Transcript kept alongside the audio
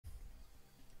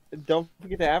Don't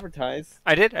forget to advertise.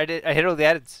 I did. I did. I hit all the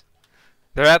ads.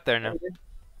 They're out there now.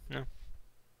 I No.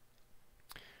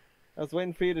 was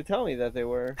waiting for you to tell me that they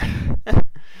were.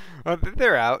 Well,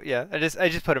 they're out. Yeah. I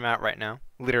just put them out right now.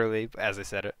 Literally, as I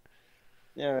said it.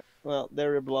 Yeah, well,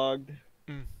 they're reblogged.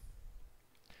 Mm.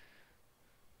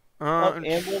 Oh, Uh,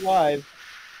 and we're live.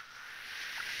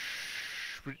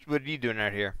 what are you doing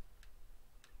out here?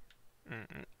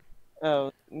 Mm-mm.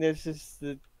 Oh, this is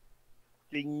the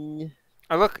thing.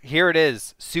 Oh, look, here it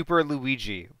is. Super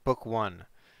Luigi, Book 1.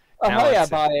 Oh, Now hell yeah, let's.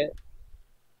 buy it.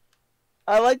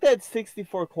 I like that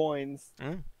 64 coins.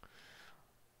 Mm.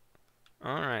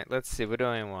 Alright, let's see. What do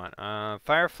I want?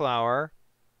 Fire flower.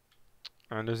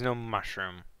 There's no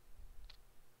mushroom.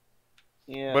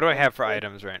 Yeah, What do I have for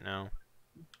items right now?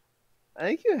 I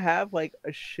think you have like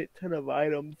a shit ton of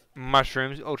items.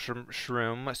 Mushrooms, ultra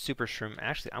shroom, super shroom.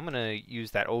 Actually, I'm gonna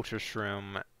use that ultra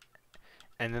shroom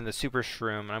and then the super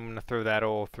shroom, and I'm gonna throw that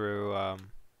all through.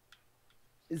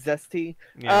 Zesty.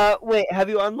 Yeah. Wait, have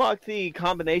you unlocked the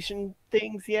combination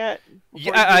things yet? Yeah, Before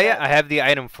you do yeah, that? I have the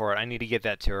item for it. I need to get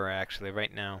that to her actually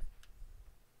right now.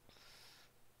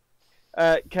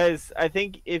 Because I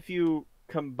think if you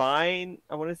combine,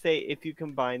 I want to say if you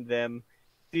combine them,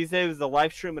 these days the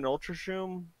live shroom and ultra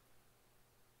shroom.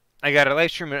 I got a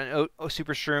live shroom, and a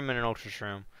super shroom, and an ultra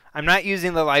shroom. I'm not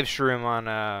using the live shroom on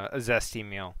a zesty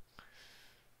meal.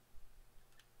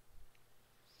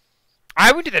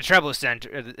 I went to the trouble center.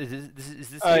 Is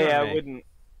this Oh you or yeah, me?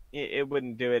 it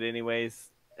wouldn't do it anyways.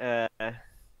 I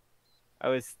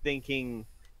was thinking,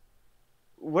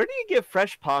 where do you get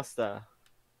fresh pasta?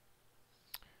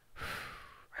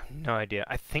 I have no idea.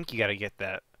 I think you gotta get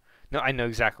that. No, I know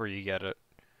exactly where you get it.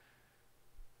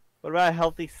 What about a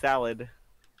healthy salad?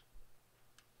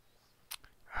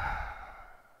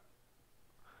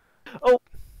 Oh,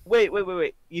 wait.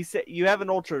 You said you have an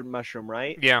ultra mushroom,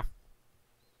 right? Yeah,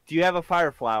 Do you have a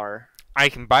fire flower? I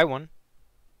can buy one.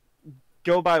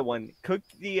 Go buy one. Cook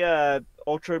the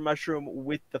ultra mushroom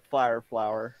with the fire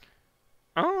flower.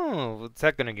 Oh, what's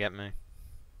that gonna get me?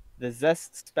 The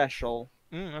zest special.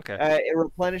 Okay. It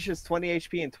replenishes 20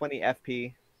 HP and 20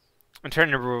 FP. I'm trying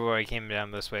to remember what I came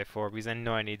down this way for because I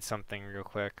know I need something real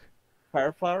quick.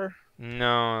 Fire flower?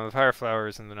 No, the fire flower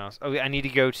is something else. Oh, I need to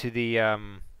go to the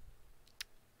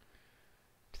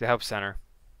help center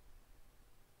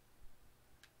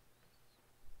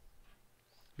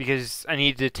because I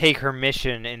need to take her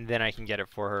mission and then I can get it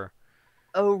for her.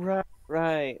 Oh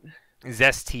right.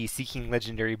 Zesty seeking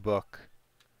legendary book.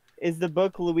 Is the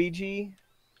book Luigi?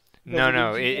 The No,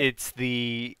 no,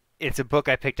 Luigi book? it's a book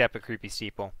I picked up at Creepy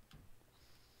Steeple.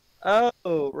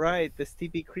 Oh right, the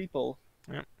Steepy Creeple.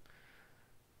 Yep.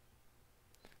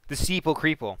 The Steeple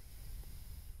Creeple.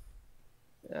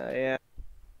 Yeah.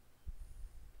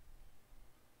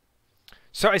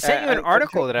 So I sent you an I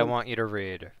article that I chose. want you to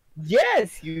read.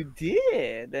 Yes, you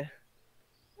did.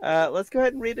 Let's go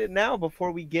ahead and read it now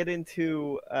before we get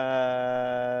into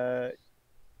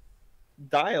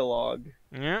dialogue.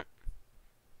 Yeah.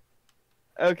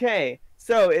 Okay,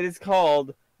 so it is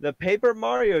called "The Paper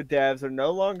Mario devs are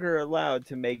no longer allowed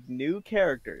to make new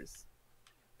characters."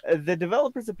 The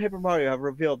developers of Paper Mario have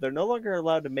revealed they're no longer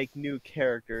allowed to make new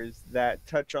characters that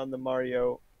touch on the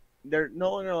Mario. They're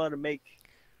no longer allowed to make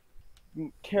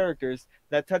characters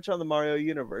that touch on the Mario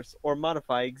universe or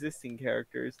modify existing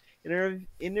characters. In an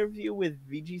interview with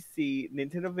VGC,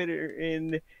 Nintendo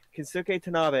veteran Kensuke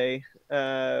Tanabe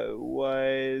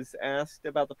was asked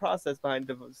about the process behind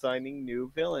designing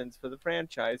new villains for the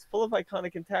franchise, full of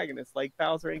iconic antagonists like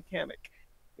Bowser and Kamek.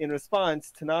 In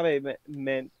response, Tanabe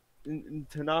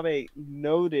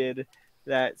noted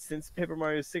that since Paper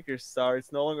Mario Sticker Star,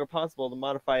 it's no longer possible to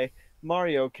modify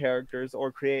Mario characters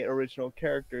or create original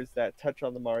characters that touch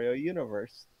on the Mario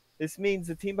universe. This means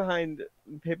the team behind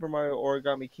Paper Mario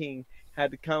Origami King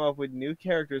had to come up with new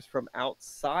characters from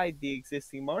outside the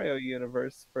existing Mario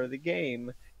universe for the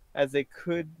game, as they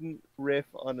couldn't riff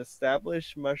on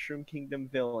established Mushroom Kingdom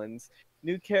villains.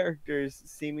 New characters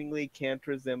seemingly can't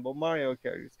resemble Mario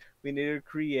characters. We need to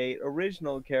create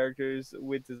original characters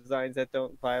with designs that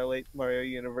don't violate Mario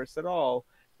universe at all,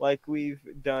 like we've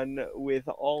done with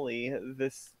Ollie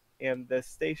this and the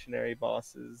stationary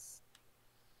bosses.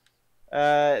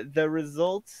 The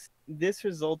results this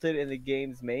resulted in the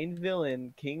game's main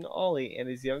villain, King Ollie, and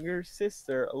his younger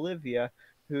sister, Olivia,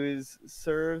 who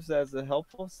serves as a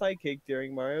helpful sidekick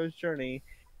during Mario's journey.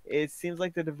 It seems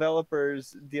like the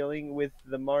developers dealing with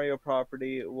the Mario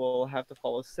property will have to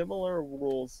follow similar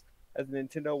rules, as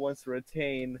Nintendo wants to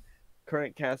retain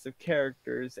current cast of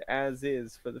characters as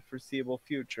is for the foreseeable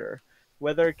future.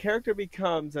 Whether a character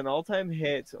becomes an all-time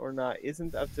hit or not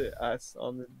isn't up to us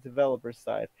on the developer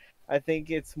side. I think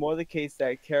it's more the case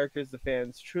that characters the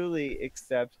fans truly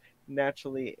accept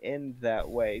naturally end that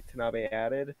way, Tanabe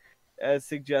added,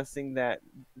 suggesting that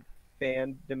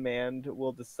fan demand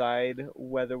will decide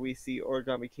whether we see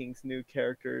Origami King's new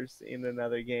characters in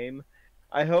another game.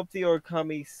 I hope the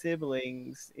Origami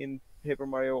siblings in Paper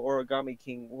Mario Origami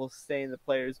King will stay in the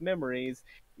players' memories,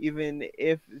 even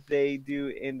if they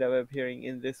do end up appearing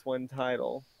in this one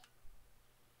title.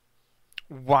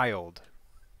 Wild.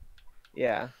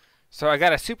 Yeah. So I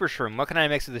got a super shroom. What can I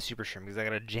mix with the super shroom? Because I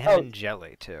got a jam Oh, and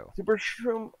jelly too. Super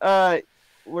Shroom.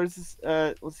 Where's this?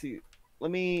 Let's see. Let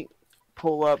me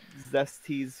pull up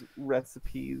Zesty's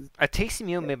recipes. A tasty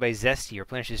meal made by Zesty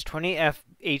replenishes 20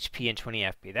 HP and 20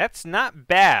 FP. That's not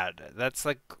bad. That's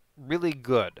like really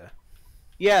good.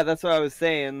 Yeah, that's what I was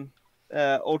saying.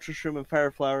 Ultra Shroom and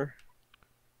Fire Flower.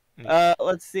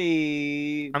 Let's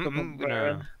see. I'm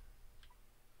gonna.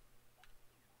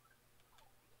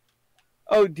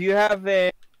 Oh, do you have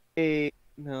a?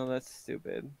 No, that's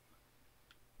stupid.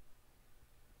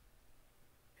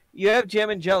 You have jam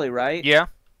and jelly, right? Yeah.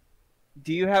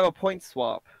 Do you have a point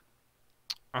swap?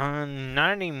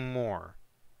 Not anymore.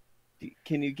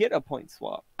 Can you get a point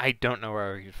swap? I don't know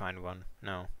where I could find one.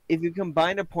 No. If you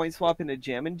combine a point swap and a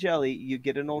jam and jelly, you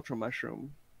get an ultra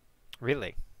mushroom.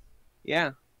 Really?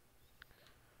 Yeah.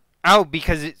 Oh,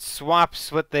 because it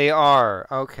swaps what they are.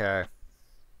 Okay.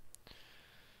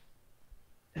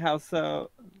 How so?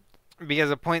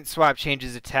 Because a point swap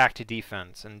changes attack to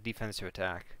defense and defense to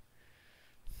attack.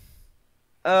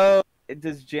 Oh,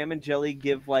 does jam and jelly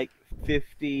give like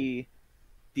 50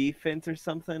 defense or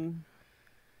something?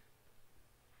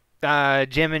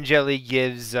 Jam and jelly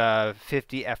gives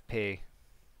 50 FP.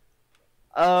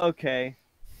 Oh, okay.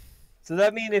 So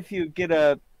that means if you get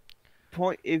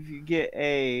if you get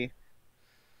a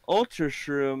ultra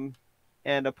shroom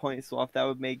and a point swap, that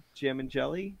would make jam and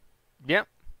jelly. Yep.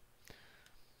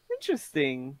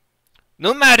 Interesting.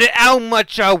 No matter how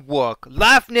much I work,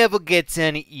 life never gets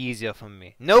any easier for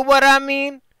me. Know what I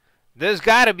mean? There's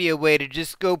gotta be a way to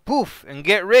just go poof and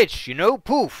get rich, you know?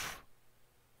 Poof.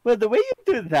 Well, the way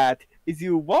you do that is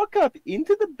you walk up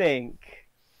into the bank.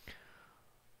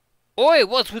 Oi,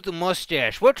 what's with the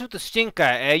mustache? What's with the stink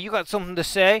eye, eh? You got something to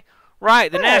say?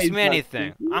 Right, then ask me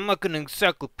anything. I'm like an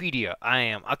encyclopedia. I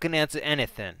am. I can answer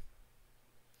anything.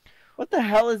 What the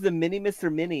hell is a mini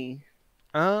Mr. Mini?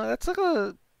 That's like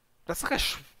a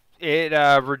it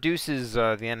reduces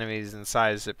the enemies in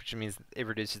size, which means it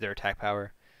reduces their attack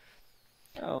power.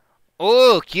 Oh.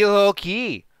 Oh,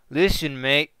 Kihoki. Listen,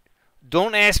 mate.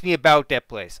 Don't ask me about that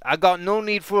place. I got no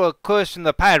need for a curse from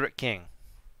the Pirate King.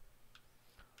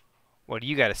 What do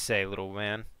you got to say, little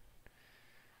man?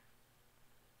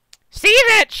 See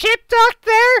that ship docked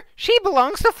there? She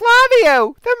belongs to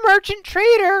Flavio, the merchant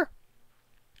trader.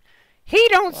 He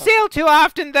don't sail too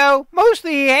often, though.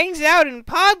 Mostly he hangs out in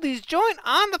Podley's joint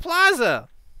on the plaza.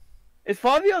 Is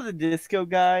Flavio the disco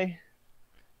guy?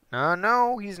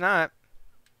 No, he's not.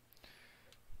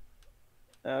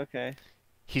 Okay.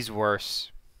 He's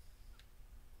worse.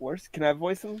 Worse? Can I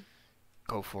voice him?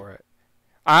 Go for it.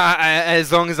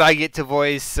 As long as I get to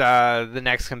voice the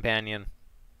next companion.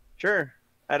 Sure.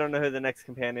 I don't know who the next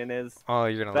companion is. Oh,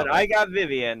 you're gonna love it. But I got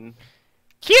Vivian.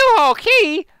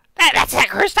 Q-Ho-Key? That's that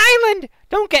cursed island!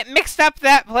 Don't get mixed up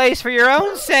that place for your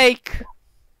own sake!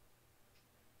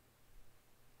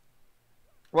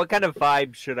 What kind of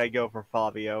vibe should I go for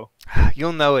Flavio?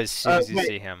 You'll know as soon as you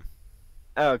see him.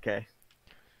 Okay.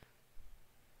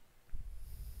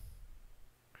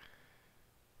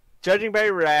 Judging by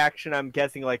your reaction, I'm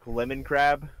guessing like lemon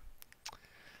crab.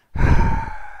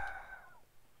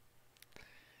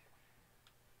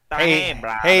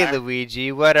 Hey,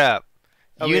 Luigi, what up?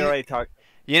 Oh, we already talked.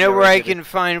 You know where I can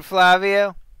find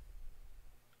Flavio?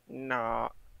 No.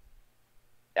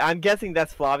 I'm guessing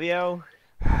that's Flavio.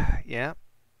 Yeah.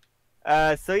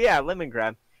 So yeah, lemon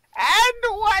crab.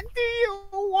 And what do you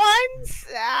want?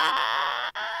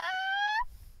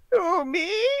 To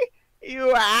me?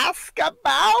 You ask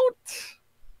about?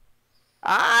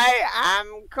 I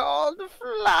am called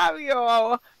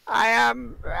Flavio. I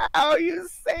am, how you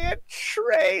say, a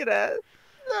trader.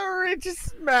 The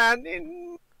richest man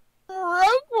in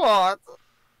Rogueport.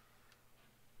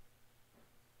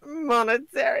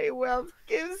 Monetary wealth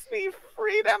gives me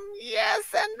freedom,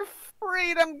 yes, and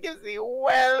freedom gives me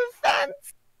wealth and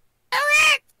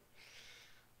spirit.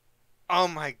 Oh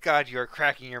my god, you are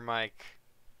cracking your mic.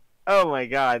 Oh my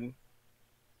god.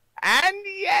 And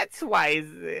yet, why is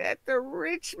it the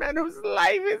rich man whose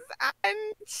life is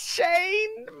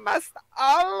unchained must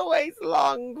always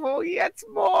long for yet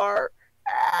more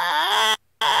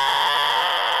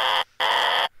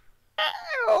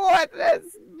What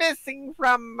is missing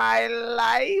from my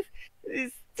life?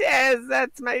 This tears at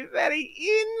my very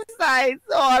insides.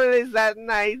 All is that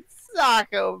night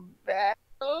soccer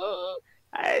battle.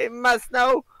 I must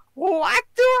know, what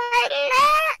do I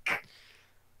lack?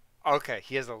 Okay,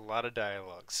 he has a lot of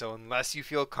dialogue, so unless you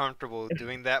feel comfortable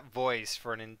doing that voice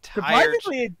for an entire...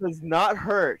 Surprisingly, it does not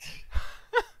hurt.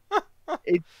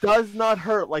 It does not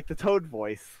hurt like the Toad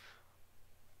voice.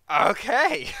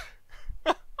 Okay.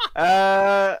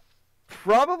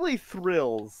 Probably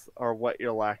thrills are what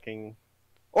you're lacking.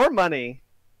 Or money.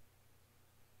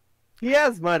 He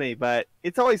has money, but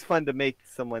it's always fun to make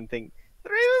someone think.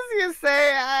 Thrills, you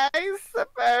say? I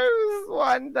suppose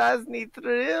one does need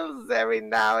thrills every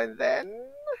now and then.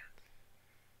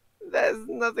 There's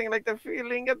nothing like the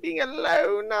feeling of being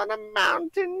alone on a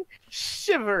mountain,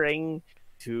 shivering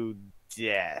to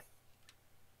death.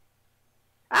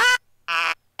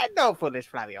 No, foolish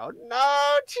Flavio.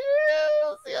 No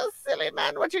chills, you silly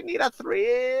man. What you need, a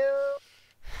thrill?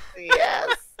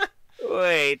 Yes.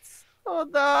 Wait. Oh,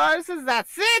 the horses,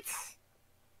 that's it?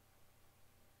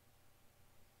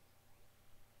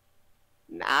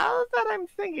 Now that I'm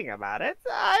thinking about it,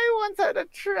 I once heard a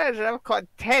treasure of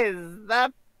Cortez,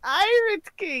 the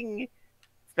Pirate King.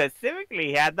 Specifically,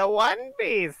 he had the One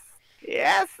Piece.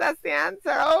 Yes, that's the answer.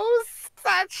 Oh,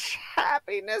 such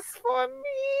happiness for me.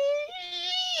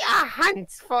 A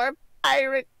hunt for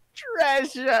pirate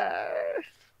treasure.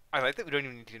 I like that we don't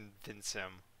even need to convince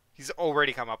him. He's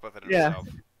already come up with it himself.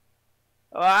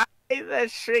 Why the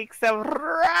shrieks of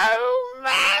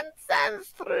romance and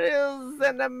thrills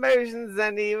and emotions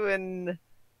and even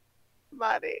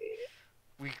money?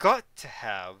 We got to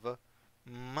have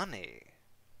money.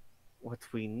 What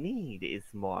we need is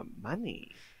more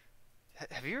money.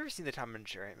 Have you ever seen the Tom and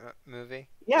Jerry movie?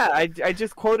 Yeah, I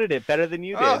just quoted it better than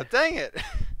you did. Oh, dang it.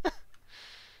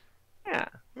 Yeah.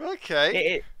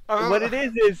 Okay. What it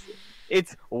is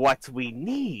it's what we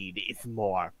need is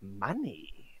more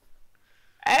money.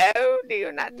 Oh, do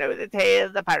you not know the tale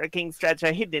of the Pirate King's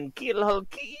treasure hidden in Keelhole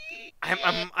Key?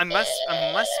 I must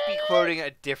be quoting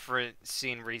a different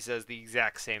scene where he says the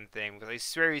exact same thing, because I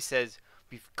swear he says,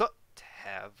 we've got to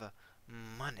have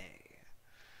money.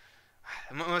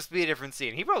 It must be a different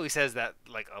scene. He probably says that,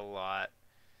 like, a lot.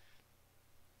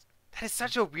 That is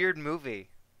such a weird movie.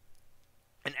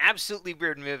 An absolutely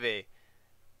weird movie.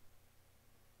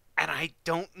 And I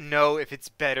don't know if it's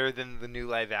better than the new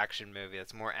live-action movie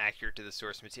that's more accurate to the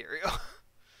source material.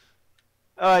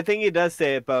 Oh, I think he does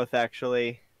say it both,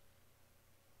 actually.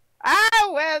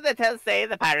 Well, the tales say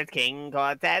the Pirate King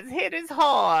Cortez hid his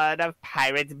hoard of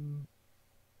pirate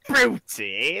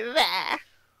booty there.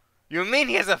 You mean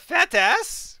he has a fat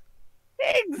ass?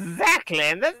 Exactly,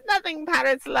 and there's nothing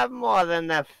pirates love more than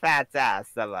the fat ass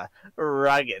of a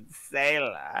rugged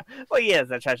sailor. For years,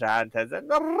 the treasure hunters and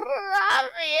the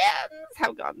ruffians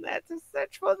have gone there to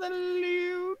search for the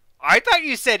loot. I thought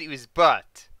you said it was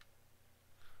butt.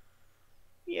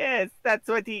 Yes, that's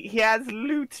what he has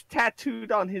loot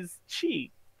tattooed on his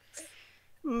cheek.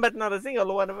 But not a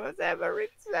single one of us ever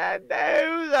returned.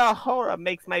 Oh, the horror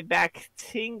makes my back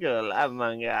tingle,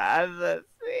 among other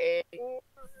things.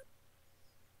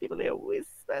 People here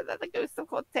whisper that the ghost of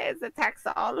Cortez attacks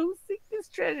all who seek this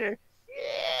treasure.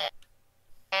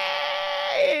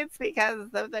 It's because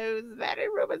of those very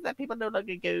rumors that people no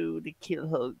longer go to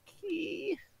Keelhole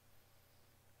Key.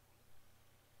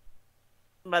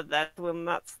 But that will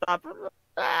not stop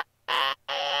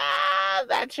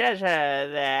that treasure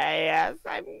there. Yes,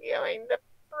 I'm going to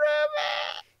prove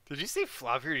it. Did you say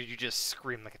Flavio, or did you just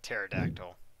scream like a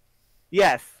pterodactyl?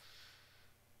 Yes.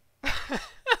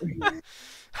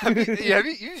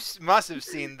 You must have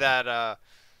seen that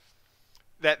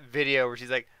that video where she's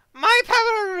like, "My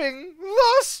power ring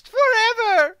lost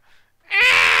forever."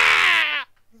 Ah!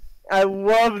 I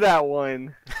love that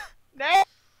one. No,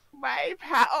 my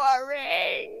power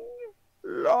ring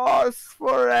lost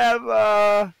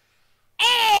forever.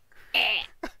 I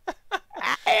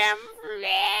am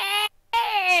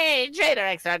free. Trader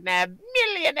extraordinaire,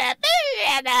 millionaire,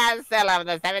 billionaire, seller of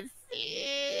the seven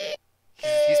seas.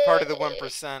 He's part of the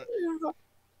 1%.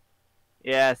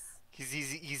 Yes.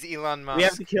 He's Elon Musk. We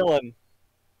have to kill him.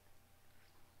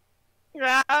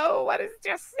 Oh, what is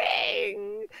just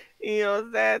saying? You're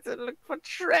there to look for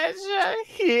treasure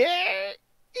here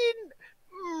in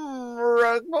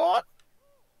Rookport?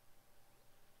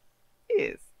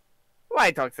 Yes. Why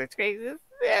talk such crazy?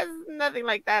 There's nothing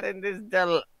like that in this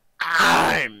dull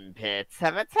armpits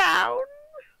of a town.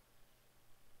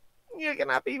 You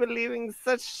cannot be believing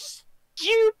such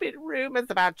stupid rumors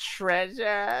about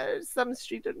treasure some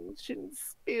student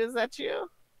spews at you.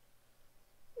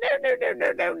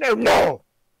 No.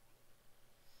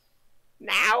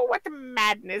 Now what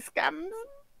madness comes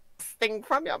sting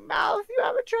from your mouth? You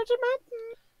have a treasure map?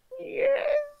 Yes.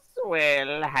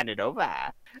 Well, hand it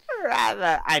over.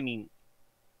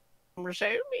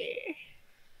 Show me.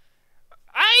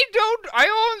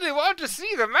 I only want to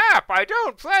see the map. I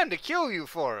don't plan to kill you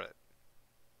for it.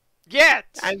 Yet.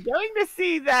 I'm going to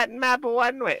see that map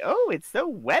one way. Oh, it's so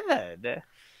weathered.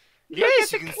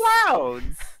 Yes, Look at the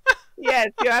clouds.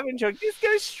 Yes, you haven't joked. Just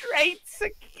go straight to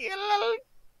kill.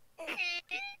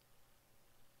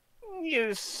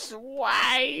 You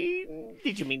swine!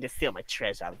 Did you mean to steal my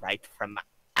treasure right from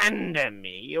under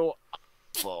me, you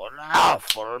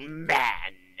awful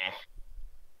man?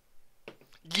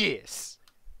 Yes.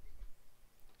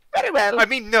 Very well. I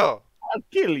mean, no. I'll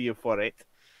kill you for it.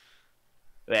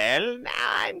 Well, now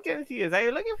I'm confused. Are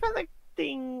you looking for the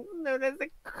thing known as the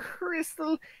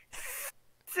crystal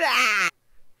star?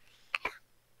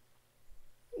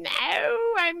 No,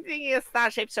 I'm thinking a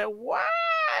star-shaped so what?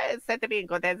 It's said to be in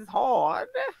Cortez's horn.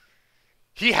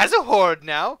 He has a horde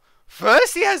now.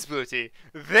 First he has booty,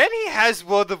 then he has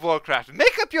World of Warcraft.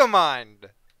 Make up your mind.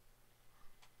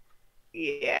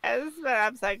 Yes,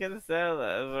 perhaps I can sell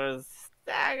those for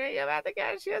staggering about the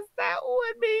cash. Yes, that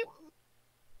would be.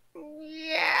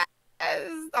 Yes,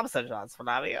 I'm such a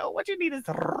Flavio. What you need is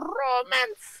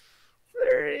romance,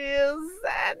 thrills,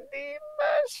 and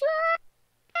emotion.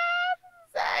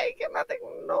 I cannot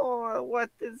ignore what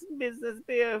this business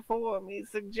before me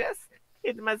suggests.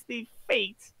 It must be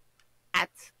fate at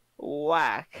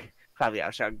work. Flavio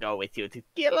shall go with you to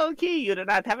Gilloki. You do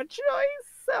not have a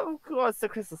choice. Of course, the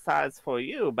crystal star is for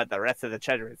you, but the rest of the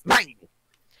treasure is mine.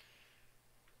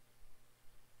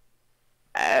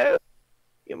 Oh,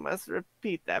 you must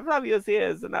repeat that. Flavio's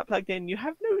ears are not plugged in. You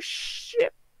have no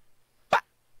ship.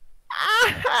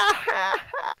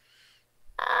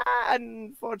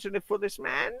 Unfortunate foolish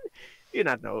man. Do you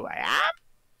not know who I am?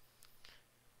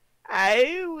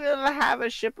 I will have a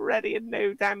ship ready in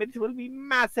no time. It will be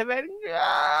massive and glorious.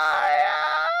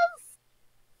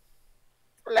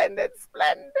 Splendid,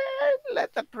 splendid.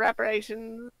 Let the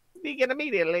preparations begin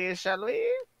immediately, shall we?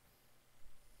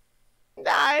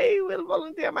 I will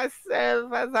volunteer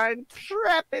myself as our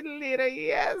intrepid leader,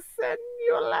 yes, and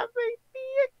you'll have me be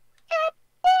a captain.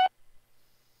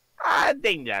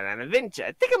 Danger and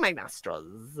adventure. Tickle my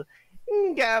nostrils.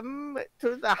 Come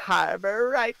to the harbor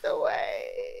right away.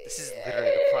 This is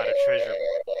literally the plot of Treasure.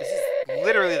 This is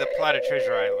literally the plot of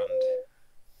Treasure Island.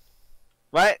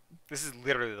 What? This is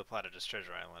literally the plot of just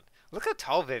Treasure Island. Look how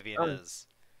tall Vivian is.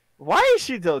 Why is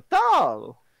she so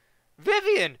tall?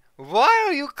 Vivian, why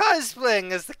are you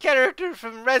cosplaying as the character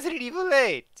from Resident Evil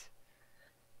 8?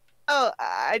 Oh,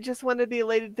 I just want to be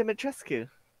Lady Dimitrescu.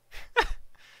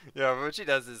 Yeah, what she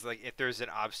does is, like, if there's an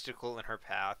obstacle in her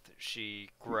path, she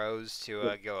grows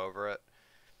to go over it.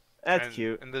 That's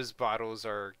cute. And those bottles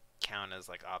count as,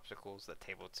 like, obstacles that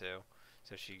table too.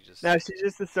 So she just... No, she's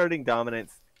just asserting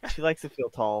dominance. She likes to feel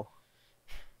tall.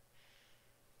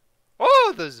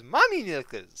 Oh, those mommy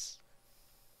milkers!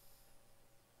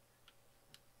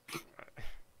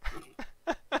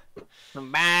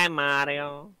 Bye,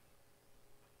 Mario.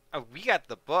 Oh, we got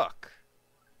the book.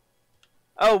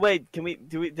 Oh wait, can we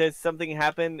does something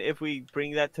happen if we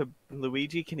bring that to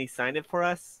Luigi? Can he sign it for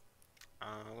us?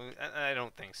 I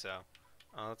don't think so.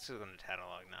 Let's go to the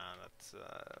catalog now. That's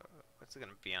what's it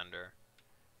gonna be under?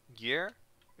 Year?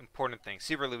 Important thing.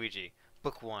 Super Luigi,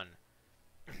 Book 1.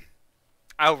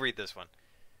 I'll read this one.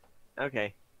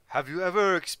 Okay. Have you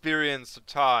ever experienced a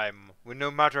time when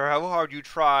no matter how hard you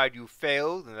tried, you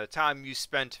failed, and the time you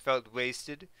spent felt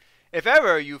wasted? If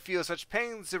ever you feel such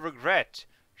pangs of regret,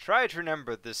 try to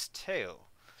remember this tale.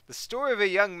 The story of a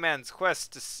young man's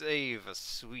quest to save a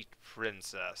sweet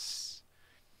princess.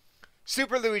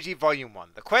 Super Luigi Volume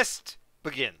 1. The quest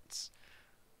begins.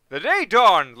 The day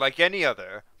dawned like any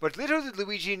other, but little did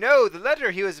Luigi know the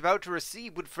letter he was about to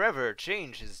receive would forever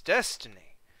change his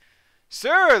destiny.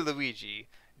 Sir Luigi,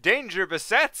 danger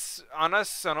besets on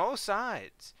us on all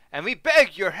sides, and we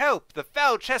beg your help. The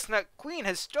foul chestnut queen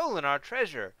has stolen our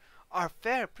treasure, our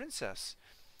fair princess.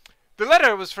 The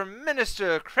letter was from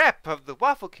Minister Crepe of the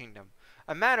Waffle Kingdom,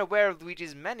 a man aware of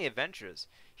Luigi's many adventures.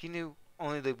 He knew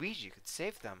only Luigi could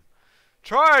save them.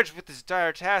 Charged with this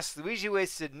dire task, Luigi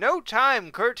wasted no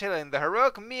time curtailing the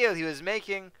heroic meal he was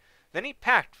making. Then he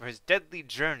packed for his deadly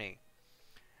journey.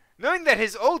 Knowing that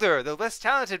his older, though less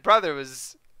talented brother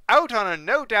was out on a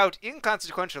no doubt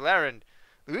inconsequential errand,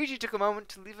 Luigi took a moment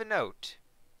to leave a note.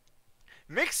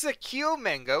 Mix a Keel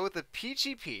mango with a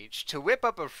peachy peach to whip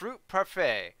up a fruit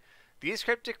parfait. These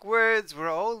cryptic words were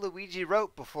all Luigi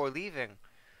wrote before leaving.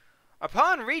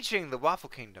 Upon reaching the Waffle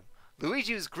Kingdom,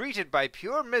 Luigi was greeted by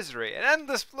pure misery and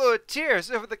endless flow of tears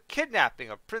over the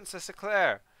kidnapping of Princess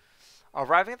Eclair.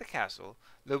 Arriving at the castle,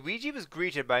 Luigi was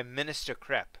greeted by Minister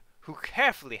Crepe, who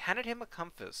carefully handed him a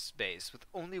compass base with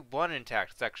only one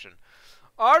intact section.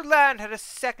 Our land had a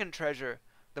second treasure,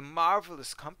 the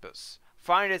marvelous compass.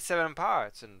 Find its 7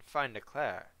 parts and find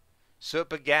Eclair. So it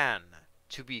began,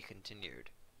 to be continued.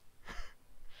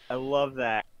 I love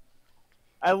that.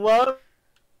 I love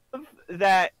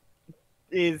that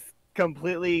is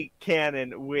completely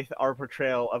canon with our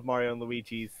portrayal of Mario and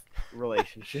Luigi's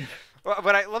relationship.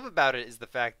 What I love about it is the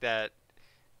fact that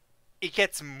it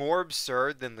gets more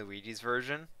absurd than Luigi's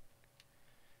version.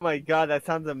 Oh my god, that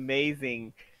sounds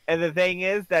amazing. And the thing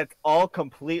is, that's all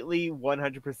completely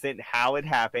 100% how it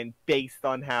happened based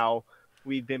on how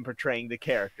we've been portraying the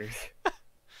characters.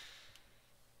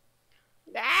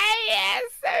 Ah, yes,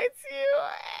 so it's you.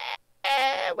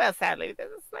 Well, sadly,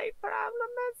 there's a slight problem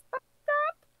that's fucked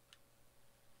up.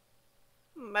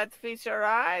 But feast your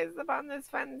eyes upon this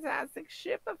fantastic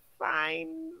ship, a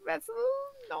fine vessel.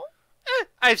 No,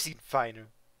 I've seen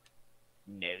finer.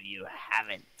 no, you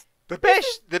haven't. The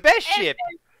best ship.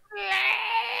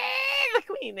 The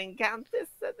Queen and Countess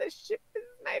of the ship is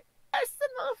my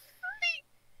personal fleet.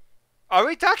 Are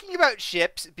we talking about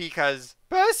ships? Because,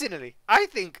 personally, I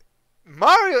think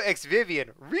Mario X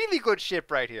Vivian, really good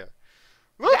ship right here.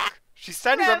 Look, she's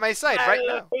standing by my side right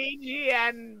now. Luigi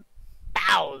and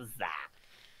Bowser.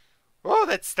 Oh,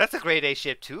 that's a grade A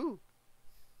ship too.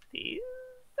 These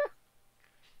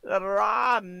the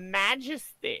raw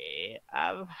majesty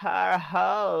of her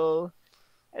hull,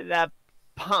 the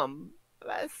pomp,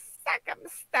 the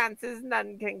circumstances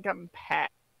none can compare.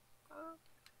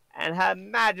 And her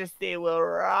majesty will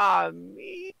rob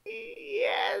me.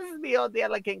 Yes, behold the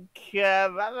elegant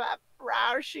curve of her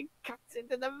brow. She cuts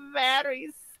into the very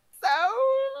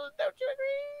soul. Don't you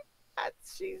agree? But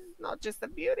she's not just a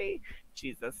beauty.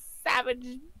 She's a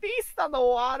savage beast on the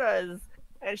waters.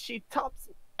 And she tops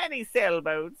many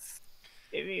sailboats.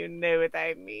 If you know what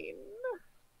I mean.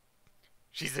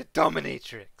 She's a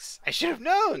dominatrix. I should have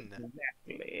known.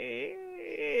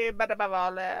 Exactly. But above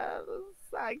all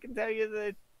else, I can tell you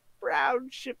that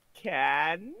proud ship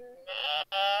can.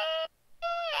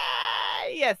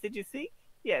 Yes, did you see?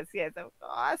 Yes, of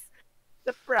course.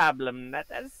 The problem that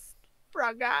has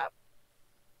sprung up.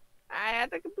 I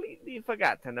had completely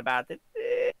forgotten about it.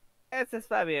 Yes,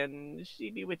 Flavio, and she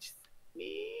bewitched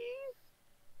me.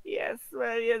 Yes,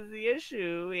 well, here's the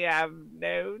issue. We have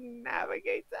no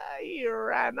navigator. He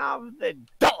ran off the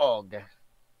dog.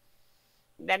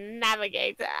 The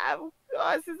navigator, of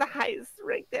course, is the highest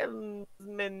ranked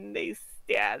helmsman. They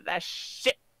steer the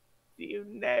ship, you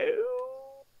know.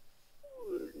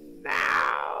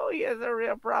 Now, here's a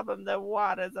real problem. The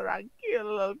waters around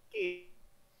Kilokee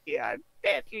are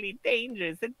deadly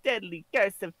dangerous, a deadly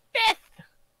curse of death.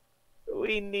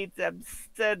 We need some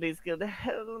absurdly skilled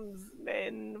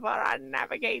helmsmen for our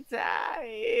navigator.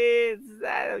 It's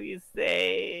how you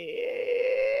say,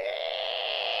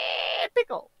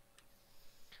 pickle.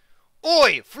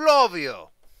 Oi,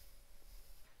 Flavio!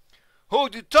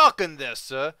 Hold you talking there,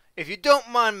 sir. If you don't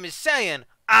mind me saying,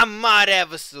 I might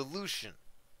have a solution.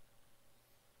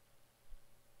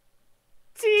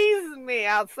 Tease me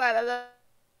outside of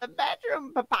the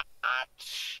bedroom, Papa.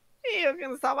 You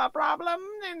can solve a problem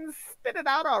and spit it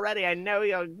out already. I know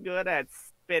you're good at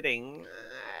spitting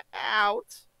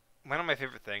out. One of my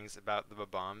favorite things about the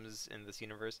Bob-ombs in this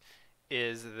universe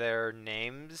is their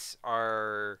names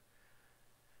are...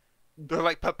 They're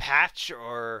like Papatch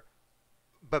or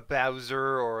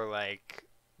Babowser or like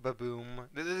Baboom.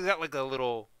 They got like a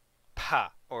little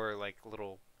pa or like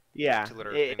little... Yeah,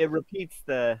 it repeats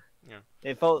the... Yeah.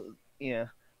 It felt... Yeah.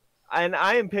 And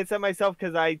I am pissed at myself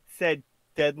because I said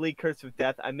deadly curse of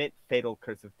death. I meant fatal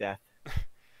curse of death.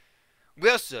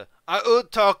 Well, sir, I heard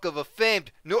talk of a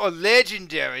famed, no, a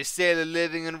legendary sailor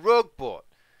living in Rogueport.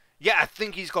 Yeah, I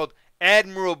think he's called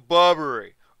Admiral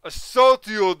Barbary, a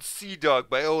salty old sea dog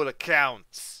by all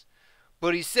accounts.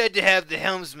 But he's said to have the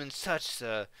helmsman's touch,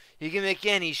 sir. He can make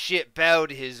any ship bow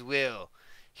to his will.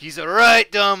 He's a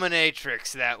right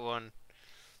dominatrix, that one.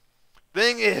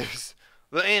 Thing is,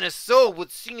 there ain't a soul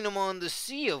what's seen him on the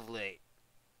sea of late.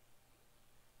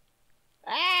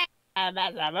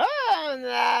 That's a moon.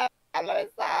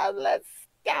 Let's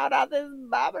scout out this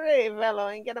Barbary fellow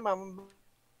and get him on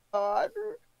board.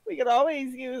 We could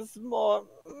always use more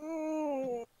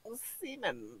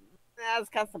seamen. As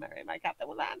customary, my captain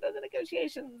will handle the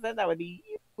negotiations, and that would be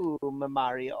you,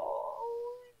 Mario.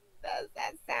 Does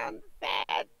that sound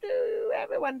fair to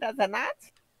everyone, does it not?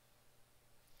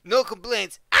 No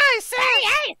complaints. I Hey,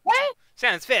 sounds hey, hey!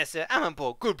 sounds fair, sir. I'm on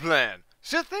board. Good plan.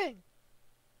 Sure thing.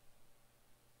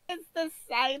 It's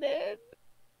decided.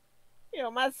 You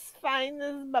must find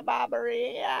this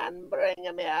Barbary and bring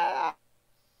him here.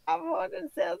 I've heard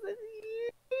and sells it.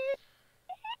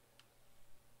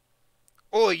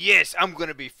 Oh yes, I'm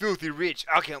gonna be filthy rich.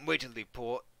 I can't wait to leave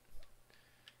port.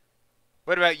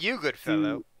 What about you, good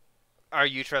fellow? To Are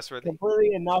you trustworthy?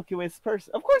 completely innocuous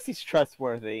person. Of course he's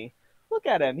trustworthy. Look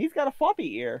at him. He's got a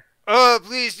floppy ear. Oh,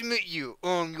 pleased to meet you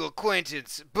on your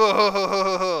acquaintance.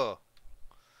 Boo!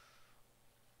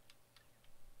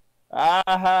 Ah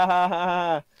ha ha ha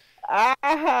ha. Ah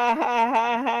ha ha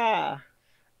ha ha.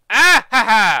 Ah ha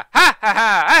ha ha ha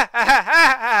ha ha ha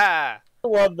ha ha. I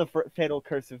love the fatal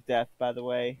curse of death, by the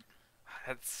way.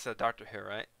 That's Doctor Who,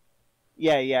 right?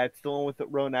 Yeah, yeah, it's the one with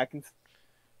Rowan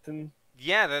Atkinson.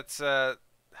 Yeah, that's The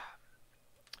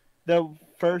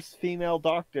first female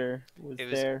doctor was it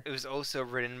was there. it was also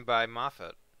written by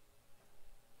Moffat.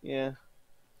 Yeah.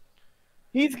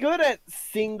 He's good at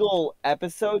single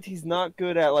episodes. He's not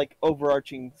good at like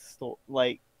overarching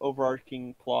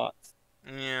plots.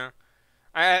 Yeah,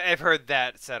 I've heard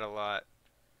that said a lot.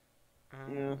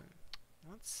 Yeah.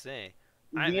 Let's see.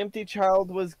 The Empty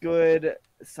Child was good.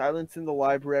 Silence in the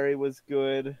Library was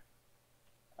good.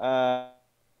 Uh,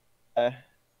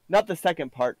 not the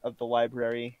second part of the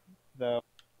library though,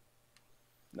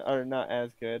 or not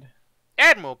as good.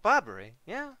 Admiral Barbary.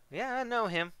 Yeah, I know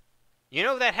him. You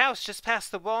know that house just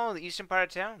past the wall in the eastern part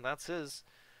of town? That's his.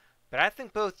 But I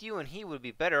think both you and he would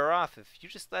be better off if you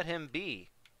just let him be.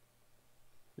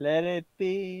 Let it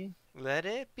be. Let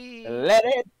it be. Let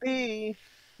it be.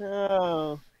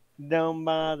 Oh, don't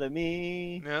bother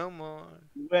me No more.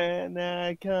 when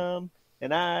I come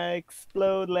and I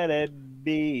explode. Let it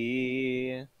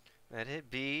be. Let it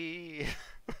be.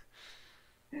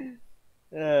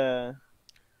 Uh,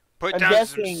 Put I'm down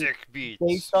some guessing sick beats.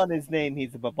 based on his name,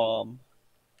 he's a bomb.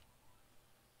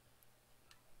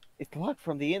 It's locked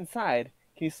from the inside.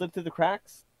 Can you slip through the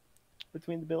cracks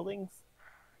between the buildings?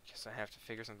 Guess I have to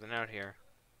figure something out here.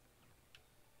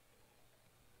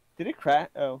 Did it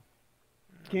crack? Oh.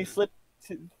 Can you slip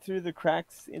through the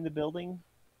cracks in the building?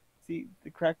 See the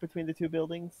crack between the two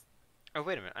buildings? Oh,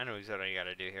 wait a minute. I know exactly what you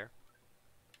gotta do here.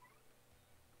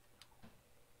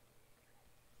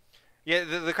 Yeah,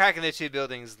 the crack in the two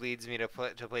buildings leads me to a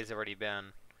place I've already been.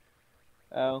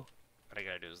 Oh. What I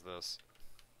gotta do is this.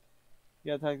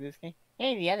 You gotta talk to this guy?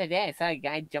 Hey, the other day I saw a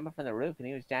guy jumping from the roof and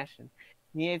he was dashing.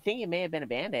 Yeah, I think he may have been a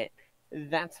bandit.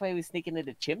 That's why he was sneaking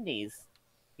into chimneys.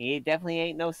 He definitely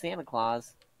ain't no Santa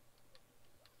Claus.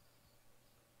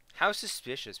 How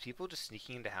suspicious. People just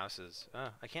sneaking into houses. Oh,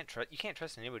 I can't trust. You can't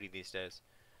trust anybody these days.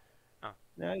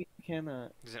 No, you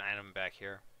cannot. There's an item back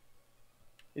here.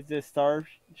 Is this star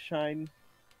shine?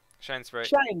 Shine sprite.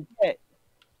 Shine pit.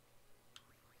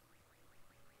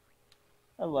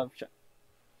 I love shine.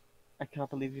 I can't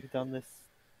believe you've done this.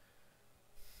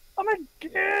 Oh my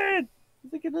god!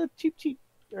 It's like a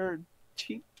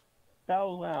cheap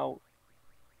bow wow.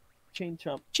 Chain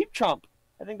chomp. Cheap chomp!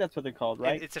 I think that's what they're called,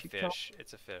 right? It's a cheap fish. Chomp?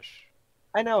 It's a fish.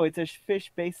 I know, it's a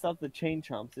fish based off the chain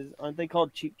chomps. Aren't they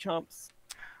called cheap chomps?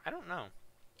 I don't know.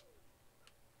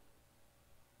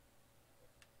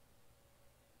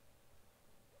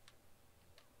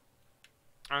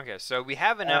 Okay, so we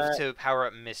have enough to power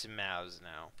up Miss Mouse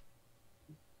now.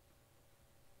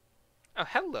 Oh,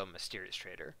 hello, mysterious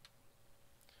trader.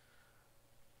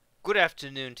 Good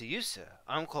afternoon to you, sir.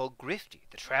 I'm called Grifty,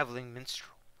 the traveling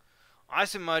minstrel. I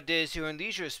spend my days here in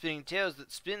leisure spinning tales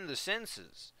that spin the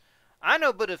senses. I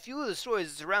know but a few of the stories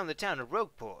that surround the town of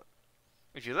Rogueport.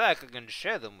 If you like, I can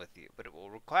share them with you, but it will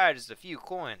require just a few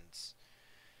coins.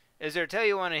 Is there a tale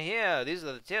you want to hear? These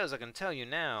are the tales I can tell you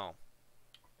now.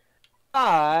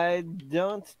 I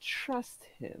don't trust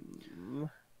him.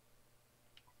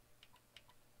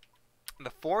 The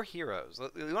Four Heroes.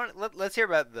 Let's hear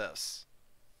about this.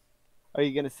 Are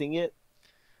you gonna sing it?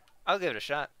 I'll give it a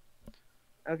shot.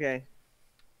 Okay.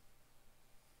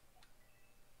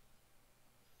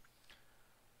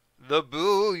 The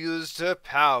Boo used her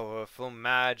powerful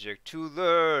magic to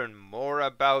learn more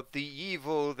about the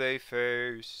evil they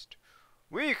faced.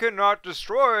 We cannot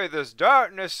destroy this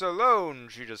darkness alone,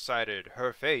 she decided,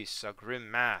 her face a grim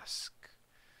mask.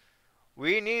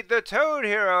 We need the Toad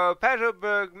Hero of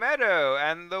Petalburg Meadow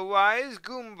and the wise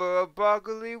Goomba of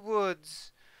Boggley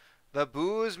Woods. The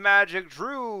Boo's magic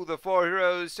drew the four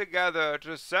heroes together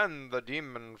to send the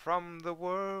demon from the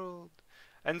world.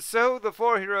 And so the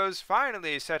four heroes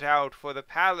finally set out for the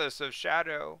Palace of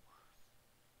Shadow.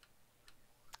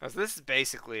 So this is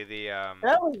basically the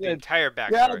entire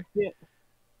backstory.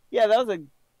 Yeah, that was a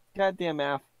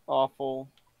goddamn awful.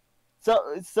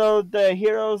 So the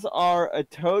heroes are a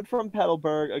toad from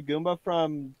Petalburg, a Goomba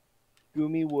from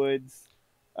Goomy Woods,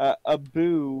 a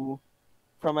Boo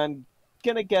from I'm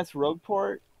gonna guess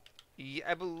Rogueport,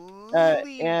 Yeah, I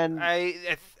believe and I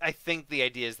think the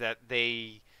idea is that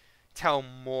they tell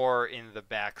more in the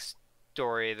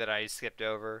backstory that I skipped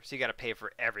over, so you got to pay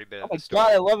for every bit oh of the my god,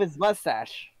 I story. love his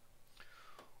mustache.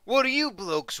 What do you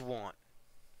blokes want?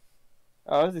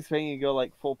 Oh, I was expecting you to go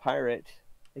like full pirate,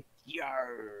 like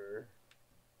yar.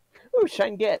 Ooh,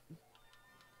 shine get.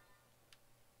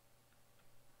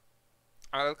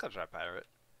 I'll try pirate.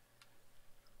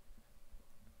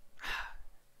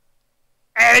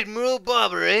 Admiral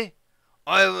Bobbery,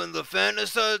 I haven't the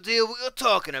faintest idea what you're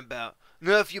talking about.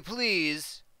 Now, if you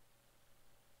please.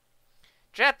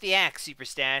 Drop the axe,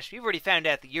 Superstash. We've already found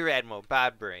out that you're Admiral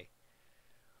Bobbery.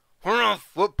 Humph,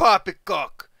 what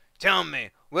poppycock? Tell me,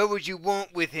 what would you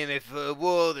want with him if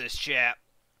were this chap?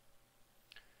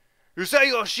 You say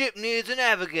your ship needs a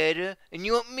navigator, and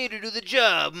you want me to do the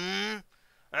job, hmm?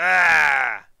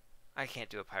 Ah! I can't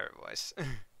do a pirate voice.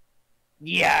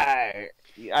 Yar.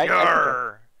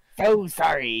 Yarr! So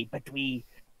sorry, but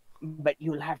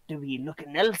you'll have to be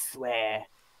looking elsewhere.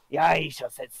 I shall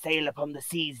set sail upon the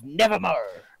seas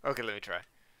nevermore. Okay, let me try.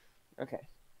 Okay.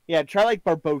 Yeah, try like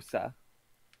Barbosa.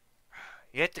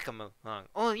 You have to come along.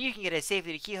 Oh, you can get us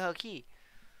safely to Keyhole Key.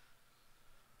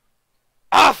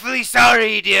 Awfully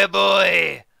sorry, dear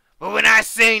boy. But when I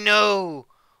say no,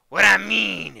 what I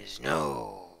mean is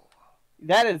no.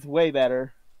 That is way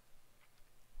better.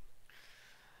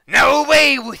 Now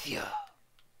away with you.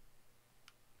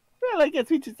 Well, I guess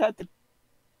we just have to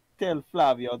tell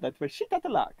Flavio that we're shit out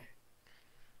of luck.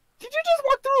 Did you just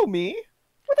walk through me?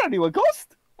 What are you, a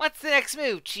ghost? What's the next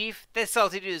move, Chief? This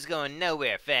salty dude's going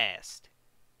nowhere fast.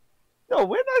 No,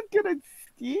 we're not gonna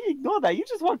ignore that. You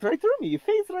just walked right through me. You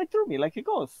phased right through me like a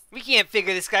ghost. We can't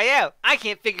figure this guy out. I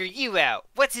can't figure you out.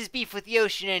 What's his beef with the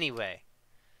ocean anyway?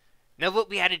 Know what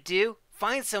we had to do?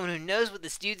 Find someone who knows what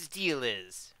this dude's deal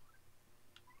is.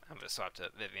 I'm gonna swap to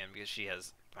Vivian because she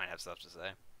might have stuff to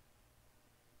say.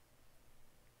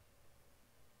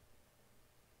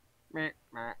 I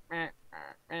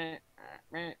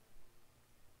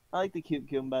like the cute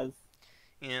Goombas.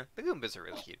 Yeah, the Goombas are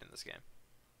really cute in this game.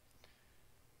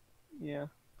 Yeah.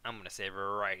 I'm gonna save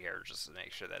her right here just to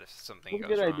make sure that if something What a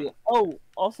goes good wrong. idea. Oh,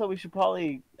 also we should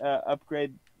probably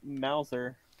upgrade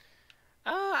Mauser.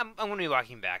 I'm gonna be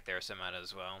walking back there, so I might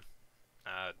as well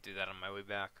do that on my way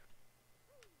back.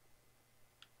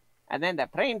 And then the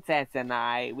princess and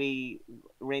we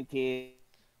rented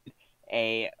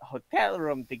a hotel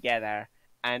room together,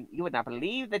 and you would not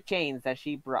believe the chains that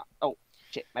she brought. Oh,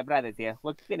 shit, my brother's here.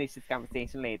 We'll finish this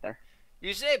conversation later.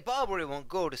 You say Barbary won't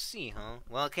go to sea, huh?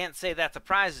 Well, I can't say that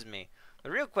surprises me.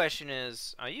 The real question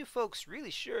is, are you folks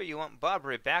really sure you want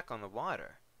Barbary back on the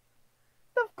water?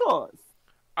 Of course.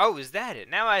 Oh, is that it?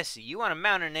 Now I see. You want to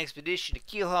mount an expedition to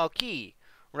Keelhaul Key.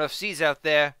 Rough seas out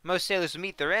there. Most sailors will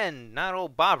meet their end. Not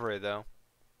old Barbary, though.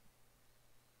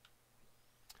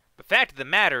 The fact of the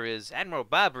matter is, Admiral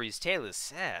Barbary's tale is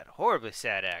sad. Horribly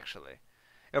sad, actually.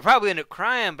 You'll probably end up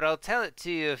crying, but I'll tell it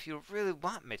to you if you really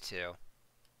want me to.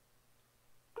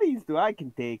 Please do. I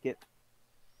can take it.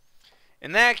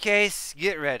 In that case,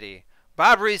 get ready.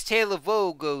 Barbary's tale of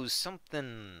woe goes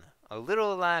something a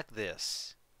little like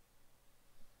this.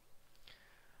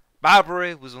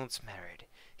 Barbary was once married.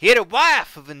 He had a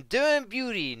wife of enduring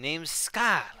beauty named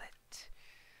Scarlet.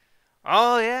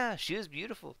 Oh yeah, she was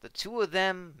beautiful. The two of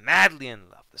them madly in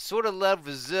love. The sort of love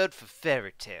reserved for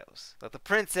fairy tales. Like the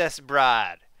Princess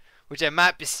Bride, which I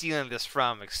might be stealing this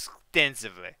from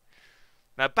extensively.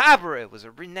 Now Barbary was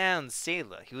a renowned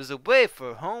sailor. He was away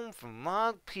from home for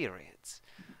long periods.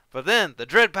 But then the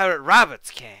dread pirate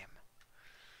Roberts came.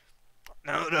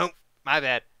 No, my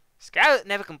bad. Scarlet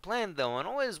never complained, though, and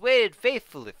always waited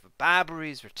faithfully for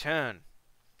Barbary's return.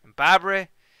 And Barbary,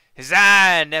 his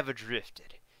eye never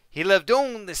drifted. He loved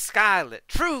only Scarlet,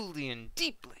 truly and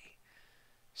deeply.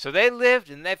 So they lived,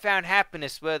 and they found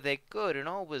happiness where they could, and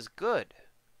all was good.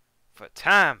 For a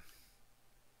time.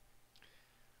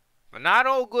 But not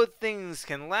all good things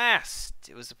can last.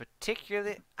 It was a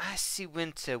particularly icy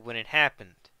winter when it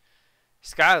happened.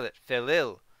 Scarlet fell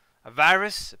ill. A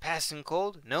virus, a passing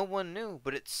cold, no one knew,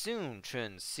 but it soon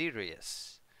turned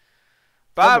serious.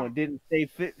 Someone didn't stay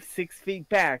 6 feet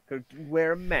back or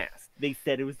wear a mask. They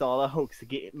said it was all a hoax to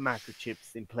get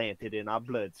microchips implanted in our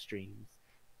bloodstreams.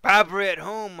 Barbary at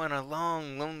home on a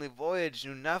long, lonely voyage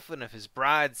knew nothing of his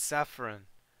bride's suffering.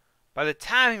 By the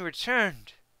time he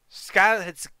returned, Scarlet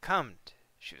had succumbed.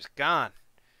 She was gone.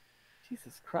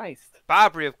 Jesus Christ.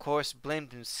 Barbary, of course,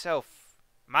 blamed himself.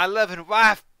 My loving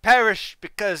wife perished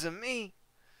because of me.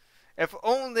 If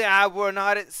only I were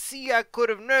not at sea, I could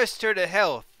have nursed her to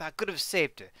health. I could have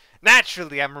saved her.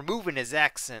 Naturally, I'm removing his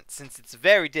accent, since it's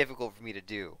very difficult for me to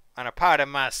do, on a part of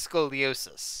my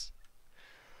scoliosis.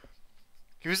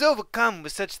 He was overcome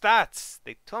with such thoughts.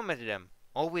 They tormented him,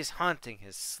 always haunting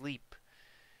his sleep.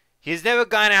 He has never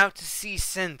gone out to sea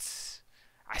since.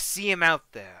 I see him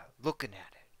out there, looking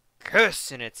at it,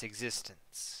 cursing its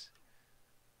existence.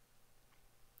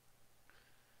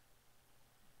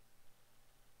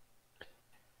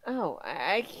 Oh,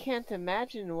 I can't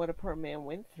imagine what a poor man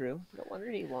went through. No wonder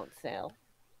he won't sail.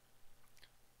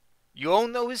 You all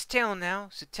know his tale now,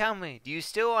 so tell me, do you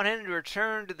still want him to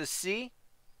return to the sea?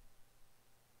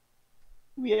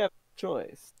 We have a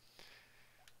choice.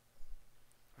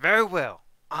 Very well,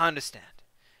 I understand.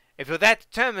 If you're that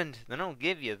determined, then I'll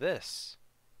give you this.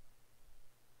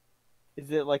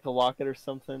 Is it like a locket or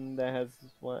something that has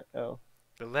what? Oh.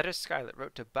 The letter Scarlet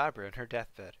wrote to Barbara on her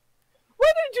deathbed.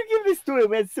 Why didn't you give this to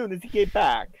him as soon as he came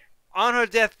back? On her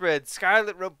deathbed,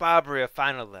 Scarlet wrote Barbara a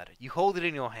final letter. You hold it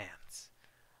in your hands.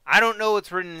 I don't know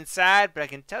what's written inside, but I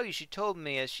can tell you she told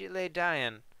me as she lay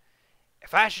dying,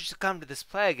 if I should succumb to this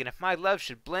plague, and if my love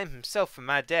should blame himself for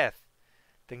my death,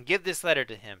 then give this letter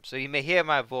to him, so he may hear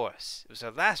my voice. It was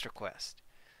her last request.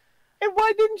 And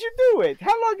why didn't you do it?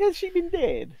 How long has she been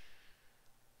dead?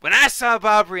 When I saw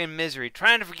Barbary in misery,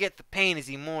 trying to forget the pain as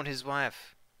he mourned his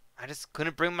wife, I just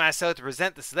couldn't bring myself to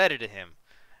present this letter to him.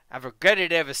 I've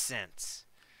regretted it ever since.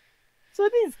 So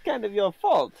it is kind of your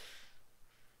fault.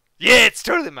 Yeah, it's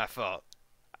totally my fault.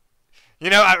 You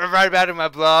know, I write about it in my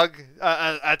blog.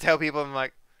 I tell people, I'm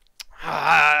like,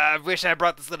 I wish I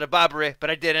brought this letter to Barbary, but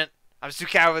I didn't. I was too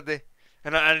cowardly.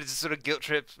 And I just sort of guilt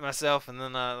trip myself, and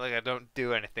then I don't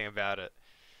do anything about it.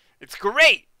 It's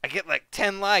great! I get like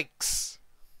 10 likes.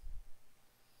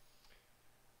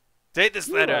 Take this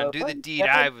letter and do the deed.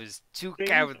 I was too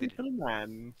cowardly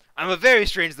to. I'm a very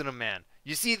strange little man.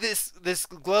 You see this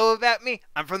glow about me?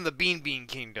 I'm from the Bean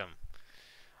Kingdom.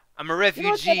 I'm a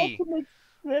refugee.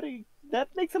 That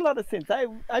makes a lot of sense.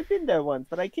 I've been there once,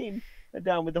 but I came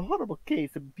down with a horrible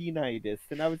case of beanitis,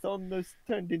 and I was almost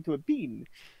turned into a bean.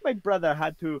 My brother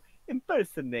had to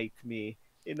impersonate me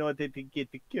in order to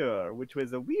get the cure, which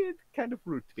was a weird kind of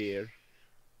root beer.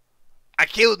 I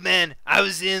killed men. I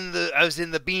was in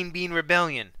the Bean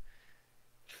Rebellion.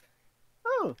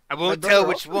 Oh, I won't tell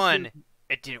which one.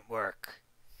 It didn't work.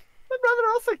 My brother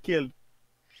also killed.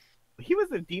 He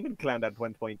was a demon clown at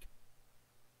one point.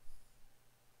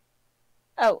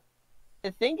 Oh,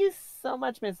 thank you so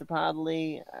much, Mr.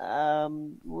 Podley.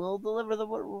 We'll deliver the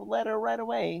letter right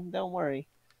away. Don't worry.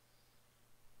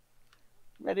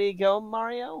 Ready to go,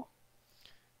 Mario?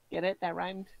 Get it? That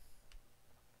rhymed?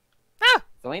 Ah!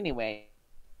 So anyway,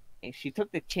 she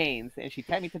took the chains and she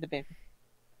tied me to the bed.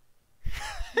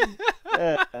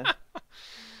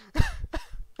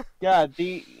 God,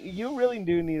 you really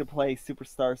do need to play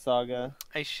Superstar Saga.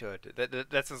 I should.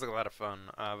 That sounds like a lot of fun.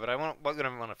 But I'm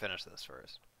gonna want to finish this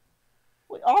first.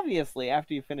 Well, obviously,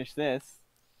 after you finish this.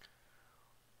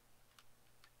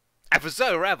 I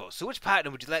foresaw arrival. So which partner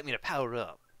would you like me to power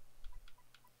up?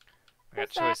 We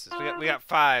got choices. We got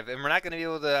 5, and we're not gonna be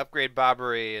able to upgrade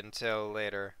Barbary until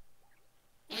later.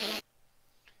 I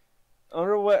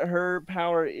wonder what her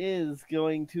power is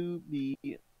going to be.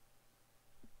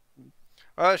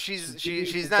 Well, she's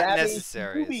not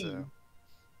necessary. So.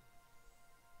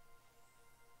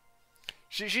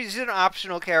 She's an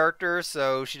optional character,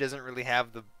 so she doesn't really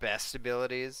have the best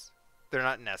abilities. They're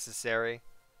not necessary.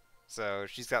 So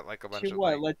she's got like a bunch of.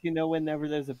 What? Let you know whenever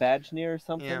there's a badge near or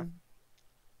something. Yeah.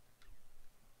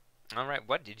 All right.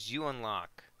 What did you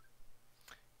unlock?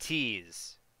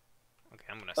 Tease. Okay,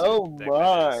 I'm gonna.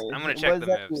 I'm gonna check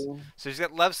the moves. So she's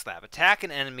got Love Slap. Attack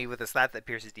an enemy with a slap that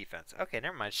pierces defense. Okay,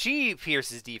 never mind. She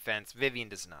pierces defense. Vivian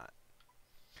does not.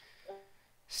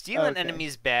 Steal an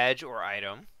enemy's badge or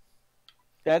item.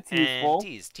 That's useful. And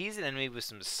tease. Tease an enemy with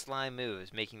some sly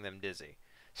moves, making them dizzy.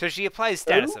 So she applies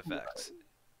status effects.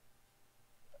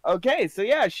 Okay, so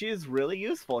yeah, she is really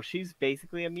useful. She's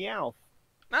basically a Meowth.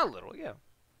 A little, yeah.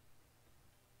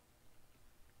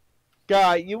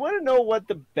 God, you want to know what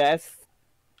the best...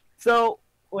 So,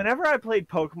 whenever I played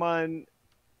Pokemon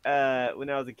when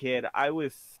I was a kid, I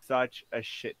was such a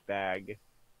shitbag.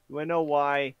 You want to know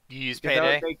why? You use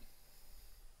Payday?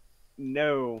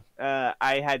 No.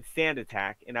 I had Sand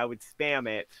Attack, and I would spam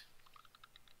it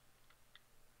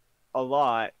a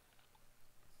lot.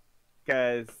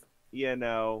 Because, you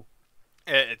know...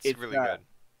 It's really good.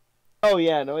 Oh,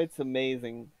 yeah, no, it's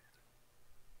amazing.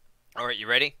 Alright, you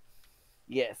ready?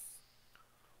 Yes.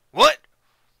 What?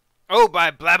 Oh,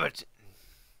 by Blabberton's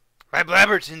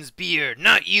beard,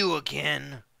 not you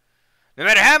again. No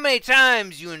matter how many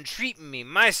times you entreat me,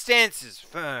 my stance is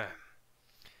firm.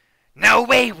 Now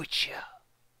away with you.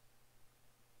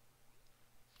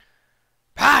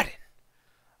 Pardon.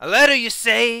 A letter, you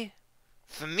say?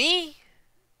 For me?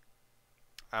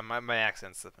 My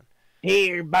accent's slipping.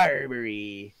 Here,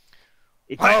 Barbary.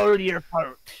 It's What? all your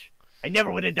fault. I never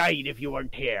would have died if you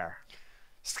weren't here.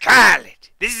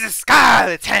 Scarlet! This is a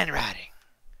Scarlet's handwriting.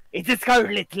 It's a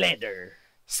scarlet letter.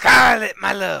 Scarlet,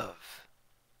 my love.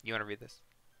 You want to read this?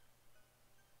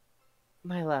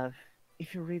 My love,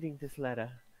 if you're reading this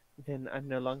letter, then I'm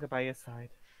no longer by your side.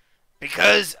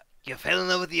 Because you fell in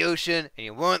love with the ocean and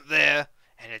you weren't there,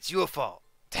 and it's your fault.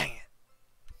 Dang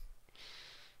it.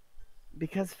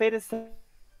 Because fate has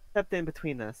stepped in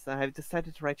between us, I've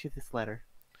decided to write you this letter.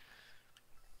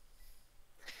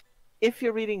 If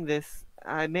you're reading this,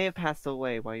 I may have passed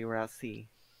away while you were out at sea.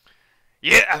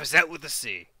 Yeah, I was out with the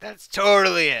sea. That's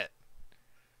totally it.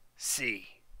 Sea.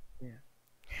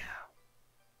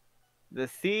 The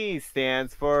C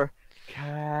stands for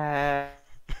cat.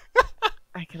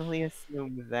 I can only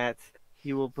assume that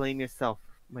you will blame yourself,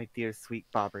 my dear sweet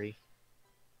Bobbery.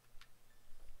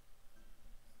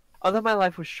 Although my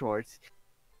life was short,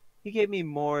 you gave me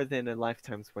more than a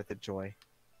lifetime's worth of joy.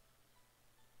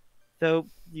 Though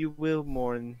you will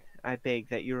mourn, I beg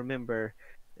that you remember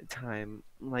time,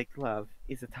 like love,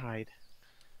 is a tide.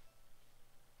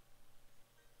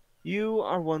 You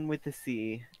are one with the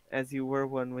sea, as you were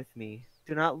one with me.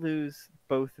 Do not lose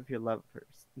both of your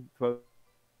lovers, both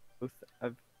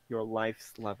of your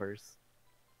life's lovers.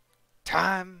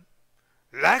 Time,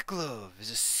 like love, is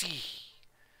a sea.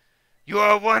 You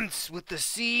are once with the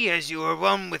sea as you are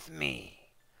one with me.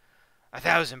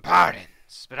 1,000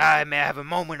 pardons, but I may have a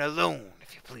moment alone,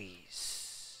 if you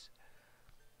please.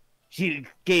 She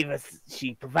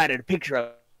provided a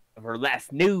picture of her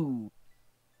last nude.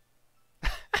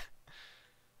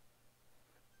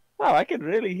 Wow, I can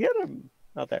really hear him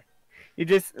out there. You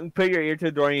just put your ear to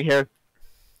the door and you hear.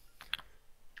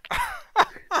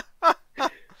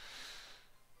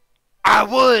 I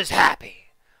was happy.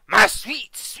 My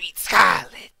sweet, sweet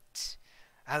Scarlet.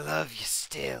 I love you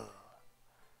still.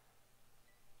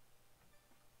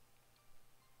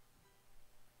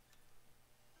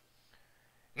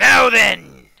 Now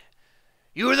then,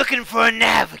 you were looking for a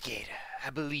navigator,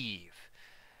 I believe.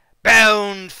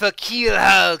 Bound for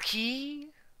Keelhaul Key?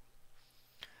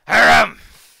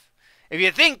 Harumph! If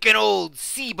you think an old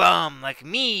sea bomb like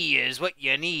me is what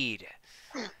you need,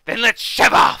 then let's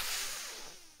shove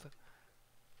off!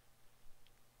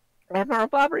 Admiral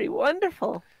Bobbery,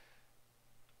 wonderful.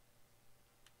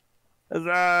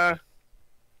 The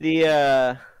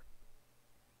The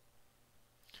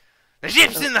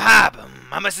ship's in the harbor.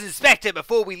 I must inspect it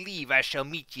before we leave. I shall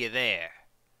meet you there.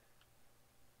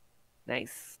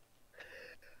 Nice.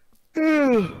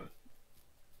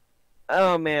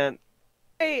 Oh man,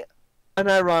 I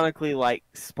unironically like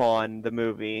Spawn the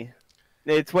movie.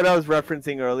 It's what I was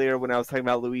referencing earlier when I was talking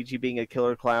about Luigi being a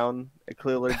killer clown, a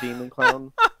killer demon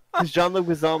clown. It's John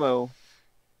Leguizamo.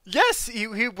 Yes, he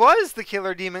was the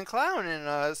killer demon clown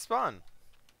in Spawn.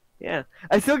 Yeah,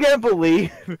 I still can't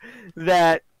believe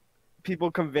that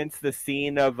people convinced the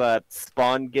scene of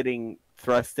Spawn getting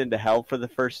thrust into hell for the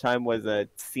first time was a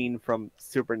scene from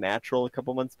Supernatural a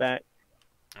couple months back.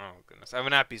 Oh goodness, I would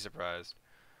not be surprised.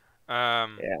 Yeah.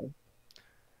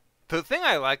 The thing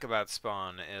I like about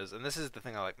Spawn is, and this is the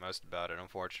thing I like most about it,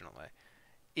 unfortunately,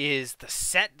 is the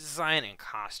set design and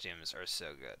costumes are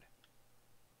so good.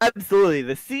 Absolutely.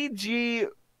 The CG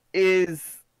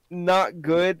is not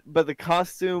good, but the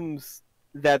costumes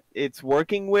that it's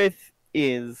working with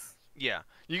is... Yeah,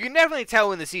 you can definitely tell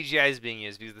when the CGI is being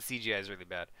used because the CGI is really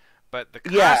bad. But the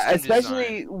costume Yeah,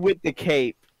 especially design, with the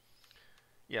cape.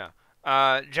 yeah.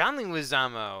 John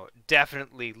Leguizamo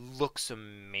definitely looks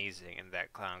amazing in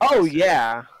that clown Oh, costume.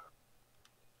 yeah.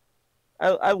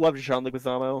 I love John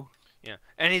Leguizamo. Yeah,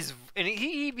 and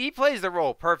he plays the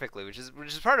role perfectly, which is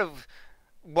part of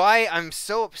why I'm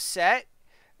so upset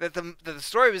that the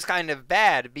story was kind of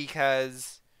bad,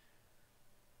 because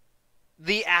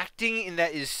the acting in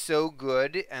that is so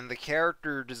good and the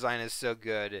character design is so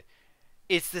good.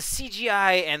 It's the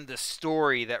CGI and the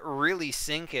story that really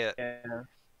sink it. Yeah.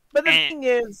 But the thing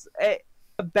is, a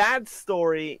bad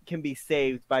story can be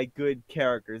saved by good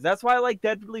characters. That's why I like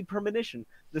Deadly Premonition.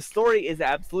 The story is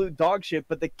absolute dog shit,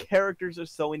 but the characters are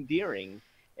so endearing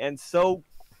and so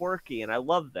quirky, and I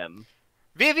love them.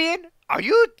 Vivian, are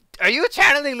you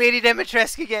channeling Lady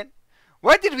Dimitrescu again?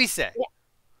 What did we say? Yeah.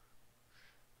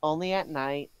 Only at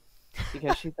night,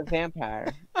 because she's a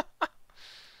vampire.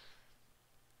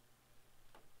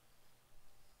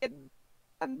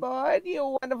 On board,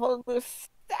 you wonderful Moustache!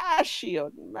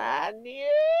 shield man.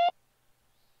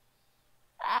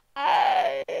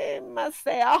 I must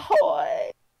say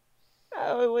ahoy.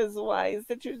 Oh, it was wise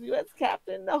to choose you as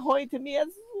captain. Ahoy to me as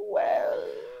well.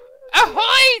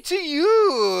 Ahoy to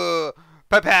you,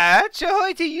 Papatch!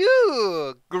 Ahoy to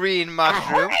you, green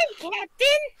mushroom! Ahoy,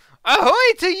 captain!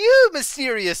 Ahoy to you,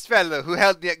 mysterious fellow who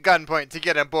held me at gunpoint to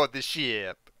get on board the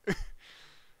ship!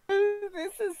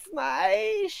 This is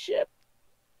my ship.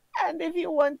 And if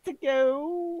you want to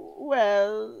go,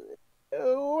 well,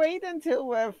 wait until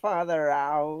we're farther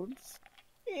out.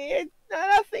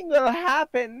 Nothing will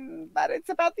happen, but it's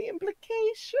about the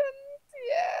implications,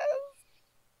 yes.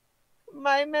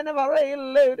 My men have already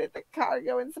loaded the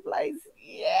cargo and supplies.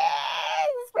 Yes,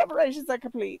 preparations are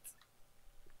complete.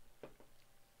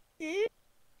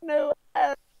 No,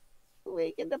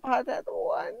 we can depart at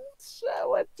once.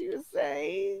 What do you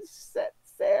say? Set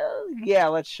sail? Yeah,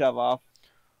 let's shove off.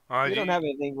 Oh, We don't have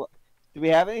anything. Do we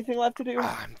have anything left to do?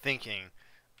 I'm thinking.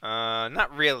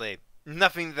 Not really.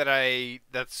 Nothing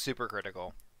that's super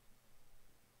critical.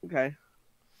 Okay.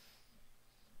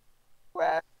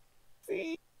 Well,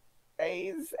 see,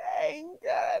 raise anchor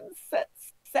and set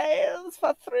sails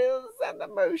for thrills and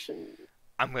emotion.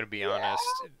 I'm gonna be honest.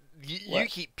 You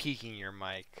keep peeking your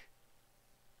mic.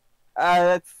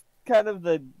 That's kind of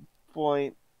the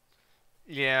point.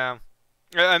 Yeah.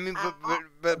 I mean,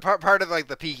 but part of like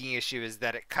the peaking issue is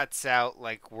that it cuts out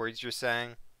like words you're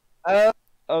saying.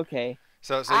 Okay.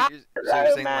 So you're saying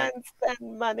like, Romance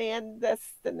and money and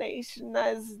destination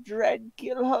as Dread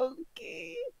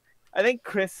Gilhulky. I think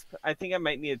Crisp. I think I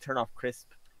might need to turn off Crisp.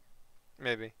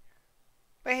 maybe.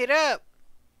 Wait up!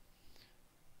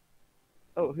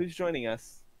 Oh, who's joining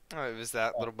us? Oh, it was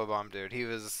that little bomb dude. He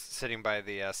was sitting by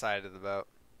the side of the boat.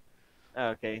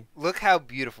 Okay. Look how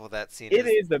beautiful that scene is. It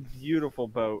is a beautiful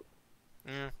boat.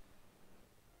 Mm.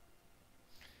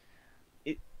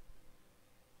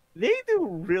 They do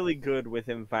really good with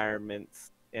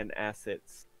environments and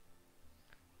assets.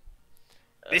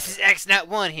 This is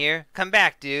X-Not-1 here. Come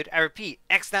back, dude. I repeat,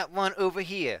 X-Not-1 over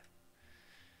here.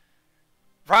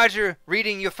 Roger,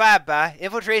 reading your flyby.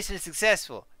 Infiltration is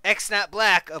successful.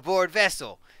 X-Not-Black aboard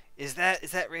vessel. Is that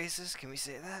racist? Can we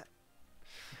say that?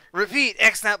 Repeat,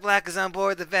 X-Not-Black is on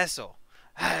board the vessel.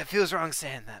 It feels wrong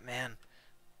saying that, man.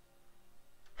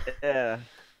 Yeah.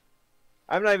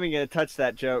 I'm not even gonna touch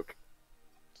that joke.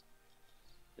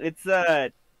 It's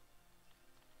That's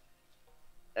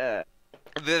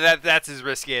as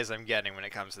risky as I'm getting when it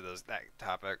comes to that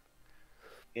topic.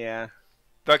 yeah.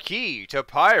 The key to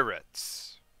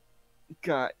pirates.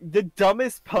 God, the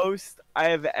dumbest post I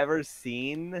have ever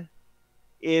seen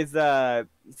is a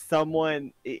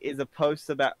post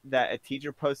about that a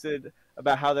teacher posted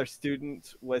about how their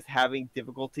student was having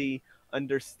difficulty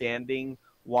understanding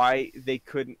why they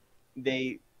couldn't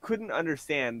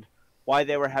understand why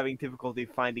they were having difficulty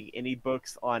finding any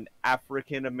books on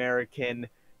African American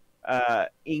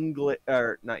English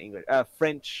or not English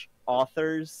French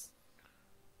authors.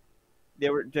 They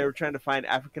were trying to find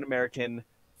African American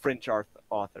French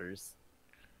authors.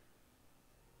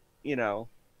 You know,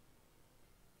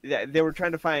 they were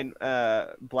trying to find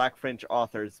Black French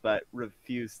authors, but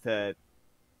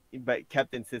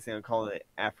kept insisting on calling it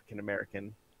African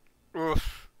American.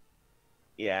 Oof.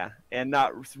 Yeah, and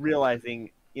not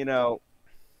realizing, if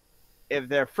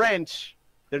they're French,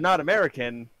 they're not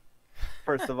American.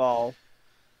 First of all,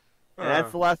 and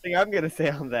that's the last thing I'm gonna say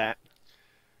on that.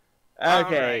 Okay.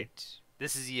 Alright.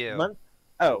 This is you.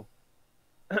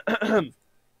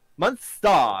 Month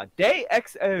Star, Day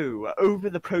XO. Over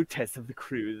the protests of the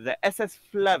crew, the SS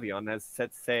Flavion has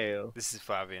set sail. This is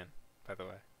Flavian, by the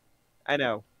way. I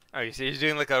know. Oh, so you're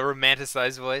doing like a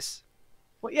romanticized voice?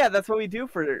 Well, yeah, that's what we do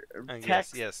for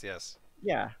text. Yes.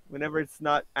 Yeah, whenever it's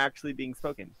not actually being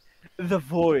spoken. The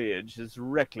voyage is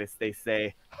reckless, they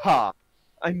say. Ha!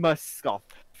 I must scoff.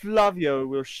 Flavio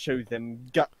will show them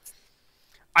guts.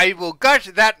 I will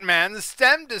gut that man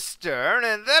stem to stern,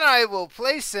 and then I will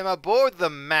place him aboard the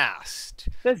mast.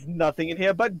 There's nothing in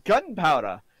here but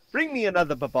gunpowder. Bring me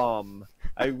another bomb.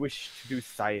 I wish to do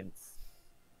science.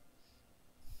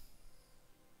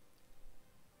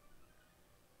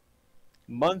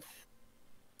 Month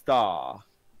Star,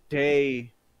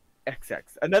 Day XX.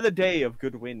 Another day of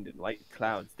good wind and light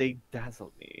clouds. They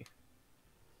dazzle me.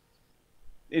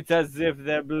 It's as if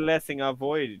they're blessing our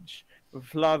voyage.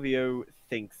 Flavio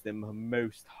thanks them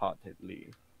most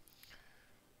heartedly.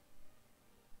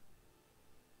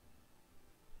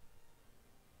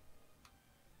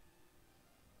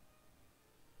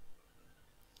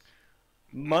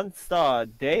 Month Star,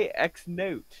 Day X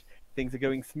Note. Things are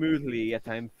going smoothly, yet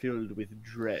I'm filled with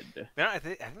dread. No, I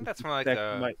think that's more like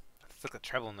That might- it's like a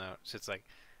treble note. So it's like,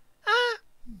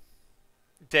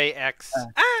 Day X.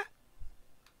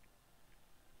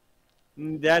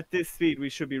 At this speed, we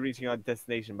should be reaching our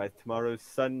destination by tomorrow's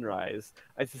sunrise.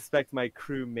 I suspect my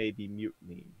crew may be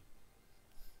mutinying.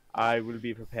 I will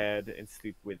be prepared and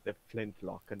sleep with the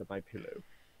flintlock under my pillow.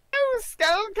 Oh,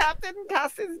 Skull Captain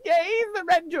casts his gaze, the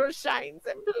red jewel shines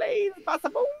and plays. Bassa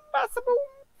boom, festival.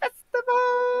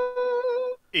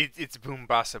 It's Boom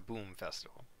Bassa Boom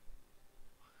Festival.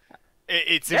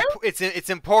 It's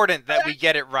important that we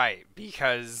get it right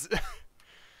because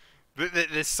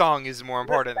this song is more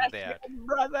important than that.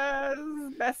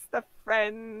 Brothers, best of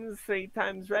friends, 3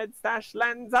 times red stash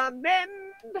lands on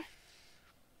end.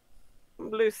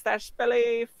 Blue stash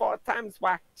belly, 4 times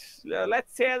whacked.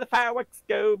 Let's hear the fireworks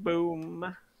go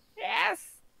boom. Yes,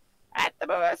 at the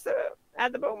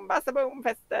Boom Bassa Boom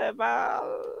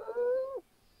Festival.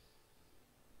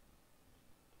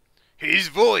 His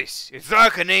voice is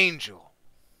like an angel.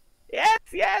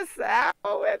 Yes,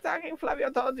 we're talking. Flavio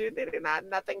told you, did he not?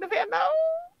 Nothing to fear, no?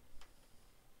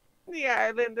 The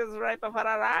island is right before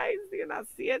our eyes. Do you not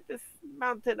see it? This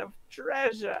mountain of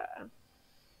treasure.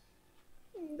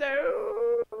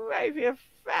 No, I feel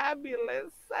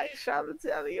fabulous. I shall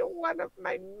tell you one of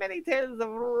my many tales of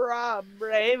raw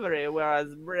bravery where I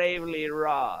was bravely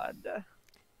rawed.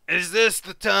 Is this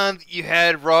the time that you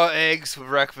had raw eggs for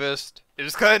breakfast? It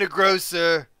was kind of gross,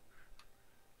 sir.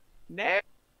 No,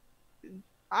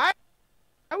 I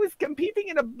was competing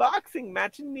in a boxing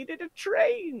match and needed a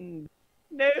train.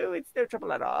 No, it's no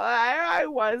trouble at all. I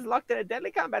was locked in a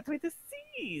deadly combat with a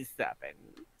sea serpent.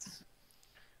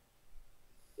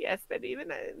 Yes, but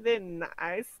even then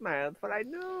I smiled, for I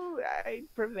knew I'd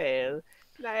prevail.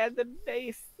 And I had the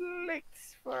base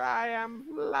licked, for I am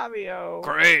Flavio.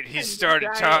 Great, he's starting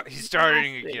Massive,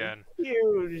 again.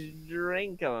 Huge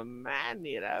drink of a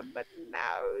man-eater, but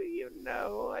now you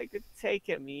know I could take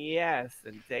him, yes,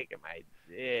 and take him I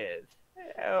did.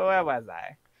 Where was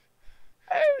I?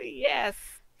 Oh, yes.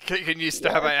 Can you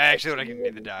stop? I actually want to give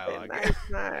you the And dialogue. I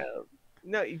smiled.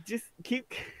 No, you just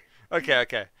keep... Okay.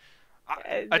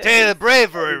 I tell you the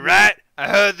bravery, right? I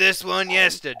heard this one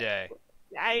yesterday.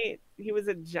 He was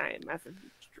a giant, massive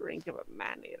drink of a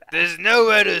man-eater. There's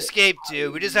nowhere to escape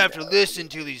to. We just have to listen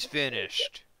till he's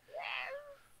finished.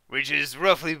 Which is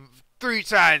roughly 3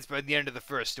 times by the end of the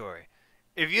first story.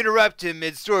 If you interrupt him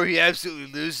mid-story, he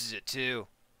absolutely loses it, too.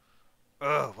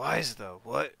 Oh, why is though?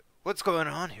 What's going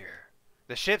on here?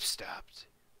 The ship stopped.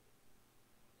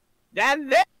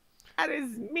 And that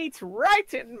is meat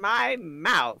right in my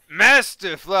mouth.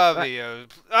 Master Flavio,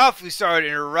 awfully sorry to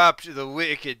interrupt the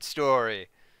wicked story,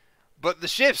 but the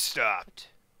ship stopped.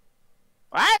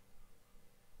 What?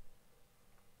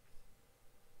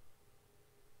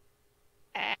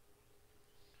 I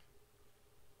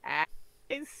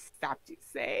stopped, you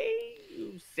say?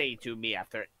 You say to me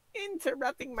after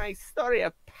interrupting my story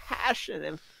of passion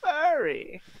and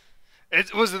fury.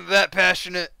 It wasn't that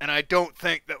passionate, and I don't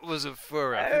think that was a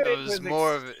fur. I think that was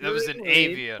more of it. That was an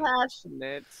avian.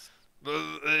 Passionate.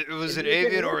 It was an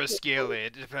avian or a scaly.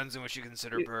 It depends on what you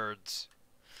consider birds.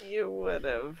 You would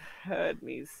have heard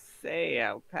me say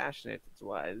how passionate it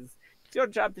was. It's your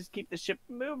job to keep the ship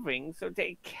moving, so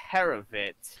take care of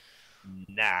it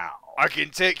now. I can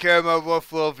take care of my wolf,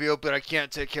 Flavio, but I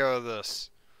can't take care of this.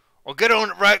 I'll get on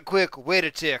it right quick. Wait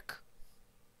a tick.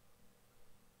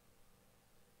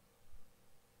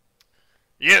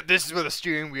 Yep, this is where the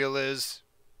steering wheel is.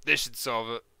 This should solve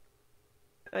it.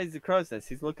 Oh, he's a crow's nest.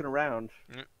 He's looking around.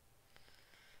 Yep.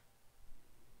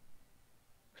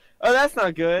 Oh, that's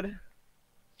not good.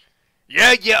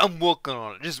 Yeah, I'm working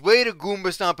on it. Just wait a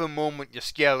Goomba stomping moment, you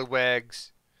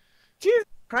scallywags. Jesus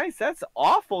Christ, that's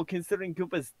awful considering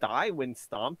Goombas die when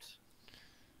stomped.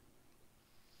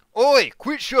 Oi,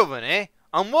 quit shoving, eh?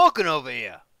 I'm walking over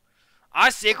here.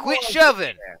 I say quit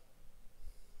shoving.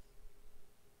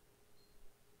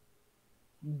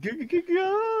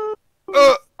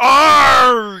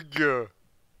 Arg!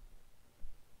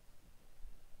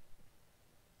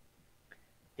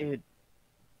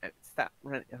 Stop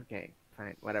running. Okay,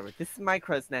 fine, whatever. This is my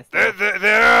crow's nest.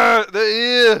 There.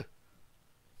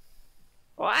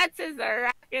 What is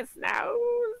the ruckus now?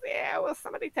 Yeah, will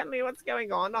somebody tell me what's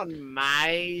going on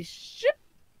my ship?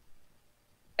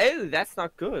 Oh, that's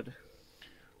not good.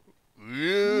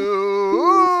 Ooh,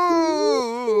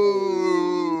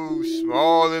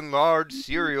 small and large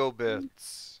cereal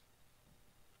bits.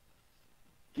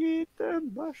 Get the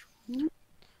mushroom.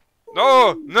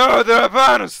 No, they're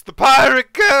upon us. The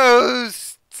pirate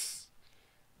ghosts.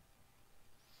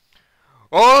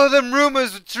 All of them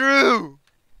rumors are true.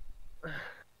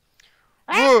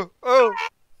 Oh.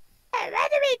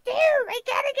 What do we do? We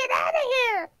gotta get out of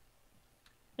here.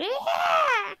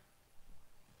 Yeah.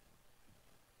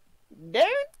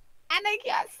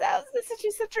 this is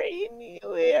just a dream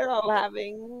we're all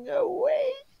having.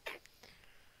 Awake.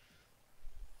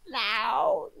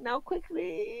 Now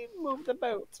quickly move the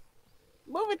boat.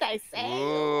 Move it, I say.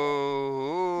 Ooh.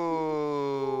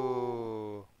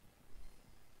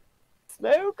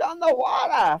 Smoke on the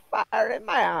water, fire in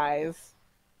my eyes.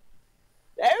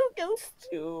 Oh, Ghost,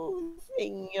 you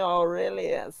think you're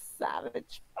really a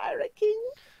savage pirate king?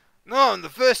 No, I'm the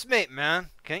first mate,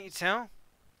 man. Can't you tell?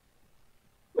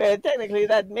 Well, technically,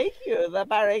 that'd make you the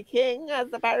pirate king. As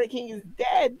the pirate king is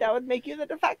dead, that would make you the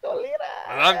de facto leader.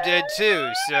 Well, I'm dead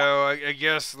too, so I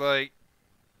guess, like,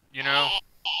 you know.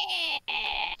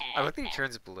 I like that he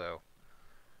turns it blue.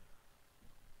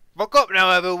 Buck up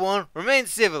now, everyone. Remain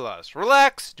civilized.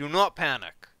 Relax. Do not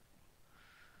panic.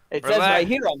 It says right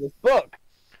here on this book.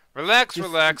 Relax,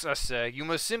 relax, I say. You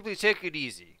must simply take it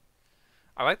easy.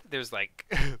 I like that there's, like,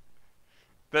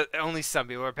 that only some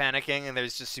people are panicking, and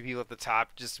there's just two people at the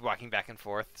top just walking back and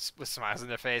forth with smiles on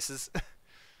their faces.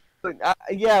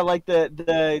 Yeah, like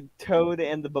the toad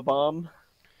and the babam.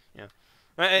 Yeah.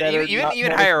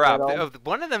 Even higher up.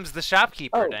 One of them's the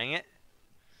shopkeeper, dang it.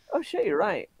 Oh, shit, you're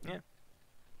right. Yeah.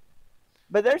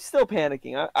 But they're still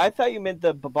panicking. I thought you meant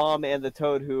the babam and the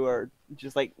toad who are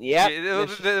just like, yeah. They're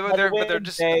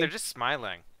just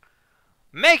smiling.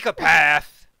 Make a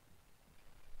path!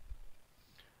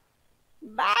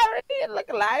 Barry, look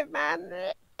alive, man.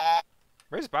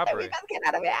 Where's Bobbery? We must get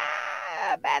out of here.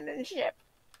 Abandon ship.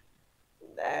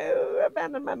 No,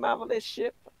 abandon my marvelous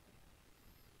ship.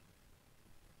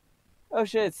 Oh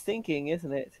shit, it's sinking,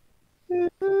 isn't it?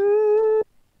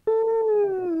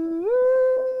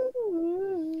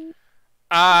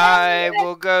 I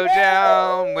will go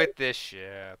down with this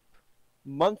ship.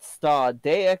 Month star,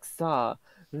 day X star,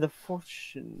 the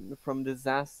fortune from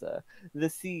disaster, the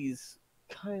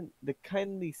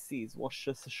kindly seas wash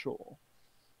us ashore.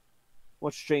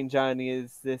 What strange irony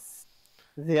is this?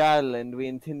 The island we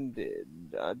intended,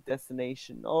 our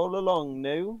destination all along,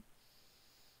 no?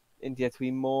 And yet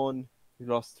we mourn. We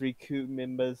lost 3 crew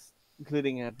members,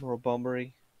 including Admiral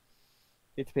Bombery.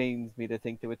 It pains me to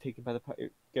think they were taken by the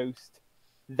pirate ghost.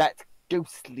 That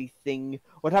ghostly thing.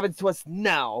 What happens to us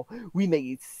now? We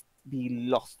may be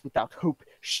lost without hope,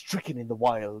 stricken in the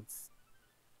wilds.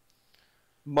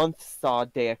 Month star,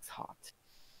 day X heart.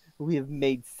 We have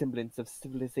made semblance of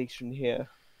civilization here.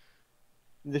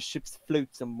 The ship's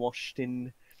floats are washed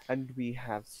in, and we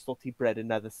have salty bread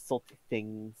and other salty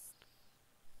things.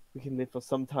 We can live for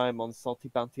some time on salty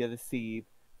bounty of the sea,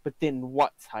 but then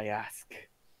what, I ask?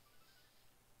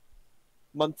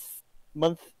 Month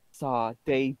star,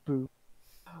 day boo.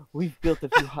 We've built a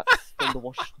few huts from the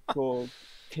washed ashore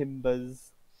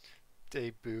timbers.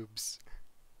 Day boobs.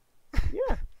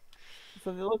 Yeah, that's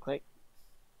what they look like.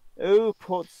 Oh,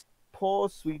 poor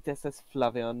sweet SS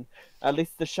Flavion. At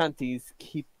least the shanties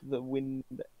keep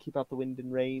out the wind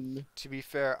and rain. To be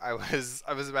fair, I was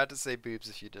about to say boobs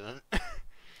if you didn't.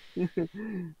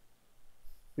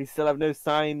 We still have no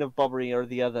sign of Bobbery or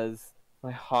the others.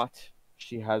 My heart,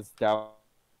 she has doubt.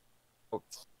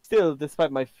 Still,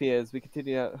 despite my fears, we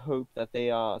continue to hope that they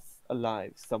are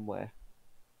alive somewhere.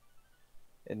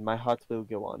 And my heart will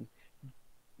go on.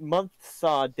 Month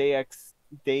saw day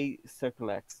circle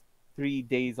X. 3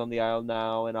 days on the isle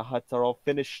now, and our huts are all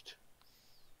finished.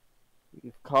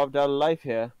 We've carved out a life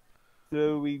here,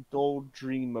 though we all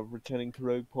dream of returning to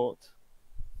Rogueport.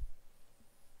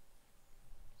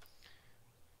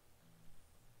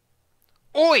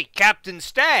 Oi, Captain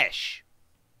Stash!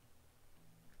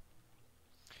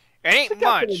 It ain't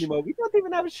much. Anymore. We don't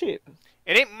even have a ship.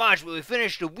 It ain't much, but we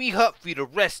finished a wee hut for you to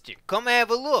rest in. Come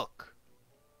have a look.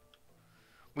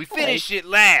 We finished it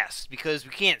last because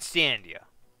we can't stand you.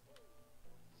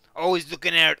 Always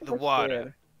looking out at the water.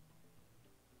 Weird.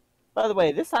 By the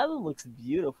way, this island looks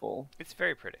beautiful. It's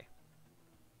very pretty.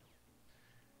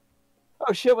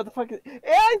 Oh shit! What the fuck is?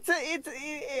 It's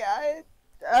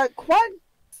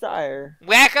Quagsire.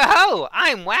 Whack-a-ho!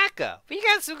 I'm Wacka. We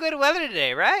got some good weather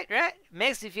today, right? Right?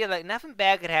 Makes me feel like nothing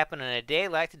bad could happen on a day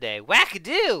like today.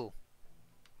 Whack-a-doo!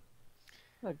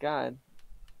 Oh god.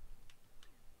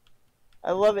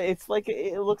 I love it. It's like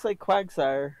it looks like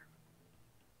Quagsire.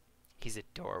 He's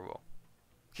adorable.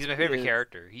 He's my favorite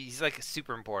character. He's like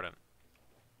super important.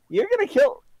 You're gonna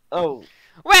kill. Oh.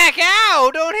 Whack-ow!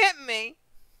 Don't hit me!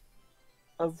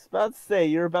 I was about to say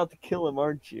you're about to kill him,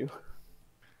 aren't you?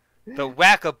 The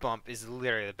Whack-a-bump is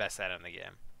literally the best item in the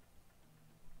game.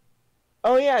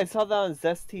 Oh yeah, I saw that on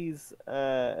Zesty's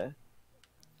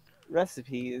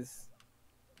recipes.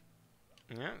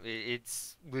 Yeah,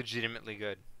 it's legitimately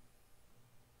good.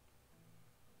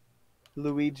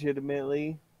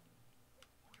 Legitimately.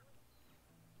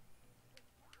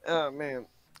 Oh man.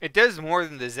 It does more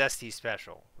than the Zesty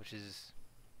special, which is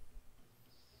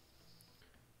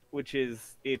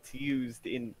it's used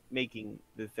in making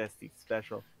the Zesty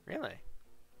special. really.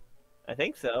 I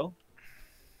think so.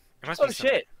 It must Oh be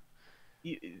something.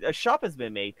 shit! A shop has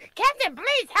been made Captain,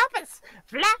 please help us!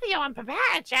 Flavio and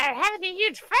Papach are having a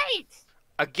huge fight!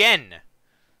 Again.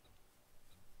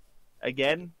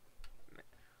 again.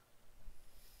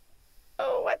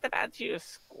 Oh, what about you,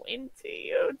 Squinty?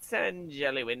 You turned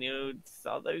jelly when you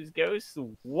saw those ghosts.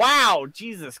 Wow!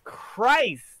 Jesus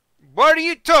Christ! What are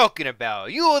you talking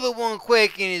about? You're the one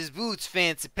quaking his boots,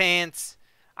 fancy pants.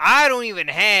 I don't even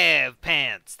have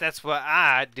pants. That's why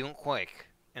I don't quake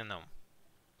in them.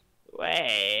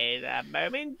 Wait a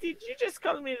moment. Did you just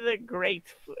call me the great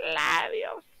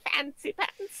Flavio Fancy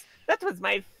Pants? That was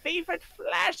my favorite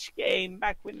Flash game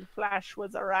back when Flash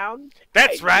was around.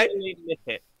 That's I right. really miss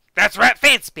it. That's right.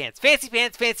 Fancy pants. Fancy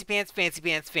pants. Fancy pants. Fancy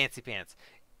pants. Fancy pants.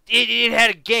 It had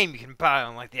a game you can buy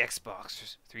on like the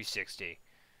Xbox 360.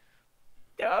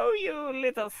 Oh, you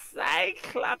little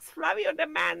Cyclops. Flavio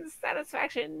demands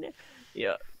satisfaction.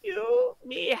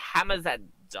 Me hammers at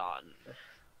dawn.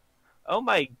 Oh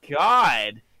my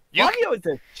god! You Flavio is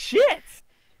a shit!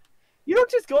 You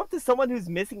don't just go up to someone who's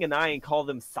missing an eye and call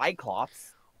them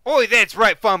Cyclops. Oi, that's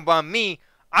right, fun by me.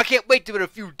 I can't wait to put a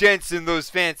few dents in those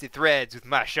fancy threads with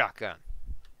my shotgun.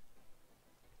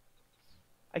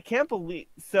 I can't believe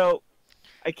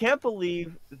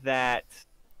that.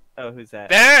 Oh, who's that?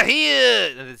 There he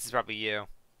is. This is probably you.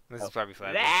 This is probably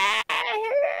Flavio.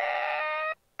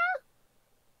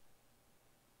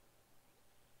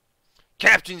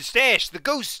 Captain Stash, the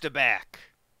ghosts are back.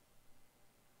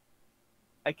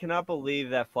 I cannot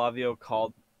believe that Flavio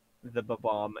called the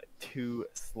bomb 2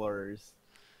 slurs.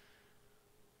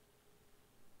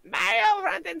 Mario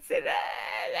front and center.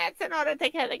 That's in order to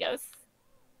take care of the ghosts.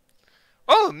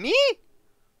 Oh, me?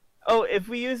 Oh, if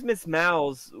we use Miss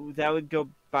Mouse, that would go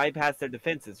bypass their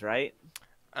defenses, right?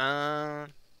 Ooh,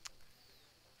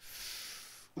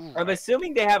 I'm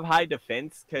assuming they have high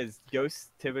defense because ghosts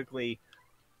typically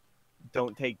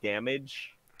don't take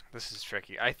damage. This is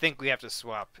tricky. I think we have to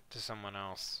swap to someone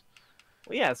else.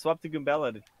 Well, yeah, swap to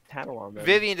Goombella to tattle on them.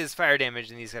 Vivian does fire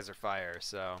damage, and these guys are fire,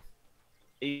 so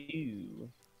Ew.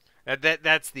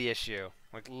 that's the issue.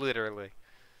 Like literally.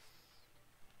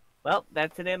 Well,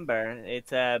 that's an ember.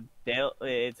 It's a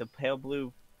pale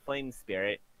blue flame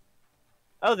spirit.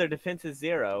 Oh, their defense is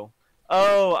 0.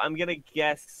 Oh, I'm gonna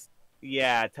guess.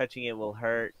 Yeah, touching it will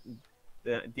hurt.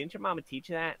 Didn't your mama teach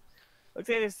you that? Looks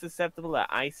like they're susceptible to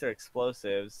ice or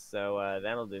explosives, so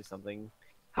that'll do something.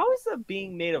 How is a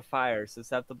being made of fire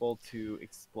susceptible to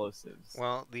explosives?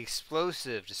 Well, the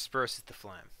explosive disperses the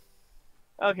flame.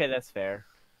 Okay, that's fair.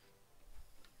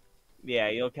 Yeah,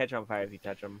 you'll catch on fire if you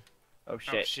touch them. Oh,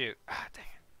 shit. Oh, shoot. Ah, dang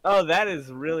it. Oh, that is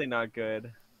really not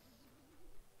good.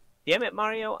 Damn it,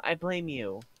 Mario. I blame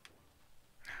you.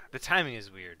 The timing is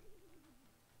weird.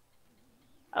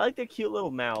 I like their cute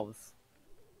little mouths.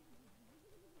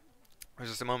 I was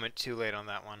just a moment too late on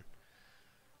that one.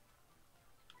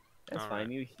 That's fine. Alright.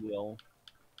 You heal.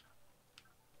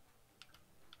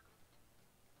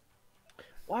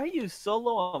 Why are you so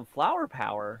low on flower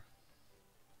power?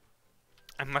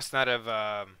 I must not have.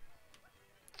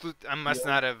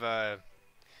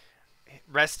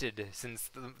 Rested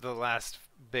since the last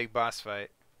big boss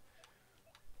fight.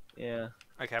 Yeah.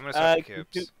 Okay, I'm gonna start the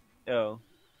coops. Oh.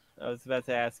 I was about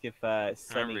to ask if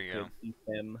Sunny we go. could eat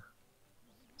them.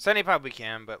 Sunny probably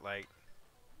can, but like,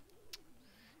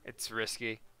 it's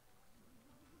risky.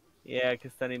 Yeah,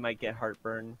 because Sunny might get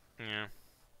heartburn. Yeah.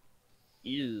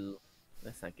 Ew.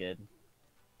 That's not good.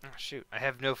 Oh shoot! I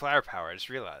have no flower power. I just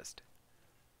realized.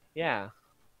 Yeah.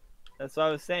 That's what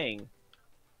I was saying.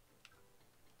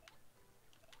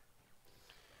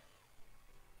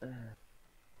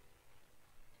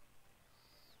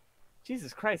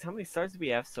 Jesus Christ, how many stars do we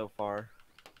have so far?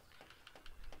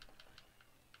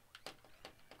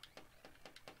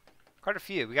 Quite a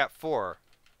few. We got 4.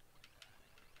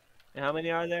 And how many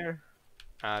are there?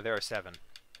 There are 7.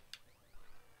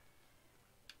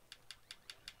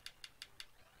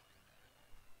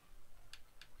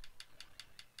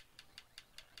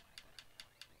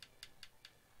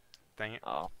 Dang it.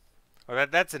 Oh. Oh,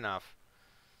 that's enough.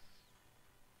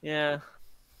 Yeah.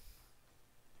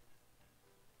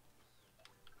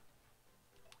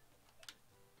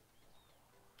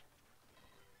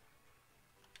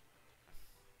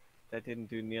 That didn't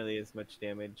do nearly as much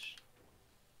damage.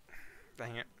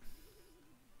 Dang it.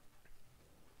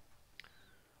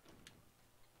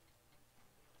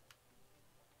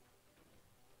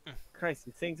 Christ,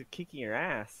 these things are kicking your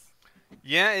ass.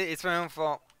 Yeah, it's my own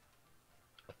fault.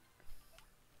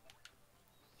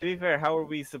 To be fair, how are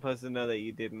we supposed to know that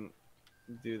you didn't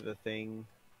do the thing?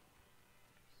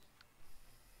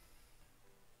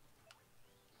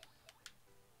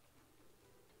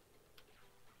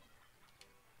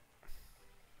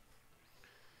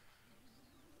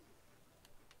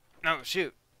 No,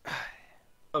 shoot.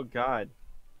 Oh God.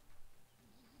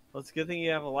 Well, it's a good thing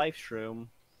you have a life shroom.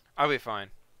 I'll be fine.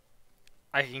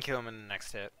 I can kill him in the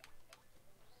next hit.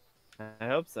 I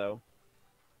hope so.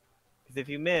 Because if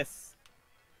you miss...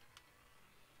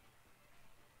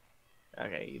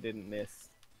 Okay, you didn't miss.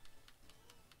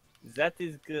 That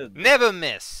is good. Never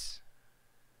miss.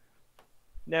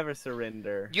 Never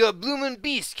surrender. You're a bloomin'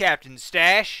 beast, Captain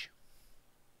Stash.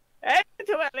 And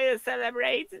too early to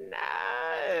celebrate. No,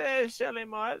 there's surely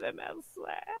more of them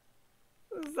elsewhere.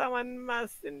 Someone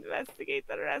must investigate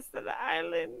the rest of the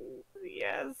island.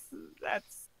 Yes, that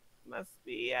must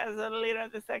be. As a leader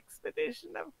of this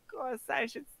expedition, of course, I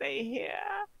should stay here.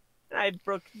 And I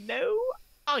brook no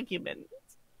argument.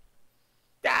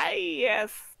 Ah,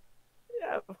 yes.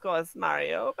 Of course,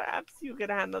 Mario. Perhaps you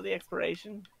could handle the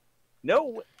exploration.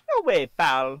 No way,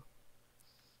 pal.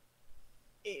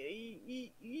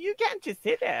 You can't just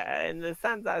sit there in the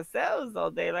suns ourselves all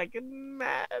day like a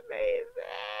mermaid.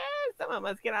 Someone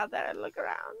must get out there and look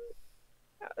around.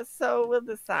 So we'll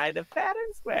decide fair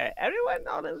and square. Everyone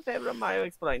all in favor of Mario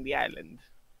exploring the island.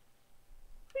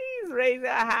 Please raise your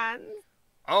hands.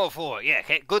 All for it. Yeah,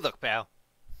 okay, good luck, pal.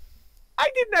 I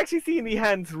didn't actually see any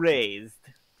hands raised.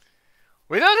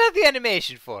 We don't have the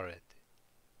animation for it.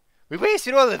 We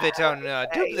wasted all of it on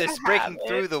Dupless you breaking have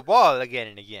through it. the wall again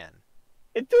and again.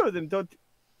 And two of them don't.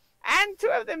 And two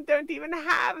of them don't even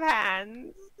have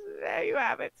hands. There you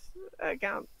have it.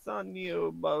 Accounts on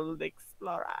you, bold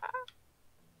explorer.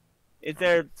 Is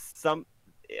there some?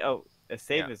 Oh, a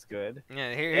save Yeah. is good.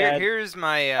 Yeah, Yeah. here's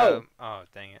my. Oh. Oh,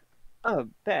 dang it. Oh,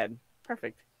 bad.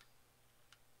 Perfect.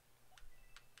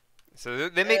 So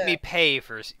they make me pay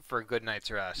for a good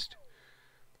night's rest.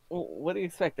 Well, what do you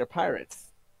expect? They're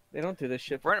pirates. They don't do this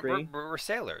shit for free. We're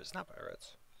sailors, not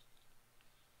pirates.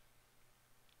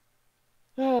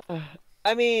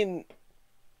 I mean,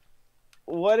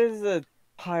 what is a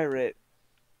pirate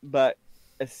but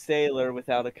a sailor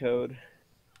without a code?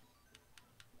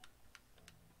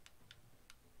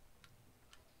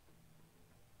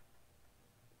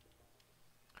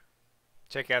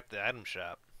 Check out the item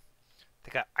shop.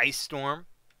 They got Ice Storm.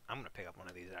 I'm gonna pick up one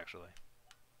of these actually.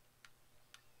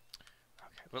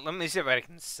 Okay, but let me see if I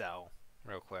can sell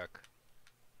real quick.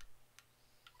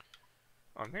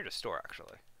 Oh, I'm here to store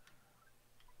actually.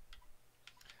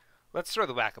 Let's throw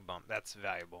the whack-a-bump. That's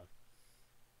valuable.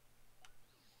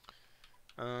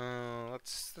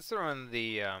 Let's throw in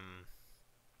the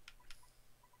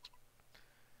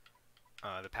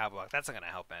power block. That's not gonna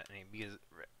help any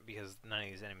because none of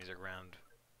these enemies are ground.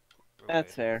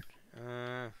 That's fair.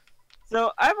 Uh,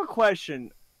 So I have a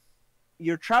question.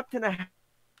 You're trapped in a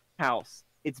house.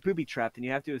 It's booby trapped, and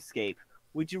you have to escape.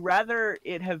 Would you rather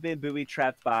it have been booby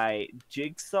trapped by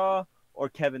Jigsaw or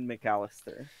Kevin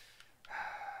McAllister?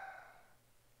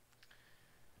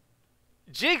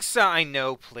 Jigsaw, I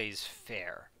know, plays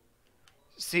fair.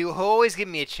 So he'll always give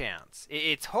me a chance.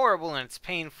 It's horrible and it's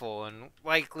painful and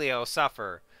likely I'll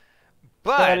suffer.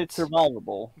 But it's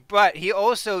survivable. But he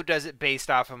also does it based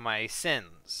off of my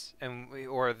sins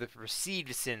or the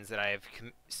perceived sins that I have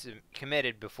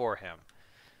committed before him.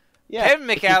 Yeah, Kevin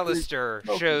McAllister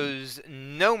shows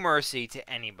no mercy to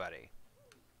anybody.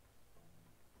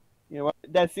 You know what?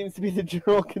 That seems to be the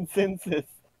general consensus.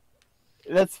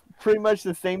 That's pretty much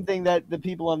the same thing that the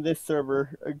people on this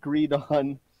server agreed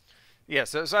on. Yeah,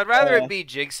 so I'd rather it be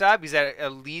Jigsaw because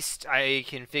at least I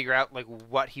can figure out like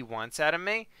what he wants out of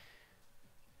me.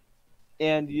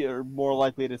 And you're more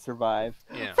likely to survive.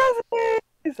 Yeah.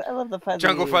 Fuzzies! I love the fuzzies.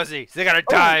 Jungle Fuzzies. They gotta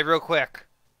die real quick.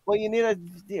 Well, you need a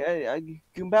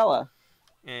Goombella.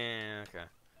 Yeah, okay.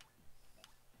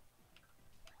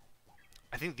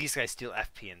 I think these guys steal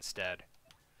FP instead.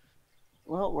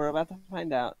 Well, we're about to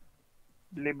find out.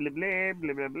 Blah, blah, blah,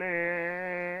 blah, blah,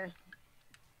 blah.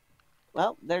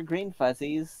 Well, they're green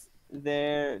fuzzies.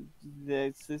 They're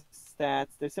the stats.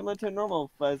 They're similar to a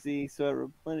normal fuzzy, so it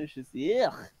replenishes.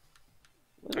 Yuck.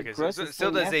 Okay, so it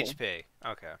still does HP.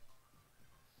 Okay.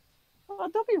 Oh,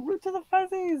 don't be rude to the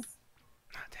fuzzies.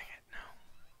 Oh, dang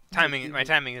it, no. My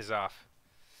timing is off.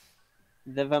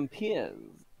 The vampires.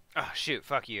 Oh, shoot,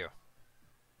 fuck you.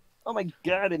 Oh my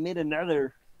god, it made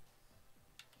another.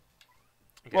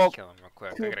 I gotta kill him real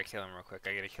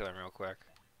quick.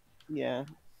 Yeah.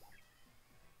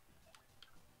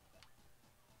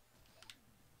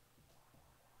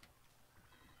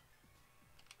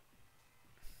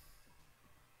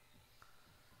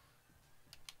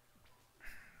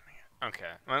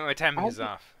 Okay. My timing is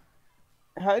off.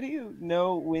 How do you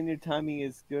know when your timing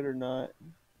is good or not?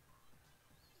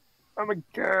 Oh my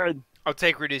god. I'll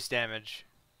take reduced damage.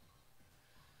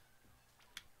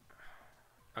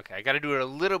 Okay, I gotta do it a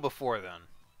little before then.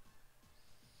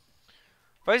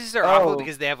 Vices are awful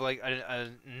because they have like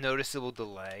a noticeable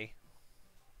delay.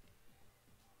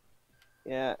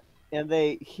 Yeah, and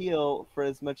they heal for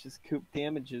as much as Coop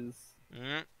damages.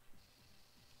 Mm.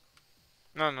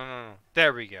 No.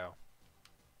 There we go.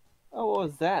 Oh, what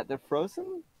was that? They're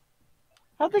frozen?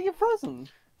 How'd they get frozen?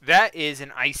 That is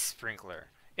an ice sprinkler.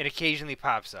 It occasionally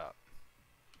pops up.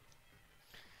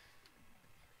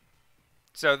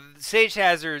 So the stage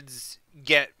hazards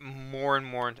get more and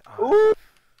more. Ooh!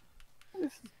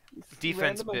 This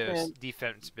Defense random boost. event.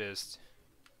 Defense boost.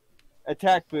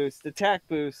 Attack boost. Attack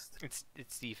boost.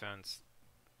 It's defense.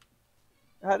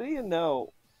 How do you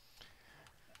know?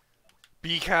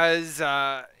 Because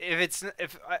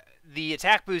if the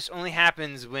attack boost only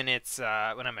happens when it's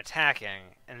when I'm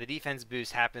attacking, and the defense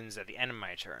boost happens at the end of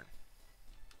my turn.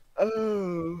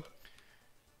 Oh.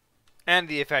 And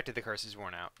the effect of the curse is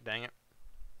worn out. Dang it.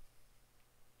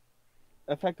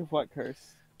 Effect of what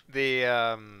curse?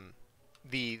 The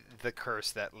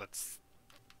curse that lets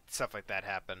stuff like that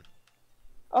happen.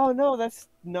 Oh no, that's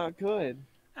not good.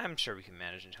 I'm sure we can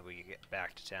manage until we get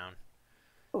back to town.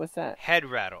 What's that? Head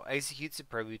rattle. Execute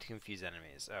superbly to confuse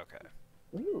enemies. Okay.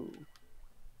 Ooh.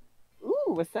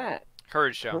 Ooh, what's that?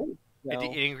 Courage show. Courage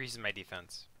show. It increases my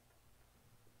defense.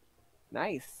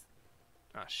 Nice.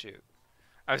 Oh, shoot.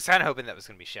 I was kind of hoping that was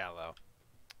going to be shallow.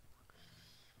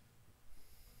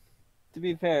 To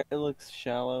be fair, it looks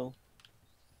shallow.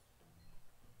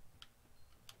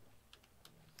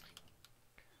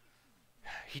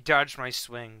 He dodged my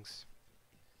swings.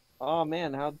 Oh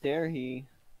man, how dare he?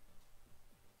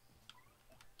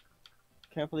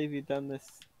 Can't believe you've done this.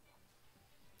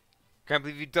 Can't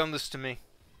believe you've done this to me.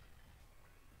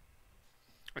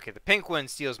 Okay, the pink one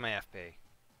steals my FP.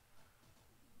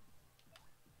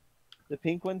 The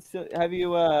pink one still have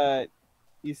you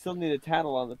you still need a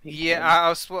tattle on the pink one. Yeah,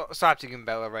 I'll swap to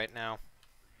Gimbella right now.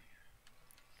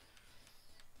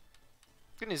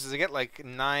 Good news is I get like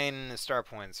 9 star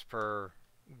points per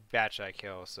batch I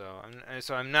kill, so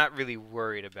I'm not really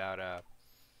worried about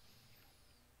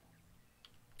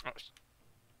Oh,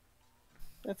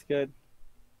 That's good.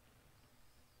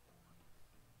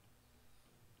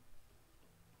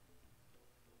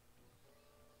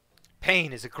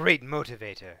 pain is a great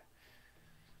motivator.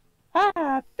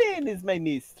 Ah, pain is my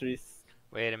mistress.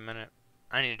 Wait a minute.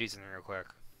 I need to do something real quick.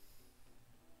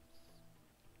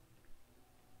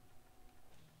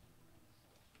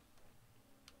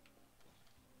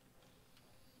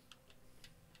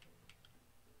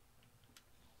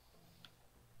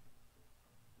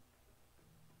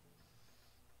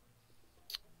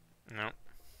 No.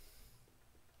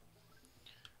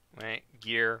 Wait,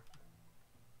 gear.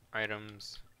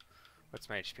 Items. What's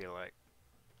my HP like?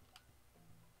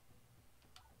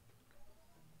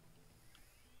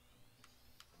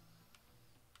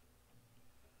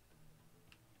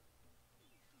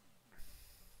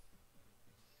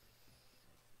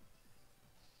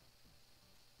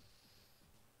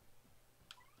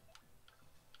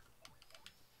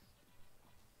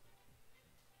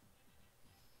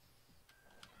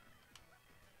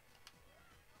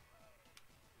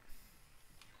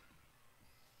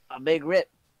 A big rip.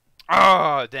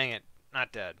 Oh, dang it.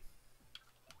 Not dead.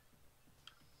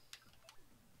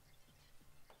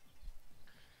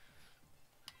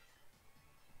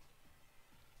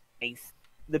 Ace.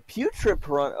 The putrid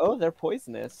piranha. Oh, they're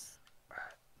poisonous.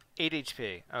 8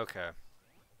 HP. Okay.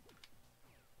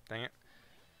 Dang it.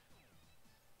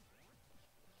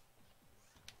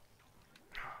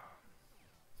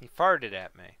 He farted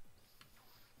at me.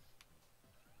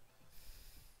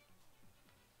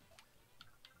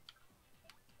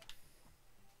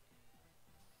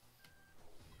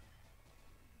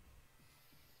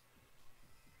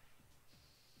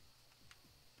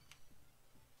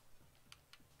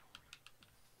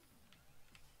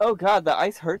 Oh god, the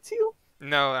ice hurts you?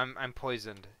 No, I'm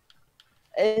poisoned.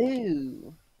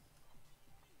 Ew.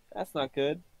 That's not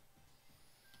good.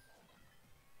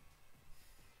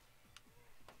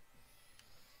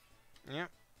 Yeah.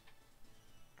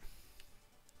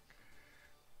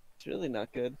 It's really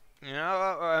not good. You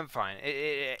know, I'm fine.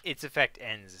 Its effect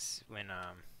ends when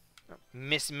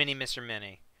Mini Mr.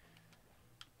 Mini.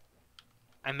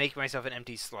 I make myself an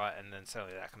empty slot and then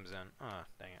suddenly that comes in. Oh,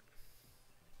 dang it.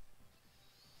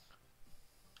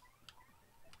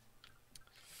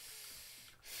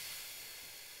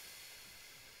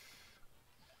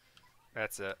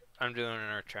 That's it. I'm doing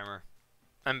an earth tremor.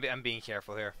 I'm being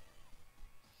careful here.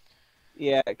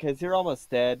 Yeah, because you're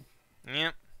almost dead.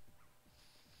 Yep.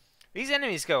 These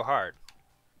enemies go hard.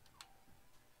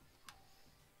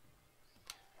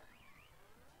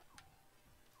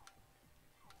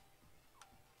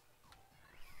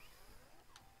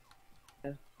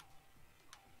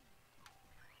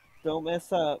 Don't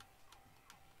mess up.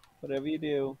 Whatever you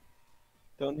do,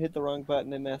 don't hit the wrong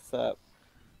button and mess up.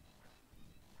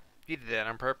 You did that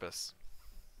on purpose.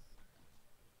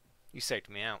 You psyched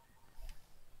me out.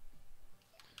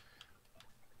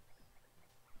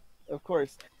 Of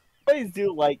course, boys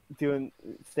do like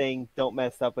saying "don't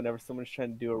mess up" whenever someone's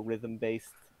trying to do a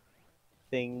rhythm-based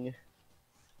thing.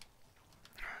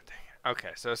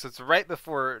 Okay, so it's right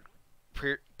before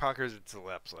puckers its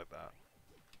lips like that.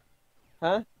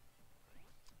 Huh?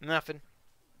 Nothing.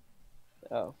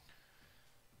 Oh.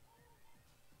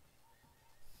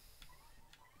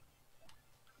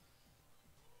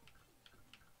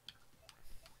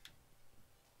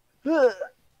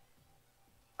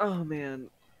 Oh man,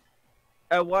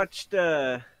 I watched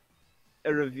a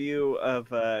review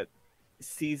of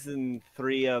season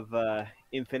 3 of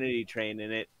Infinity Train,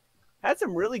 and it had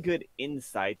some really good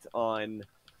insights on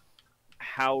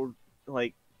how,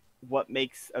 like, what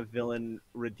makes a villain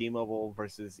redeemable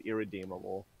versus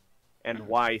irredeemable, and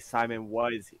why Simon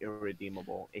was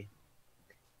irredeemable.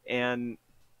 And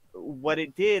what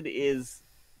it did is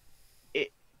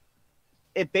it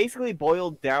it basically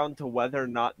boiled down to whether or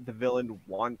not the villain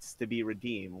wants to be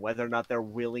redeemed, whether or not they're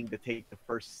willing to take the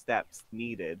first steps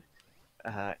needed.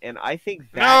 And I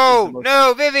think that is the No, most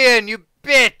no, Vivian, you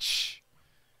bitch!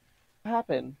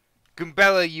 happen.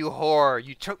 Gumbella, you whore!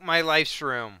 You took my life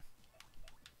shroom.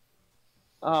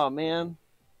 Oh man,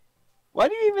 why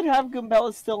do you even have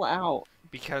Gumbella still out?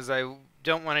 Because I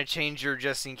don't want to change her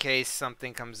just in case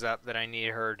something comes up that I need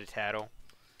her to tattle.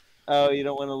 Oh, you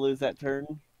don't want to lose that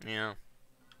turn. Yeah.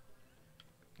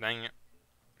 Dang it.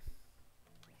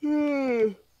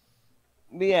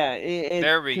 Yeah, it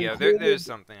There we go. There's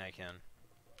something I can.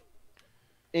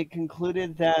 It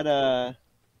concluded that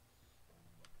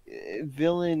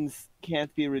villains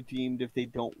can't be redeemed if they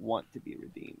don't want to be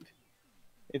redeemed.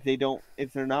 If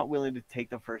they're not willing to take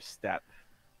the first step.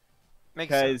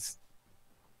 Makes sense. Because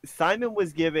Simon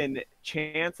was given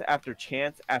chance after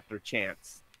chance after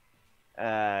chance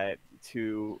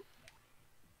to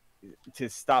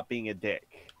stop being a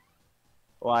dick.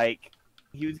 Like,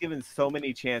 he was given so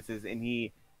many chances, and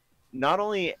he not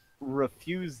only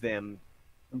refused them,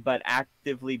 but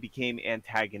actively became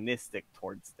antagonistic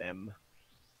towards them.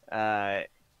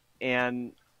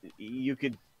 And you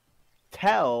could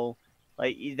tell,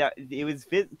 like, that it was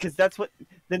because that's what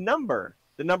the number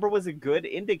was a good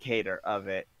indicator of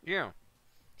it. Yeah.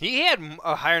 He had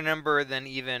a higher number than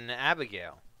even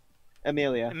Abigail.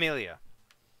 Amelia. Amelia.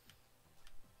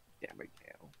 Abigail.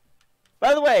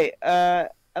 By the way,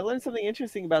 I learned something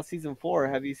interesting about season 4.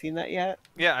 Have you seen that yet?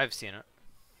 Yeah, I've seen it.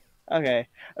 Okay.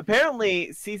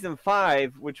 Apparently, season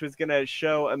 5, which was going to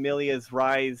show Amelia's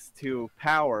rise to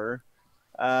power,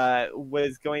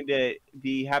 was going to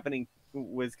be happening,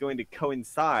 was going to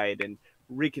coincide and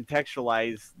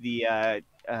recontextualize the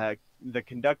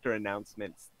conductor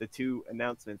announcements, the 2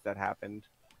 announcements that happened.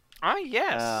 Ah,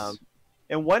 yes.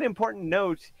 And one important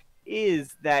note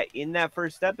is that in that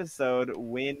first episode,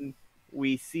 when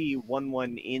we see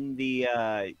 1-1 in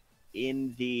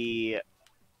the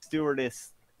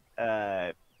stewardess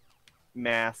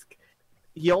mask,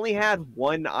 he only had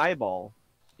 1 eyeball.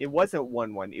 It wasn't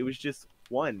 1-1. It was just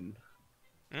 1.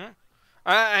 Mm.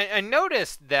 I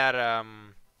noticed that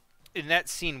in that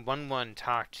scene, 1-1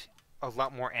 talked a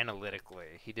lot more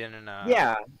analytically. He didn't.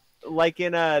 Yeah, like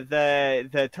in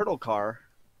the turtle car,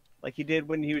 like he did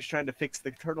when he was trying to fix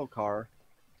the turtle car.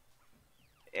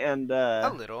 And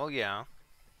a little, yeah.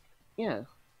 Yeah.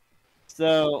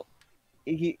 So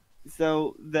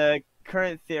the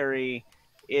current theory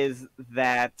is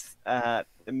that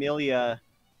Amelia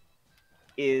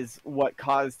is what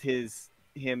caused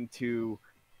him to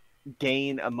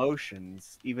gain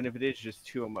emotions, even if it is just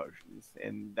 2 emotions,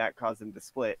 and that caused him to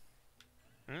split.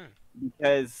 Mm.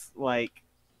 Because, like,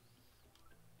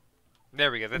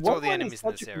 there we go. That's all the enemies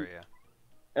in this area.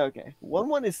 Okay,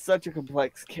 1-1 is such a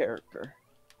complex character.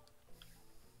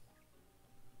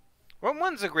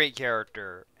 1-1's a great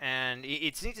character, and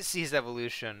it's neat to see his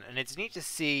evolution, and it's neat to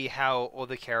see how all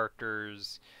the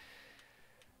characters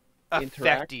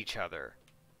affect each other.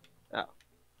 Oh,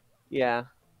 yeah.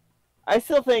 I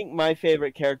still think my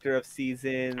favorite character of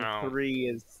season 3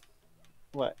 is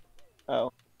what?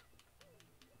 Oh.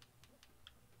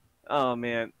 Oh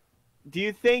man. Do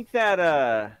you think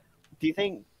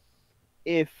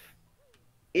if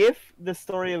the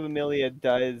story of Amelia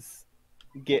does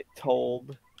get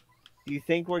told, Do you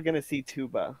think we're gonna see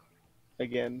Tuba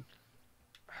again?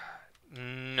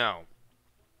 No,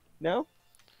 No.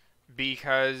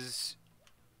 because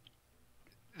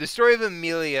the story of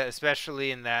Amelia,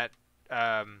 especially in that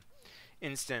um,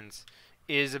 instance,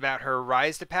 is about her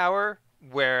rise to power,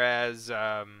 whereas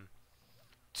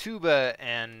Tuba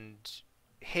and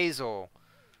Hazel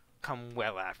come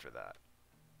well after that.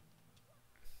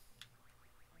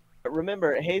 But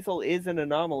remember, Hazel is an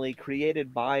anomaly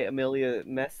created by Amelia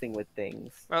messing with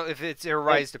things. Well, if it's her And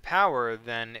rise to power,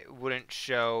 then it wouldn't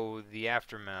show the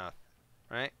aftermath,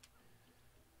 right?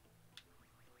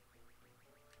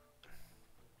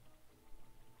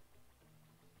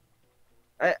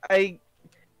 I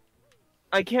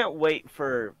I can't wait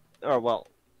for. Or well,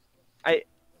 I.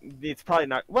 It's probably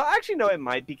not. Well, actually, no, it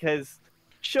might because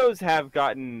shows have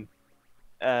gotten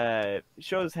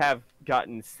shows have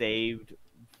gotten saved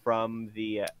from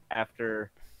the after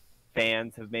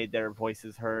fans have made their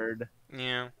voices heard.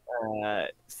 Yeah.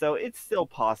 So it's still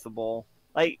possible.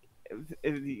 Like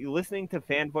listening to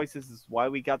fan voices is why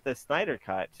we got the Snyder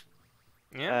cut.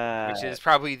 Yeah. Which is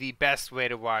probably the best way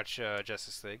to watch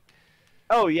Justice League.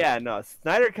 Oh yeah, no,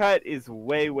 Snyder cut is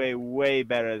way, way, way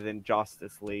better than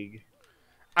Justice League.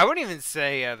 I wouldn't even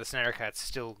say the Snyder Cut's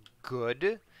still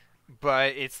good,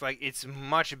 but it's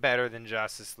much better than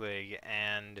Justice League,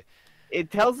 and It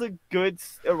tells a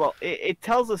it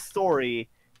tells a story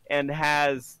and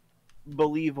has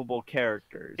believable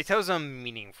characters. it tells a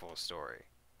meaningful story.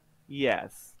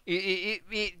 Yes.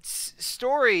 Its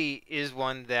story is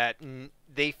one that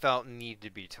they felt needed to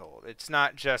be told. It's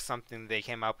not just something they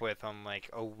came up with on like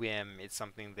a whim. It's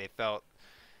something they felt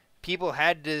people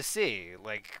had to see.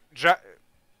 Like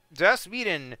Joss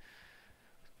Whedon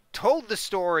told the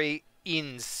story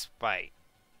in spite.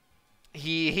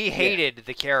 He hated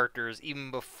the characters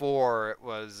even before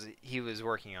he was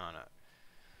working on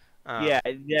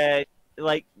it. Yeah,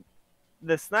 like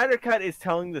the Snyder cut is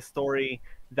telling the story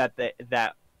that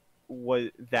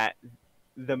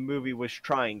the movie was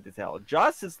trying to tell.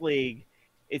 Justice League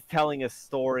is telling a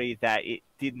story that it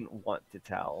didn't want to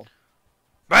tell.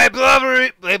 My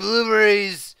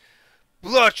blueberries,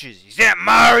 blotches. Is that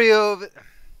Mario?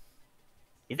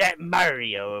 Is that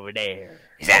Mario over there?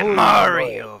 Is that Oh,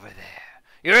 Mario boy. over there?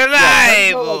 You're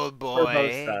alive, Mario old boy.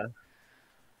 Barbosa.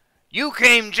 You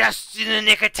came just in the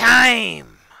nick of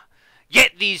time.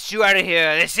 Get these two out of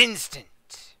here this instant.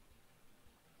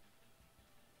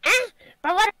 Huh?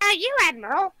 But what about you,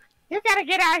 Admiral? You gotta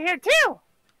get out of here too.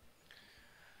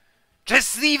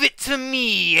 Just leave it to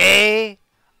me, eh?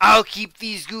 I'll keep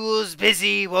these ghouls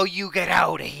busy while you get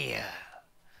out of here.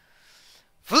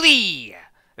 Flee!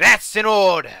 That's an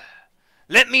order.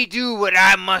 Let me do what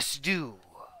I must do.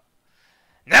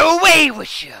 Now away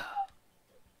with you!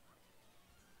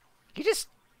 He just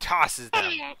tosses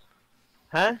them.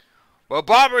 Huh? Well,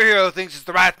 Barber Hero thinks it's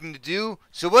the right thing to do,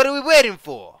 so what are we waiting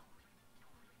for?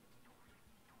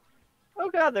 Oh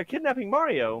god, they're kidnapping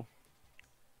Mario.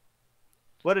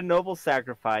 What a noble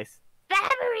sacrifice.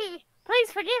 Battery,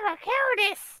 please forgive our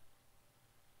cowardice.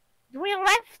 We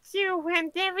left you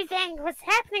when everything was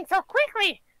happening so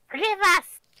quickly. Forgive us.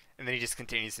 And then he just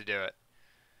continues to do it.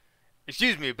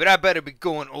 Excuse me, but I better be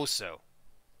going also.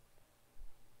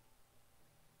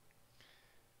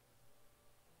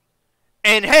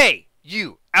 And hey,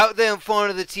 you, out there in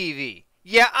front of the TV.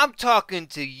 Yeah, I'm talking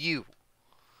to you.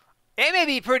 It may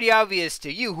be pretty obvious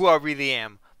to you who I really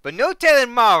am, but no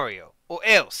telling Mario, or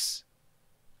else.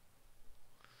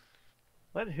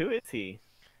 What? Who is he?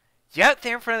 You out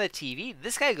there in front of the TV?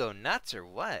 This guy go nuts or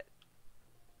what?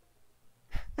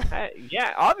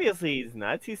 Yeah, obviously he's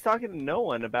nuts. He's talking to no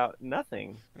one about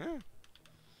nothing.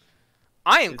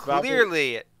 I am It's about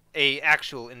clearly a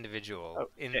actual individual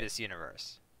in Okay. this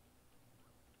universe.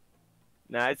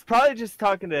 Nah, it's probably just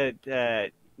talking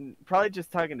to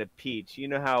Peach. You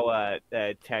know how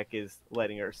Tech is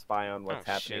letting her spy on what's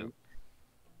Oh, happening. shoot.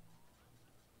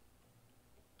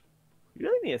 You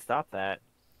really need to stop that.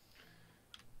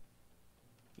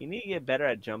 You need to get better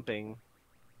at jumping.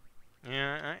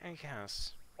 Yeah, I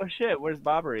guess. Oh shit, where's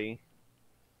Bobbery?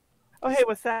 Oh hey,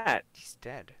 what's that? He's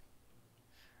dead.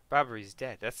 Bobbery's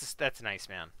dead. That's nice,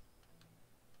 man.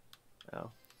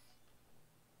 Oh.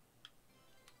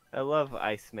 I love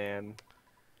Iceman.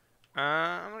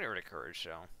 I'm gonna get rid of Courage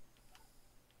Shell.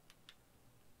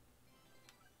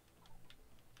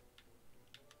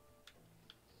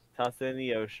 Toss it in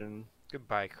the ocean.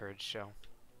 Goodbye, Courage Shell.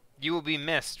 You will be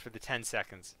missed for the 10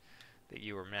 seconds that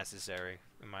you were necessary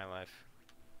in my life.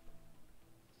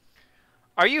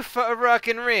 Are you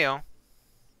fucking real?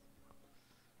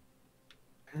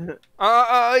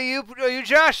 Are you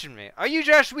joshing me? Are you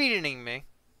Josh Whedoning me?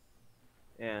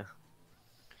 Yeah.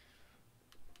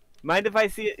 Mind if I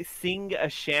sing a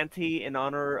shanty in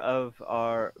honor of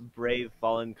our brave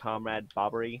fallen comrade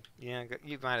Bobbery? Yeah,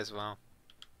 you might as well.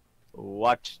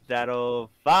 Watch that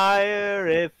old fire,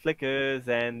 it flickers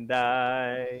and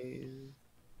dies.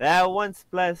 That once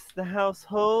blessed the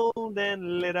household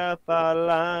and lit up our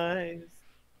lives.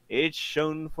 It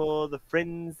shone for the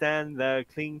friends and the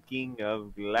clinking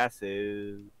of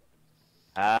glasses.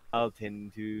 Out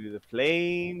into the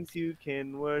flames you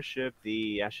can worship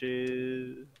the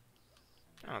ashes.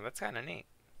 Oh, that's kind of neat.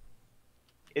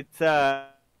 It's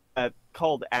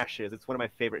called Ashes. It's one of my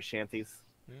favorite shanties.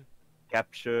 Hmm.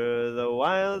 Capture the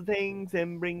wild things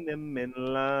and bring them in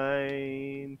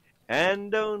line,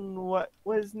 and own what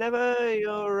was never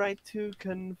your right to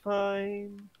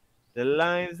confine. The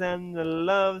lives and the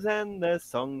loves and the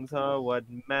songs are what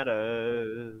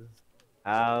matters.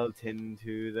 Out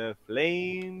into the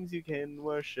flames you can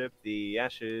worship the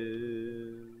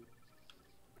ashes.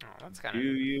 Oh, that's kind Do of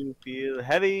neat. you feel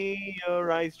heavy,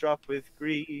 your eyes drop with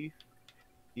grief?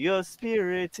 Your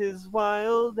spirit is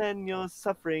wild and your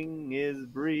suffering is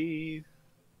brief.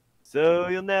 So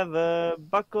you'll never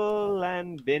buckle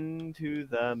and bend to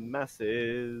the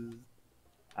masses.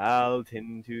 Out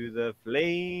into the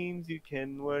flames you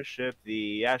can worship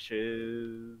the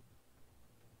ashes.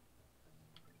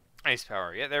 Ice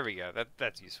power. Yeah, there we go.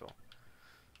 That's useful.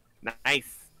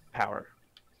 Nice power.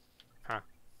 Huh.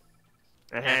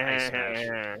 And ice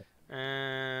smash.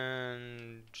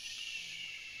 And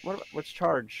What's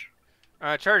charge?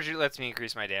 charge lets me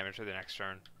increase my damage for the next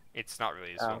turn. It's not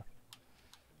really useful.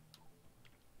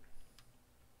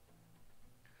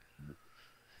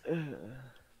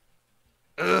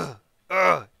 Ugh.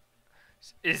 Ugh.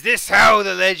 Is this how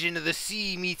the legend of the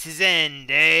sea meets his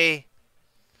end, eh?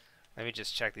 Let me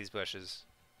just check these bushes.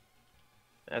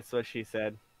 That's what she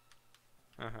said.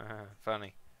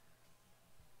 Funny.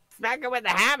 Smack him with the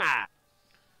hammer.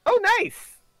 Oh,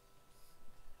 nice!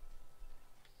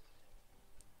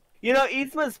 You know,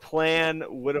 Yzma's plan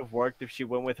would have worked if she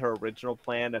went with her original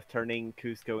plan of turning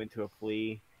Cusco into a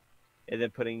flea, and then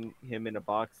putting him in a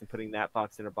box, and putting that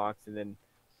box in a box, and then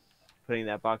putting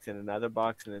that box in another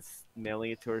box, and then mailing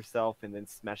it to herself, and then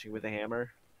smashing it with a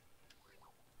hammer.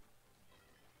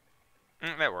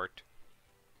 That worked.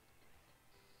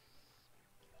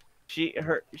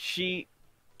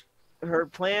 Her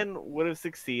plan would have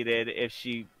succeeded if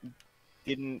she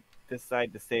didn't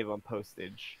decide to save on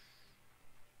postage.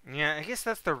 Yeah, I guess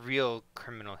that's the real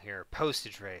criminal here.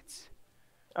 Postage rates.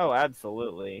 Oh,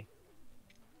 absolutely.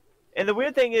 And the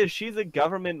weird thing is, she's a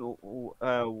government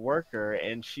worker,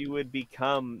 and she would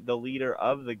become the leader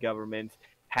of the government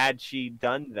had she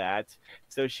done that.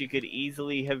 So she could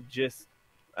easily have just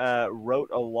wrote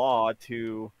a law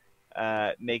to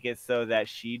make it so that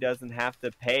she doesn't have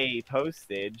to pay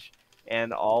postage,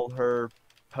 and all her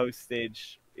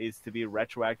postage is to be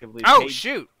retroactively Oh, paid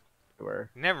shoot! to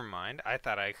her. Never mind. I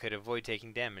thought I could avoid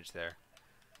taking damage there.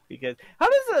 Because how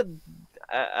does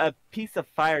a piece of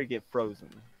fire get frozen?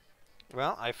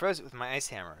 Well, I froze it with my ice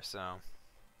hammer, so...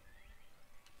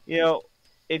 You know,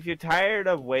 if you're tired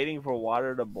of waiting for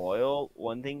water to boil,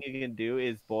 one thing you can do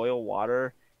is boil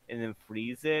water and then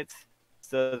freeze it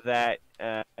so that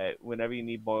whenever you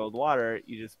need boiled water,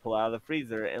 you just pull out of the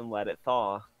freezer and let it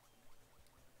thaw.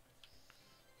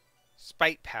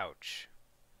 Spite pouch.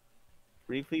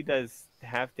 Briefly does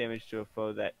half damage to a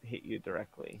foe that hit you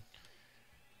directly.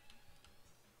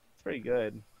 It's pretty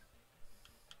good.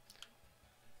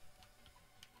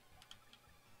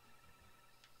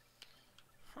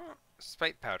 Huh.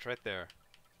 Spite pouch right there.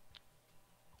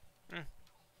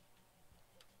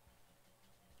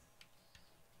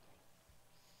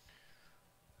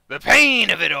 The pain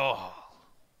of it all!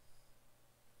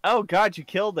 Oh god, you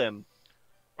killed him.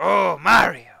 Oh,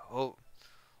 Mario!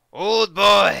 Old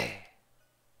boy!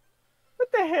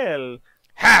 What the hell?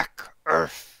 Hack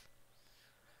Earth!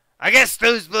 I guess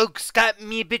those blokes got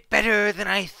me a bit better than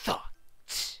I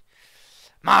thought.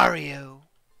 Mario,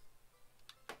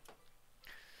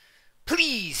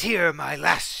 please hear my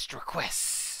last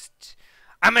request.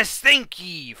 I must thank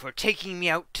ye for taking me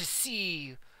out to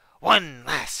sea one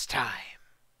last time.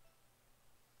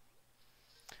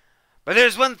 But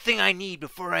there's one thing I need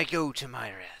before I go to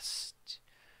my rest.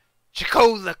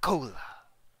 Chicola Cola.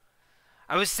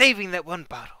 I was saving that one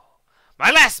bottle,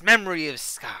 my last memory of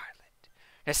Scarlet,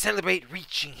 to celebrate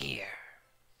reaching here.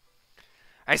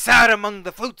 I saw it among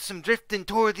the flotsam drifting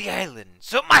toward the island,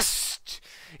 so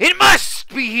it must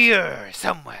be here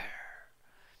somewhere.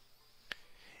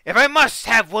 If I must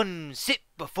have one sip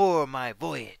before my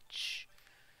voyage,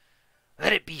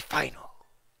 let it be final.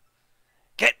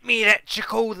 Get me that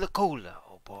Chicola Cola,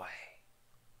 oh boy.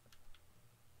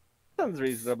 Sounds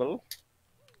reasonable.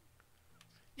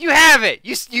 You have it!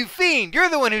 You fiend! You're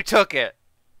the one who took it!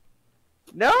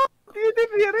 No, you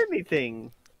didn't get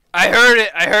anything. I heard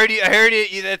it! I heard you! I heard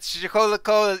it! That's Cola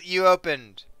Cola that you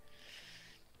opened.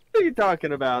 What are you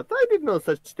talking about? I did no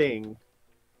such thing.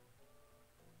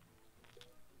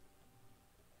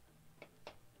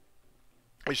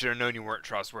 I should have known you weren't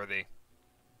trustworthy.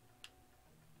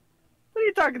 What are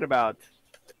you talking about?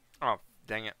 Oh,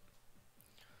 dang it.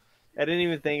 I didn't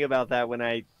even think about that when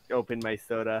I opened my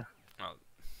soda. Oh.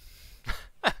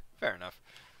 Fair enough.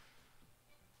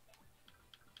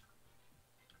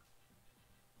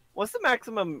 What's the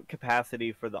maximum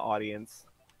capacity for the audience?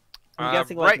 I'm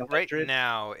guessing like right 100?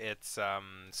 now it's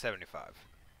 75.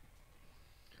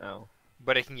 Oh.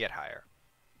 But it can get higher.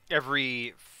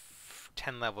 Every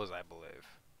 10 levels, I believe.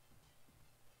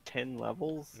 10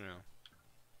 levels? Yeah.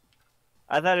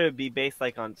 I thought it would be based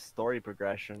like on story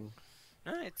progression.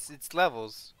 No, it's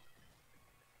levels.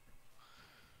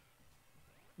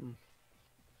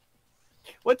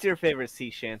 What's your favorite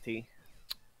sea shanty?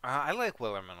 I like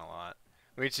Willerman a lot,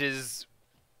 which is.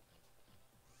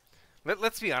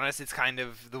 Let's be honest, it's kind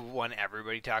of the one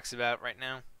everybody talks about right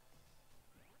now.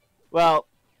 Well,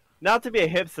 not to be a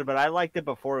hipster, but I liked it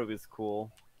before it was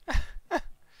cool.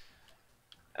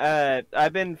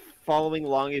 I've been following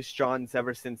Longest Johns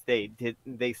ever since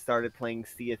they started playing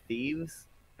Sea of Thieves.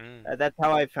 That's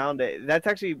how I found it. That's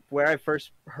actually where I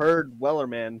first heard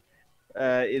Wellerman.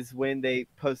 Is when they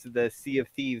posted the Sea of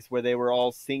Thieves, where they were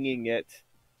all singing it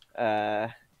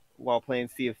while playing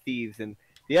Sea of Thieves, and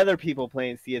the other people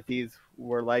playing Sea of Thieves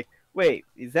were like, "Wait,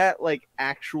 is that like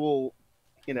actual?"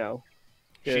 You know,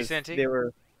 She sent it? they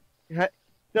were.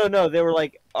 No, they were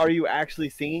like, "Are you actually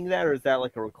singing that, or is that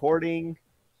like a recording?"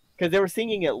 Because they were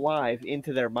singing it live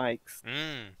into their mics.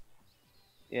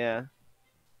 Yeah.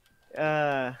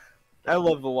 I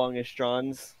love the Longest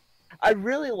Johns. I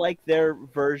really like their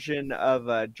version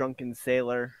of Drunken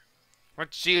Sailor.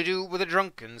 What do you do with a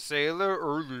drunken sailor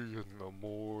early in the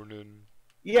morning?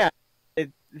 Yeah,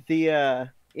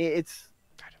 it's.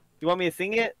 You want me to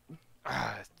sing it?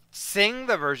 Sing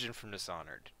the version from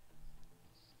Dishonored.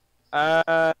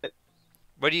 Uh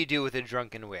What do you do with a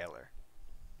drunken whaler?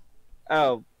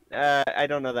 oh, I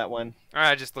don't know that one.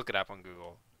 Alright, just look it up on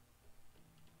Google.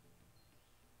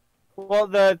 Well,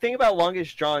 the thing about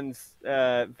Longest John's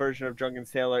version of Drunken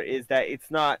Sailor is that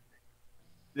it's not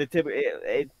the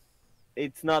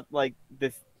it's not like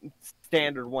this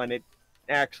standard one. It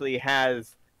actually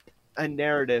has a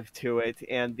narrative to it,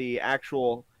 and the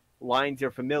actual lines you're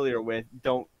familiar with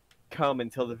don't come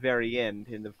until the very end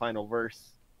in the final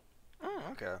verse. Oh,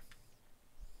 okay.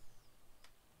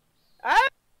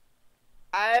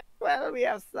 Well, we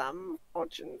have some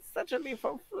fortune, certainly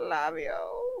for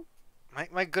Flavio.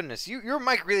 My goodness, your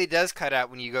mic really does cut out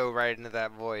when you go right into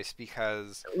that voice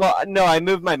because. Well, no, I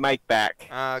moved my mic back.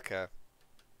 Okay.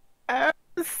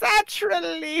 Such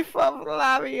relief for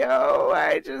Flavio.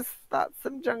 I just thought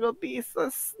some jungle beasts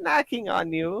were snacking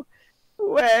on you.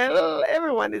 Well,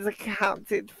 everyone is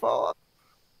accounted for.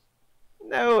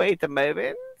 No, wait a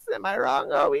moment. Am I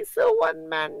wrong? Are we still one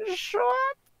man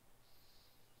short?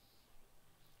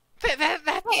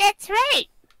 That's right.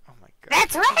 Oh my god.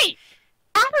 That's right.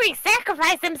 Henry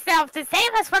sacrificed himself to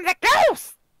save us from the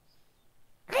ghost.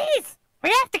 Please, we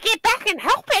have to get back and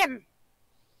help him.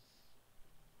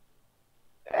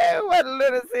 Oh, what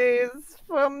lunacy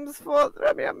foams forth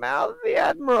from your mouth? The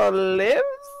Admiral lives?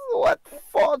 What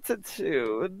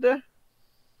fortitude!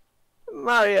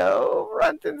 Mario,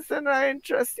 front and center, I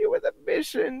entrust you with a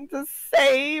mission to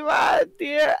save our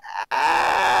dear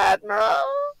Admiral.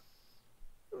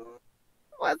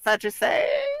 What's that you say?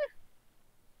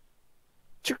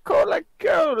 Chocola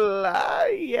Cola,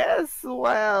 yes,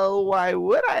 well, why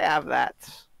would I have that?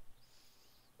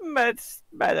 But,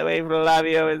 by the way,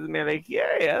 Flavio is merely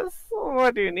curious.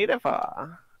 What do you need it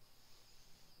for?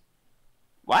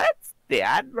 What? The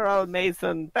Admiral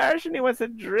Mason perish and he wants to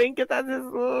drink it as his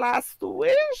last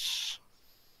wish?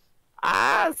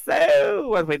 Ah, so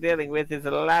what we're dealing with is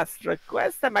the last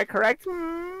request, am I correct?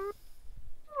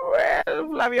 Well,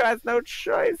 Flavio has no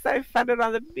choice. I found it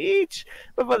on the beach.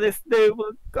 But for this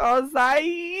noble cause, I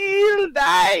yield.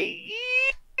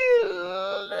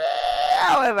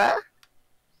 However,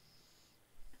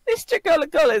 this Chocola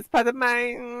is part of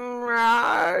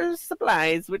my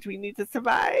supplies which we need to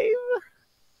survive.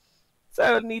 So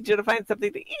I'll need you to find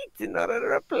something to eat in order to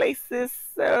replace this,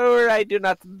 or I do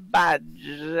not budge.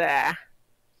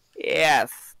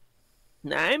 Yes.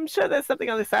 I'm sure there's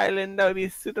something on this island that would be a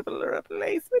suitable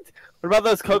replacement. What about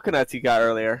those coconuts you got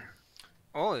earlier?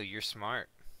 Oh, you're smart.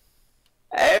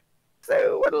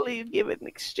 So what'll you give it in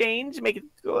exchange? Make it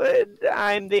good?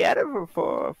 I'm the editor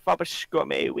for Foppish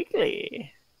Gourmet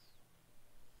Weekly.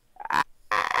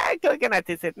 coconut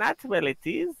is it not? Well, it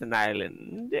is an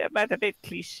island, but a bit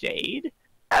cliched.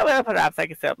 Well, perhaps I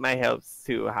can sell my hopes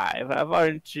too high.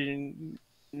 Aren't you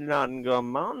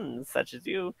non-gourmand such as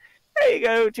you? There you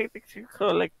go, take the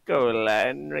Coca-Cola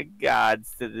in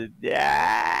regards to the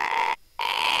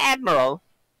Admiral.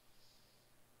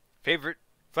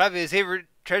 Flavio's favorite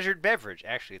treasured beverage.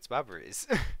 Actually, it's Bobbery's.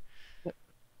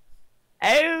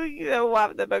 Oh, you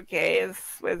want the bouquet and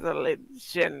swizzle it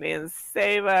gently and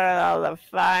savor all the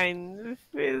fine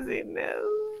fizziness.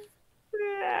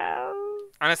 Yeah.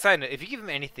 On a side note, if you give him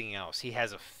anything else, he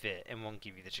has a fit and won't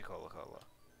give you the Coca-Cola.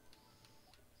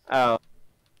 Oh.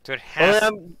 So it has.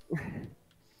 Well,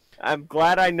 I'm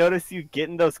glad I noticed you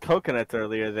getting those coconuts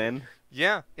earlier. Then.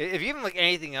 Yeah. If you give him like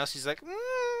anything else, he's like,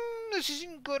 this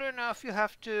isn't good enough. You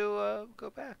have to go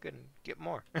back and get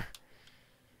more.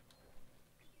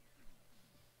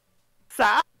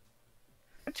 Sir,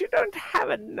 but you don't have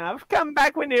enough. Come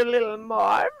back when you're a little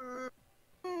more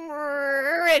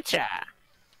richer.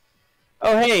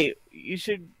 Oh, hey, you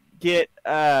should get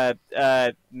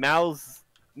Miss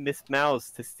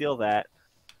Mouse to steal that.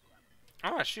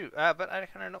 Oh shoot! But I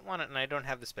kind of don't want it, and I don't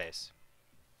have the space.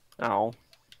 Oh.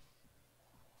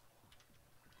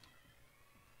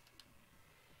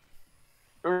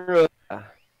 Yeah,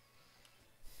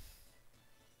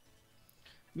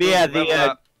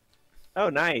 the oh,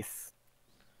 nice.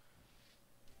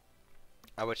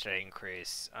 Which should I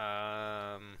increase?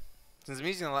 Since I'm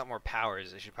using a lot more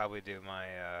powers, I should probably do my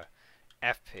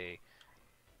FP.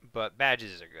 But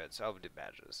badges are good, so I'll do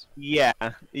badges. Yeah,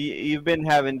 you've been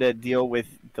having to deal with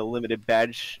the limited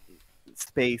badge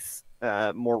space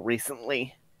more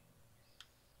recently.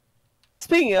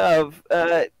 Speaking of,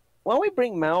 why don't we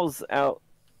bring Mouse out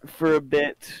for a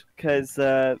bit? Because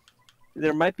there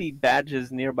might be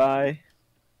badges nearby.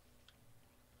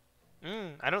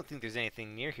 I don't think there's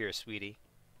anything near here, sweetie.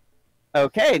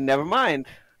 Okay, never mind.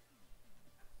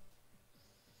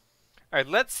 Alright,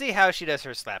 let's see how she does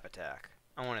her slap attack.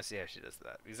 I want to see how she does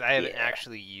that, because I haven't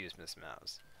actually used Miss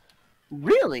Mouse.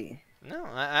 Really? No,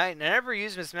 I never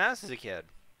used Miss Mouse as a kid.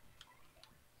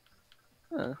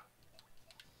 Huh.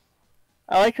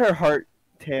 I like her heart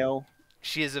tail.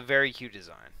 She is a very cute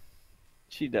design.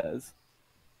 She does.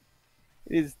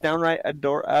 It is downright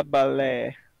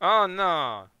adorable. Oh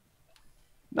no!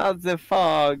 Not the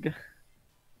fog.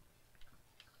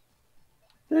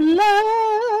 The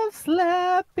love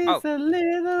slap is a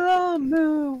little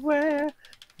move where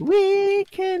we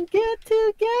can get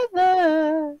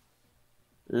together.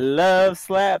 Love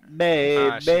slap,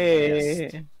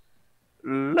 baby.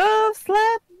 Love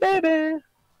slap, baby.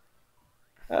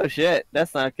 Oh shit,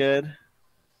 that's not good.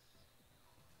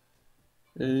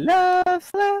 Love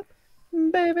slap,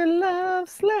 baby, love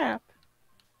slap.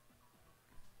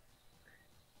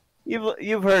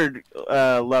 You've heard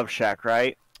Love Shack,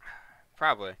 right?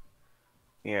 Probably.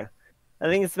 Yeah. I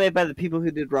think it's made by the people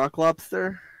who did Rock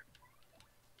Lobster.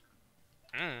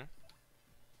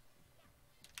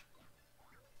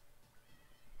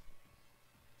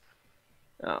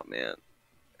 Oh man.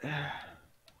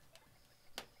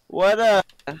 What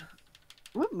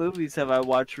movies have I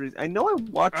watched recently? I know I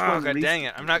watched one god recently. dang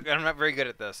it. I'm not very good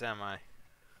at this, am I?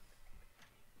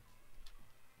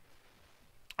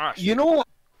 Oh, You know what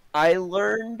I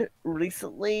learned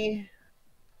recently?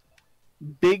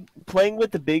 Playing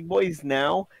with the big boys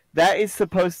now. That is the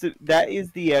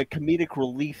comedic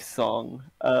relief song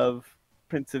of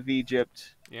Prince of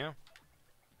Egypt. Yeah.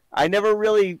 That never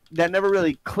really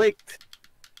clicked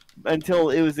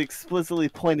until it was explicitly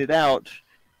pointed out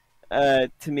to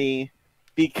me,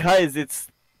 because it's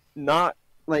not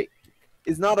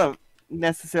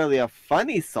necessarily a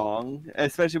funny song,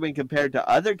 especially when compared to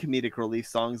other comedic relief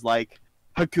songs like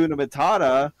Hakuna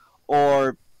Matata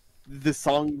or the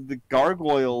song the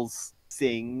gargoyles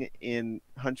sing in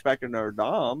Hunchback of Notre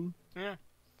Dame. Yeah.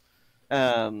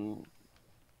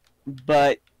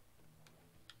 But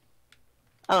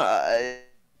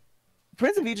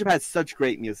Prince of Egypt has such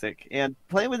great music, and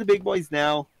Playing with the Big Boys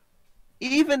now,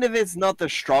 even if it's not the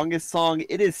strongest song,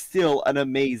 it is still an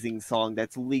amazing song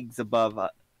that's leagues above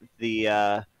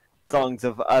the songs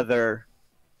of other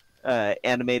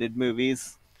animated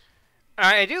movies.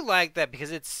 I do like that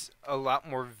because it's a lot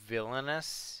more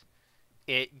villainous.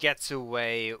 It gets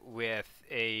away with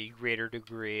a greater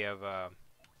degree of I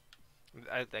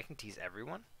can tease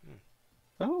everyone.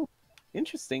 Oh,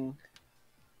 interesting.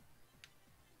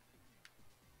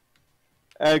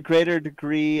 A greater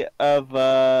degree of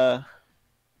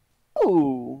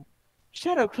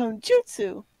Shadow Clone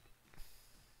Jutsu.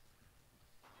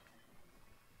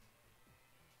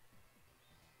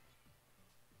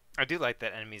 I do like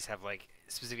that enemies have like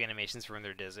specific animations for when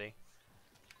they're dizzy.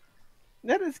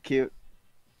 That is cute.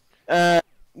 Yeah,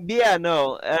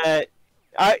 no.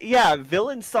 Yeah,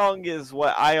 villain song is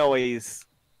what I always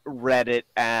read it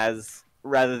as,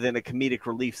 rather than a comedic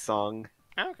relief song.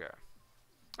 Okay.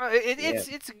 Yeah.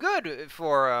 It's good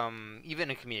for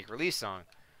even a comedic release song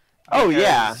Oh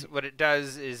yeah, because what it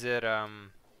does is it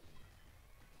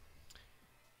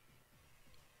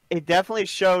definitely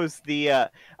shows the.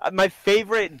 My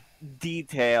favorite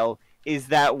detail is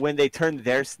that when they turn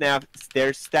their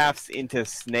staffs into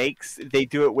snakes, they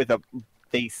do it with a.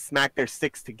 They smack their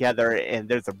sticks together, and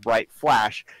there's a bright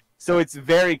flash. So it's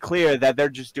very clear that they're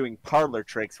just doing parlor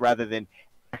tricks rather than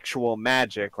actual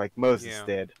magic like Moses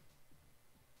yeah.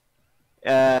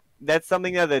 did. That's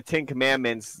something that the Ten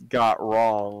Commandments got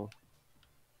wrong.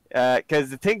 Because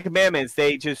the Ten Commandments,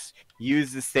 they just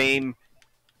use the same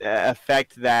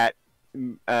effect that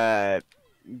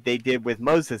they did with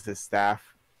Moses'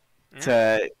 staff,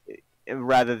 to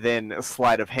rather than a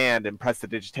sleight of hand and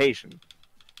prestidigitation.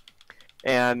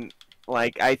 And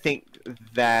like I think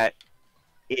that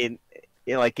in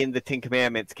like in the Ten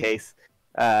Commandments case,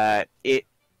 it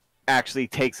actually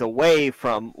takes away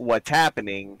from what's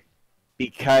happening,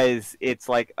 because it's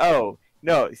like, oh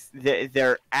no,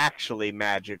 they're actually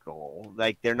magical.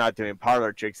 Like they're not doing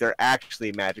parlor tricks. They're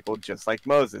actually magical, just like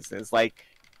Moses. And it's like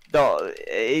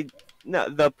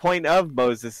the point of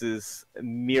Moses's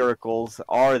miracles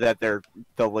are that they're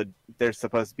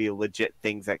supposed to be legit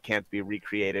things that can't be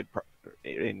recreated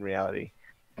in reality.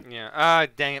 Yeah. Ah,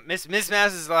 dang it. Miss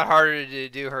Mass is a lot harder to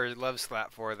do her love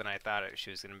slap for than I thought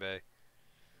she was gonna be.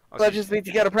 Also, That just means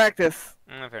you gotta practice.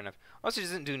 fair enough. Also, she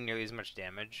doesn't do nearly as much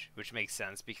damage, which makes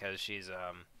sense because she's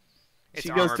it's She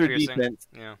goes armor through piercing. defense.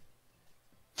 Yeah.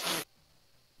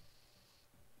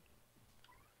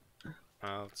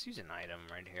 Let's use an item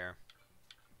right here.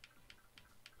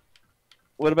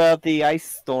 What about the ice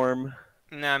storm?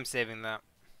 Nah, I'm saving that.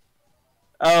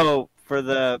 Oh, for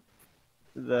the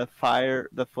fire,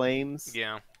 the flames.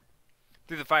 Yeah.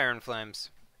 Through the fire and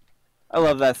flames. I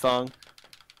love that song.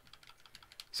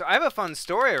 So I have a fun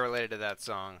story related to that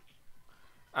song.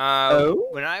 Oh?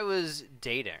 When I was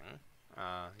dating,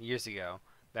 years ago,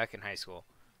 back in high school,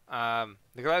 the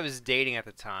girl I was dating at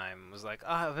the time was like,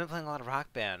 "Oh, I've been playing a lot of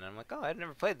Rock Band." And I'm like, "Oh, I'd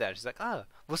never played that." She's like, "Oh,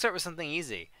 we'll start with something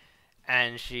easy,"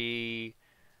 and she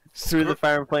Through the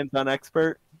fire and flames on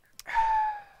expert.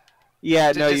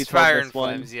 Yeah, no, you just told fire this and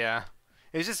one. flames. Yeah,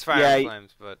 it was just fire Yeah, and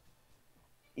flames, but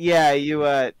yeah,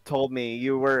 you told me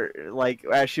you were like,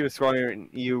 as she was scrolling,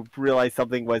 you realized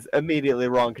something was immediately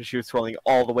wrong because she was scrolling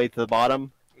all the way to the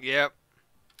bottom. yep.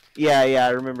 Yeah, I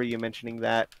remember you mentioning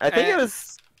that. I think it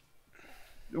was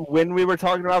when we were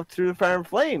talking about Through the Fire and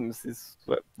Flames is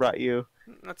what brought you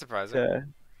Not surprising. to.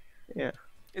 Yeah,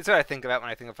 It's what I think about when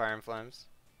I think of fire and flames.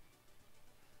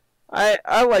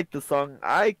 I like the song.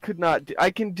 I could not.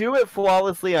 I can do it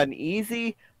flawlessly on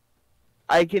easy.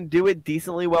 I can do it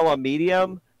decently well on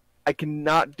medium. I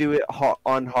cannot do it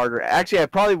on harder. Actually, I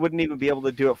probably wouldn't even be able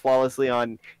to do it flawlessly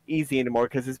on easy anymore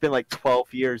because it's been like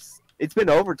 12 years. It's been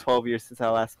over 12 years since I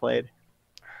last played.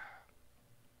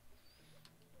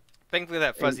 Thankfully,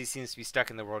 that fuzzy seems to be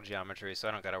stuck in the world geometry, so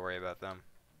I don't gotta worry about them.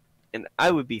 And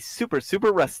I would be super,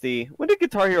 super rusty. When did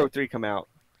Guitar Hero 3 come out?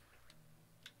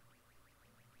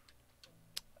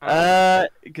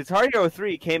 Guitar Hero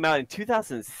 3 came out in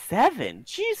 2007.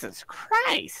 Jesus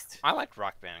Christ. I liked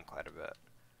Rock Band quite a bit.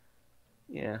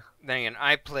 Yeah. Then again,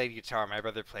 I played guitar, my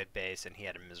brother played bass, and he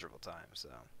had a miserable time, so.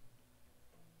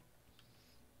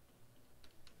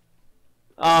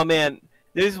 Oh man,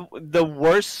 there's the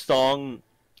worst song,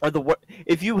 or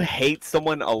if you hate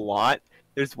someone a lot,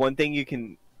 there's one thing you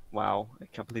can. Wow, I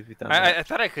can't believe you've done that. I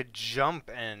thought I could jump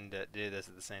and do this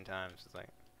at the same time. So it's like,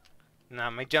 nah,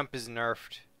 my jump is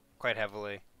nerfed quite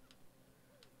heavily.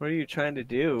 What are you trying to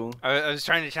do? I was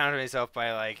trying to challenge myself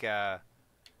by like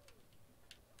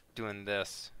doing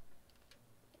this.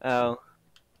 Oh.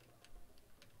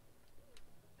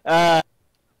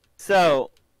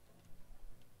 So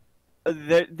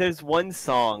there's one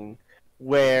song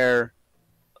where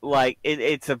like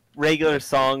it's a regular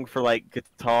song for like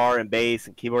guitar and bass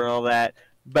and keyboard and all that,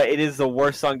 but it is the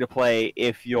worst song to play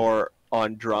if you're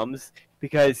on drums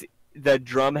because the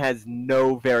drum has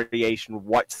no variation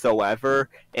whatsoever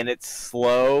and it's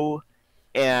slow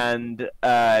and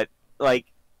like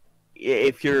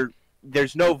if you're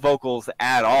there's no vocals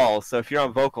at all, so if you're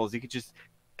on vocals you could just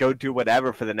go do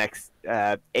whatever for the next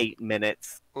 8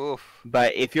 minutes. Oof.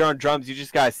 But if you're on drums, you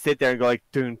just gotta sit there and go like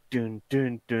dun dun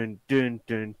dun dun dun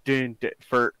dun dun, dun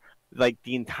for like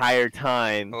the entire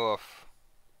time. Oof.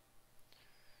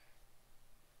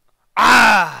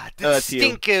 Ah, the that's you.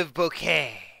 distinctive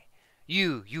bouquet.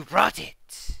 You brought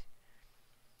it.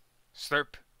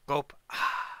 Slurp, gulp.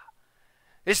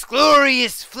 This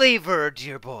glorious flavor,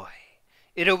 dear boy,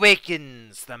 it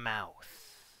awakens the mouth.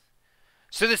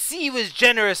 So the sea was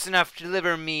generous enough to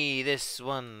deliver me this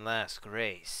one last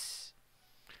grace.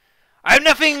 I've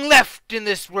nothing left in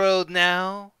this world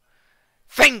now.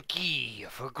 Thank ye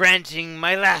for granting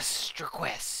my last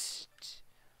request.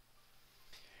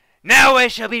 Now I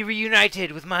shall be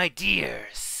reunited with my dear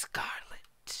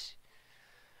Scarlet.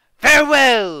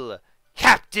 Farewell,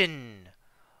 Captain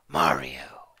Mario.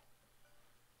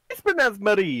 It's pronounced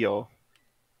Mario.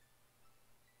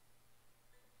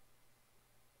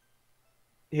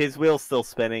 His wheel's still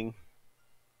spinning.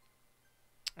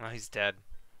 Oh, he's dead.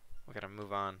 We gotta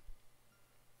move on.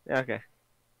 Okay.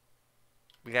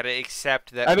 We gotta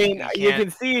accept that. I mean, we you can't-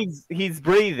 can see he's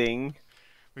breathing.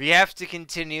 We have to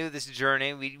continue this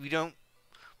journey.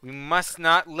 We must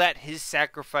not let his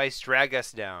sacrifice drag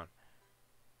us down.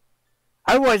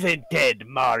 I wasn't dead,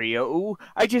 Mario.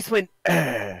 I just went,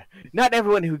 Ugh. Not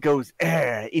everyone who goes,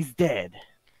 Ugh, is dead.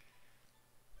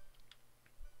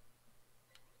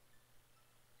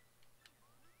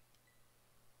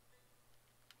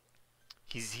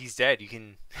 He's dead. You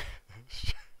can.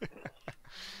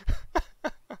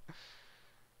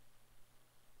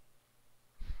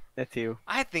 That's you.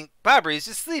 I think Bobby's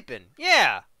just sleeping.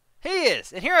 Yeah, he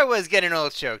is. And here I was getting all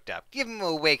choked up. Give him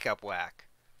a wake up whack.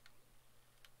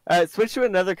 Switch to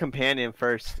another companion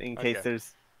first, in case Okay.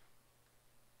 there's...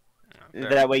 Oh,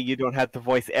 That way you don't have to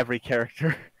voice every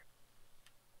character.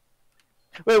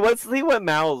 Wait, let's see what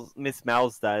Miss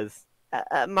Mouse does.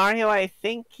 Mario, I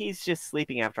think he's just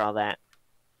sleeping after all that.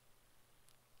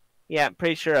 Yeah,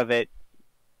 pretty sure of it.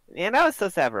 And I was so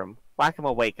sad for him. Whack him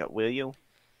a wake up, will you?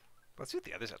 Let's see what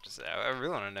the others have to say. I really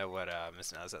want to know what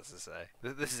Miss Mouse has to say.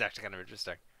 This is actually kind of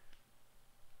interesting.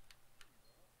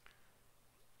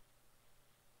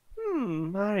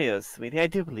 Mario, sweetie, I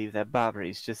do believe that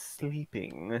Bobbery's just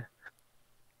sleeping.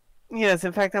 Yes,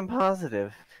 in fact, I'm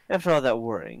positive. After all that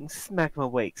worrying, smack him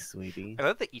awake, sweetie. I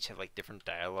love that each have like different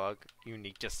dialogue,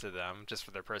 unique just to them, just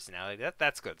for their personality.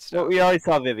 That's good stuff. Well, we already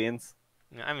saw Vivian's.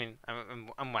 I mean,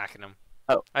 I'm whacking them.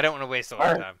 Oh. I don't want to waste a lot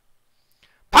of Alright. time.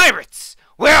 Pirates!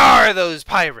 Where are those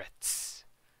pirates?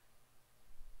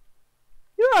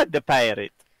 You're the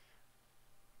pirate.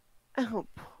 Oh,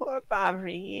 poor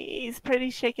Bobbery. He's pretty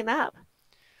shaken up.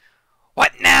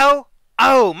 What now?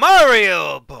 Oh,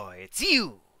 Mario boy, it's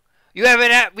you. You have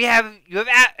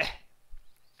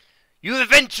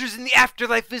adventures in the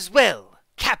afterlife as well.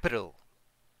 Capital.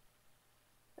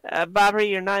 Bobbery,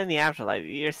 you're not in the afterlife.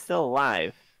 You're still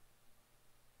alive.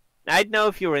 I'd know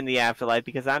if you were in the afterlife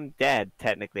because I'm dead,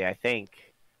 technically, I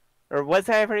think. Or was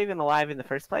I ever even alive in the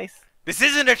first place? This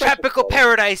isn't a tropical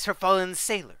paradise for fallen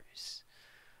sailors.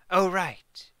 Oh,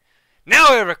 right. Now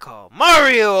I recall.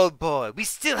 Mario, old boy, we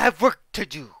still have work to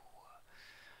do.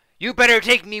 You better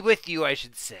take me with you, I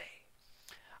should say.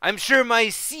 I'm sure my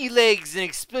sea legs and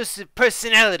explosive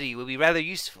personality will be rather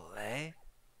useful, eh?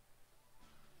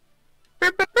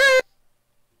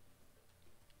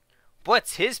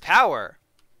 What's his power?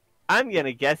 I'm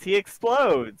gonna guess he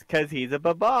explodes, because he's a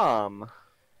ba-bomb.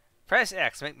 Press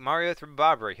X to make Mario through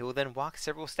Bobbery. He will then walk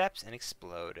several steps and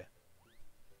explode.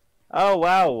 Oh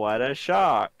wow, what a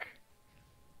shock.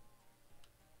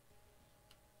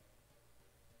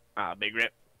 Ah, big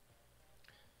rip.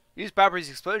 Use Bobbery's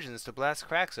explosions to blast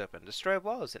cracks open, destroy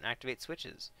walls, and activate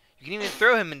switches. You can even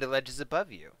throw him into ledges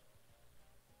above you.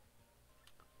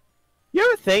 You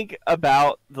ever think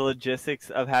about the logistics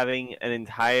of having an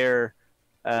entire,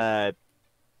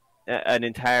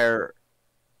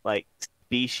 like,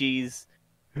 species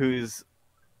whose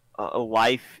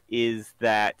life is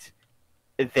that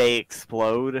they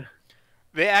explode?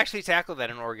 They actually tackled that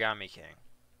in Origami King.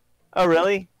 Oh,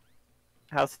 really?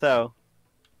 How so?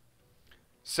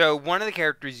 So one of the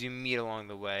characters you meet along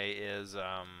the way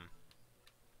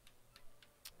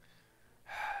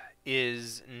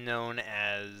is known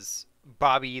as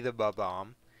Bobby the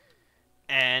Bob-Bomb.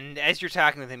 And as you're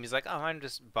talking with him, he's like, "Oh, I'm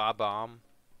just Bob-Bomb.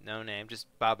 No name, just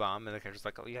Bob-Bomb." And the character's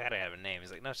like, "Oh, you gotta have a name."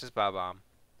 He's like, "No, it's just Bob-Bomb."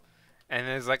 And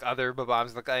there's like other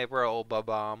Bob-Bombs like, "Hey, we're old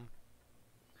Bob-Bomb."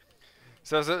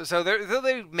 So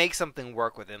they make something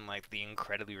work within like the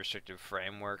incredibly restrictive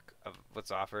framework of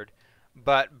what's offered.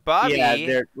 But Bobby, Yeah,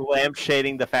 they're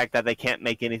lampshading the fact that they can't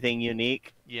make anything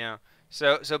unique. yeah.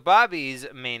 So Bobby's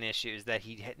main issue is that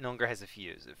he no longer has a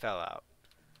fuse. It fell out.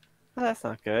 Well, that's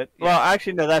not good. Yeah. Well,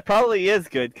 actually, no, that probably is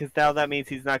good, because now that means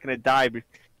he's not going to die.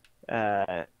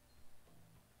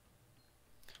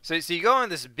 So you go on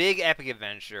this big epic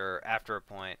adventure after a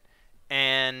point,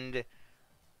 and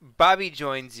Bobby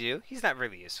joins you. He's not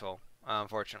really useful,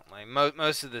 unfortunately.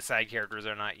 Most of the side characters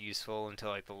are not useful until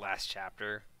like the last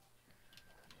chapter.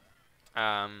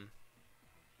 But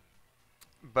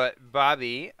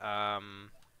Bobby, well,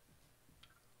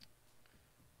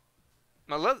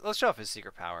 let's show off his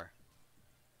secret power.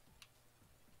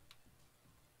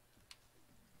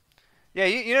 Yeah,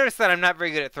 you notice that I'm not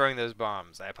very good at throwing those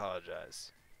bombs. I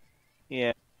apologize.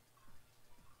 Yeah.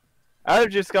 I would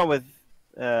have just gone with,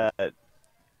 yeah.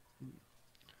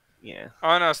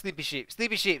 Oh no, sleepy sheep,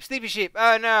 sleepy sheep, sleepy sheep.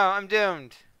 Oh no, I'm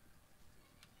doomed.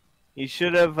 You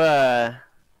should have,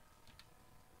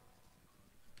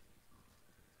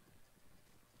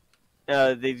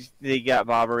 they got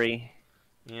bobbery.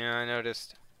 Yeah, I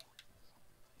noticed.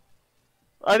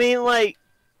 I mean, like,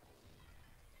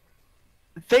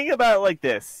 think about it like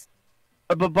this.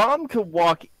 A bomb could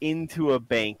walk into a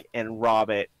bank and rob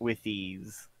it with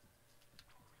ease.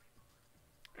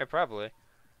 Yeah, probably.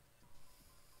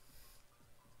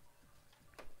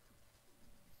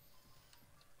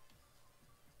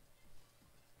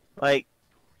 Like,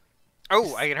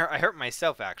 Oh, I hurt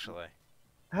myself actually.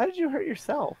 how did you hurt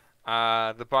yourself?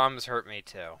 The bombs hurt me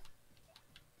too.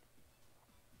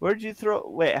 Where did you throw?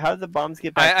 Wait, how did the bombs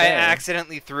get I back there?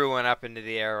 accidentally threw one up into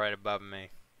the air right above me.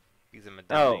 Because I'm a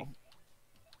dummy. Oh,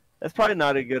 that's probably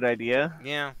not a good idea.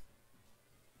 Yeah.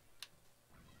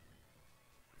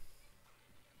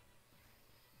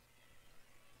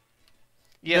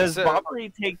 Yeah, Does so, Bobbery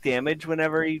take damage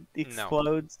whenever he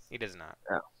explodes? he does not.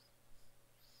 Oh.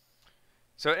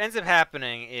 So what ends up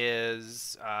happening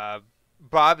is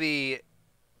Bobby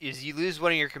is you lose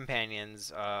one of your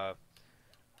companions.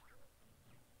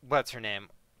 What's her name?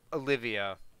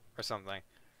 Olivia or something.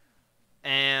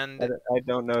 And I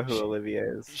don't know who Olivia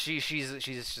is. she's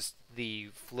just the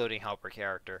floating helper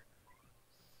character.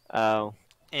 Oh.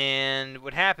 And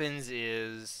what happens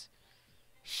is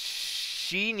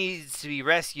she needs to be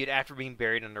rescued after being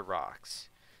buried under rocks.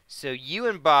 So you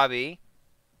and Bobby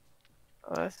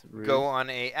Oh, that's rude. go on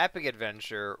a epic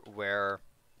adventure where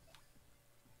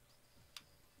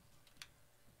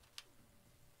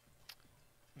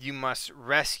you must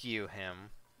rescue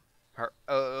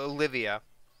Olivia,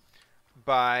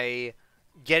 by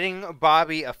getting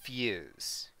Bobby a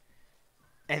fuse,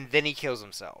 and then he kills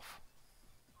himself.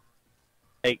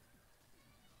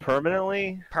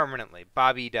 Permanently? Permanently.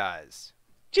 Bobby dies.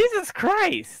 Jesus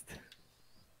Christ!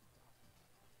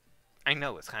 I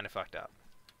know, it's kind of fucked up.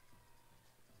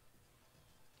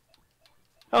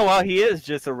 Oh, well, he is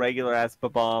just a regular ass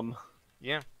bomb.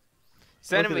 Yeah.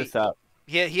 So Look anyway, this up.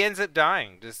 he ends up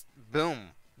dying. Just boom.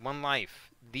 One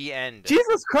life. The end.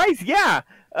 Jesus Christ, yeah!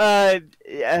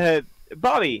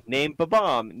 Bobby, name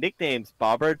Babom. Nicknames,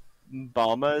 Bobbert,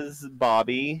 Balma's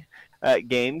Bobby.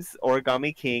 Games,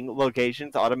 Origami King.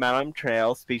 Locations, Automaton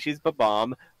Trail. Species,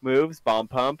 Babom. Moves, Bomb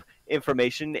Pump.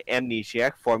 Information,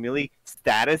 Amnesiac. Formulae,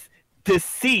 Status,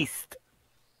 Deceased.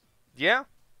 Yeah.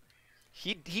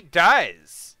 He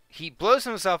dies. He blows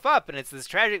himself up, and it's this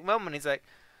tragic moment. He's like,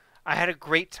 I had a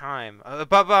great time.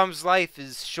 Babam's life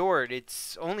is short.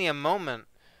 It's only a moment.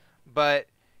 But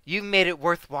you've made it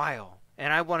worthwhile.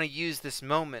 And I want to use this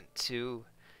moment to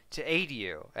aid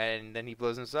you. And then he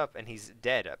blows himself up, and he's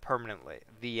dead permanently.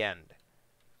 The end.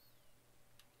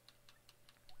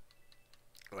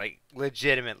 Like,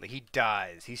 legitimately, he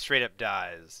dies. He straight up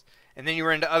dies. And then you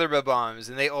run into other Babams,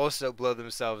 and they also blow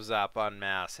themselves up en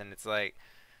masse. And it's like,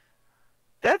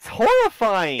 That's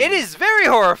horrifying! it is very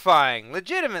horrifying,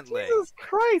 legitimately. Jesus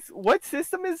Christ! What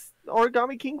system is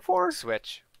Origami King for?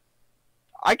 Switch.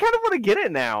 I kind of want to get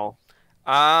it now.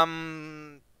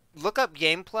 Look up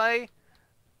gameplay,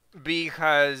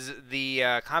 because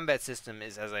the combat system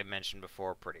is, as I mentioned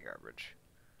before, pretty garbage.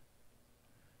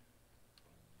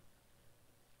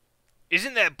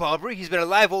 Isn't that Bobbery? He's been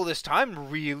alive all this time?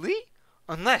 Really?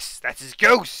 Unless that's his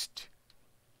ghost.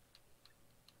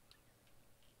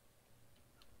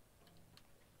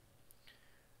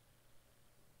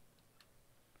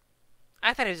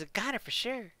 I thought he was a goner for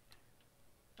sure.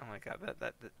 Oh my god,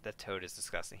 that toad is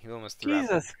disgusting. He almost threw up.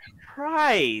 Jesus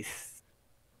Christ!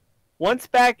 Once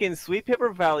back in Sweet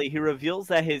Pepper Valley, he reveals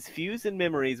that his fuse and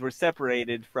memories were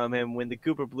separated from him when the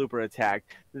Gooper Blooper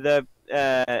attacked.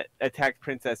 Attacked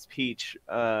Princess Peach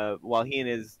while he and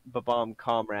his Babam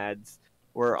comrades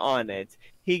were on it.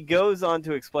 He goes on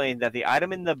to explain that the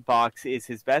item in the box is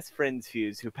his best friend's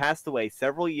fuse, who passed away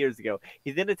several years ago.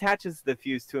 He then attaches the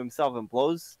fuse to himself and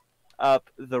blows up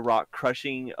the rock,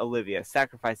 crushing Olivia,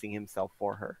 sacrificing himself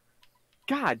for her.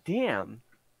 God damn.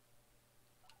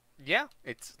 Yeah,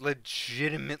 it's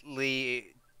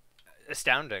legitimately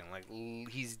astounding. Like,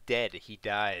 he's dead. He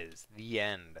dies. The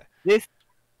end. This.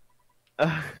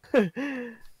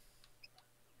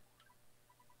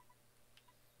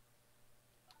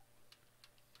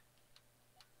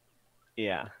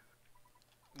 Yeah.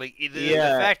 Like the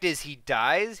Yeah. fact is, he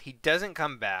dies, he doesn't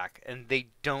come back, and they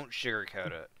don't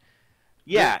sugarcoat it.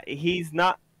 Yeah, he's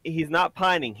not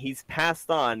pining. He's passed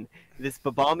on. This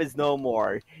Babam is no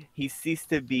more. He ceased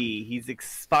to be. He's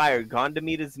expired, gone to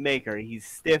meet his maker. He's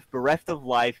stiff, bereft of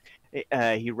life.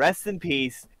 He rests in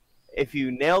peace. If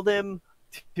you nailed him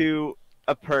to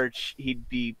a perch, he'd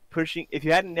be pushing. If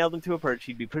you hadn't nailed him to a perch,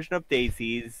 he'd be pushing up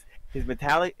daisies.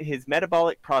 His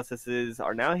metabolic processes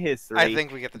are now history. I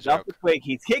think we get the He's off joke. the twig.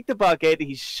 He's kicked the bucket.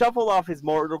 He's shuffled off his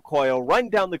mortal coil, run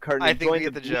down the curtain, I and think we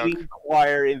joined get the the joke. bleeding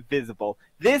choir invisible.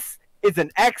 This is an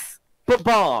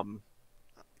ex-bomb.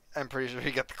 I'm pretty sure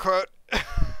he got the quote.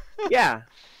 Yeah,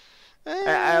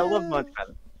 I love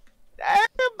Munchkin.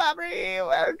 Oh, Bobby,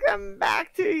 welcome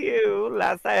back to you.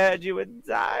 Last I heard you were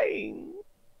dying.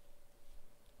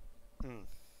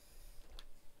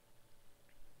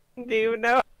 Do you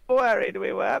know how worried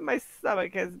we were? My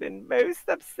stomach has been most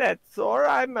upset, sore.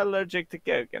 I'm allergic to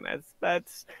coconuts, but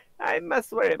I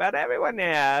must worry about everyone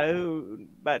here.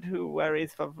 Who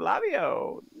worries for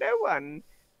Flavio? No one.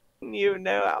 You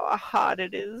know how hard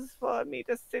it is for me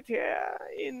to sit here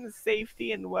in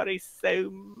safety and worry so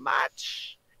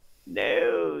much.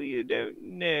 No, you don't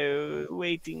know.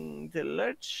 Waiting to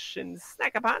lurch and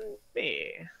snack upon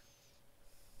me.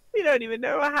 We don't even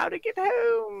know how to get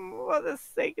home for the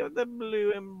sake of the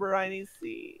blue and briny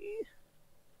sea.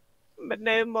 But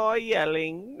no more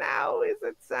yelling. Now is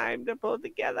the time to pull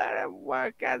together and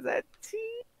work as a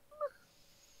team.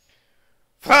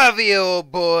 Flavio,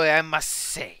 old boy, I must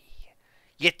say,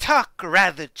 you talk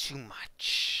rather too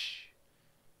much.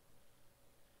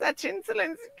 Such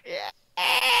insolence.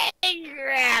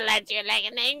 Growl at you like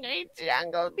an angry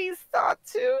jungle beast ought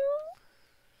to.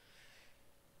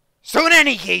 So in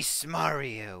any case,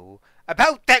 Mario,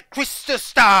 about that crystal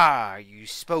star you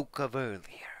spoke of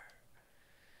earlier.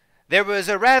 There was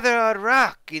a rather odd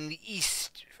rock in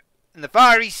the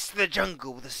far east of the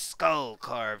jungle with a skull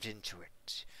carved into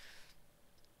it.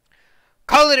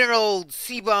 Call it an old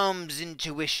sea-bomb's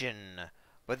intuition,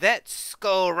 but that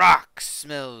skull rock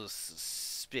smells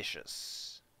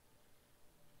suspicious.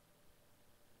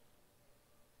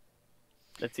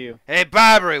 That's you. Hey,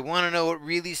 Barbary, want to know what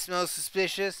really smells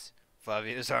suspicious?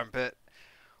 Flavio's armpit.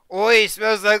 Oi,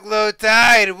 smells like low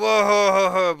tide.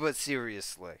 Whoa, but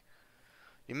seriously.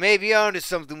 You may be onto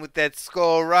something with that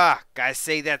skull rock. I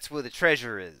say that's where the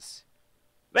treasure is.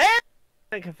 Well,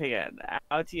 I can figure it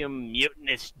out, you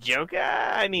mutinous joker.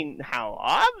 I mean, how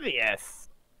obvious.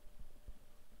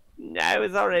 I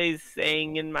was already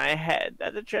saying in my head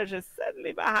that the treasure's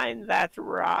certainly behind that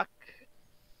rock.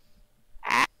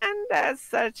 And as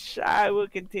such, I will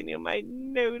continue my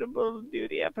notable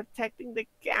duty of protecting the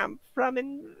camp from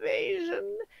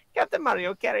invasion. Captain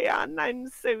Mario, carry on. I'm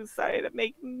so sorry to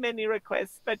make many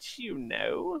requests, but you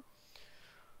know.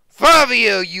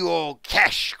 Flavio, you old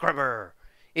cash grubber!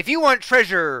 If you want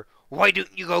treasure, why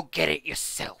don't you go get it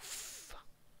yourself?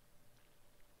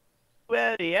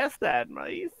 Well, yes,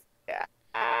 Admiral.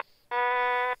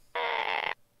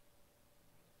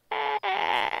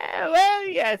 Well,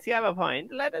 yes, you have a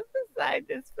point. Let us decide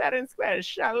this fair and square,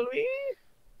 shall we?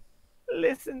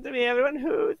 Listen to me, everyone.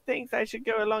 Who thinks I should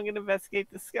go along and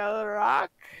investigate the Skull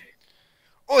Rock?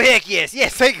 Oh, heck yes,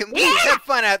 I can please. Yeah. Have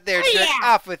fun out there, Oh, jerk. yeah.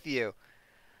 Off with you.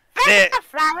 Fair enough,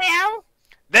 Flavio.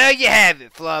 There you have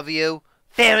it, Flavio.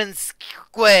 Fair and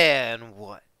square and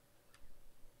what?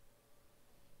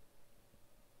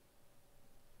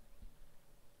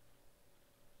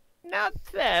 Not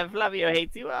fair. Flavio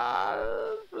hates you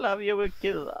all. Flavio will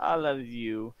kill all of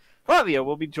you. Flavio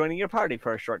will be joining your party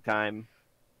for a short time.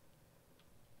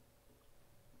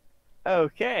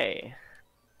 Okay.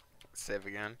 Save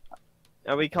again.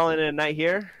 Are we calling it a night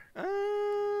here?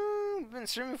 We've been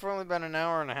streaming for only about an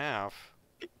hour and a half.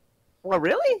 Well,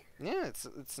 really? Yeah, it's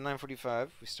 9:45.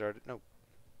 We started. No.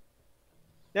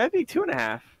 That'd be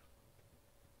 2.5.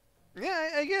 Yeah,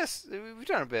 I guess we've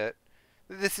done a bit.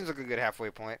 This seems like a good halfway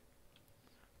point.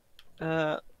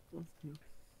 Hey,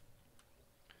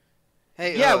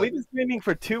 Yeah, we've been streaming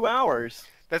for 2 hours.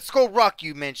 that Skull Rock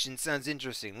you mentioned sounds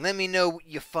interesting. Let me know what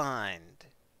you find.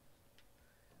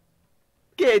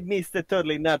 Good, Mr.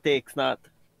 Totally Not X-Not.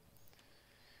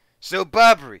 So,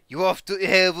 Barbary, you off to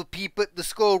have a peep at the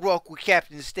Skull Rock with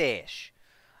Captain Stash.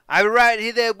 I was right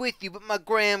here there with you, but my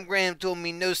Gram told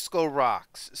me no Skull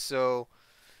Rocks. So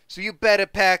you better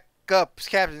pack up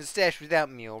Captain Stash without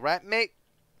me, alright, mate?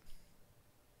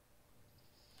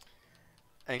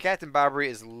 And Captain Barbary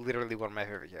is literally one of my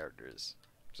favorite characters.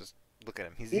 Just look at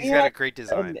him. He's got a great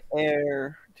design. An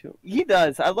air to... He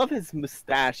does. I love his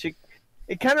mustache.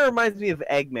 It kind of reminds me of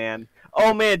Eggman.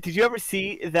 Oh, man, did you ever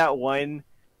see that one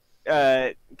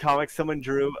comic someone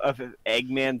drew of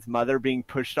Eggman's mother being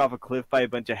pushed off a cliff by a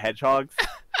bunch of hedgehogs?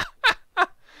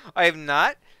 I have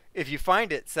not. If you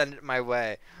find it, send it my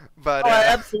way. But Oh, I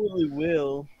absolutely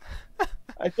will.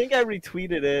 I think I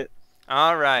retweeted it.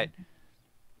 all right.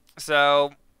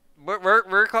 So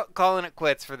we're calling it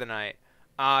quits for the night.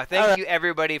 Thank you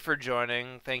everybody for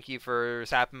joining. Thank you for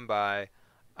stopping by.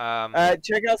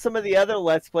 Check out some of the other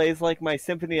Let's Plays, like my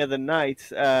Symphony of the Night.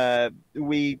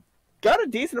 We got a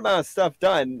decent amount of stuff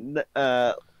done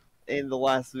in the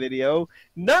last video,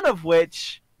 none of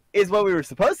which is what we were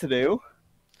supposed to do.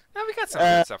 No, we got some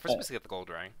good stuff. We're supposed to get the gold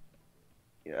ring.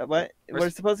 Yeah, but we're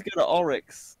supposed to go to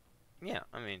Ulrich's. Yeah,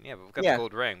 I mean, yeah, but we've got the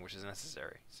gold ring, which is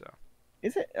necessary. So.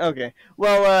 Is it? Okay.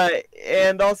 Well,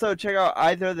 and also check out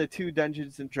either the 2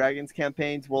 Dungeons and Dragons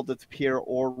campaigns, World of Tapir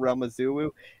or Realm of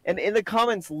Zulu. And in the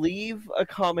comments, leave a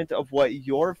comment of what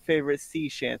your favorite sea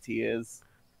shanty is.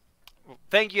 Well,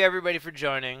 thank you, everybody, for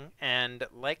joining. And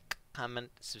like, comment,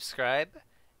 subscribe.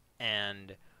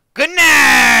 And good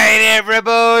night,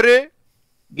 everybody!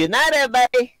 Good night,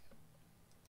 everybody!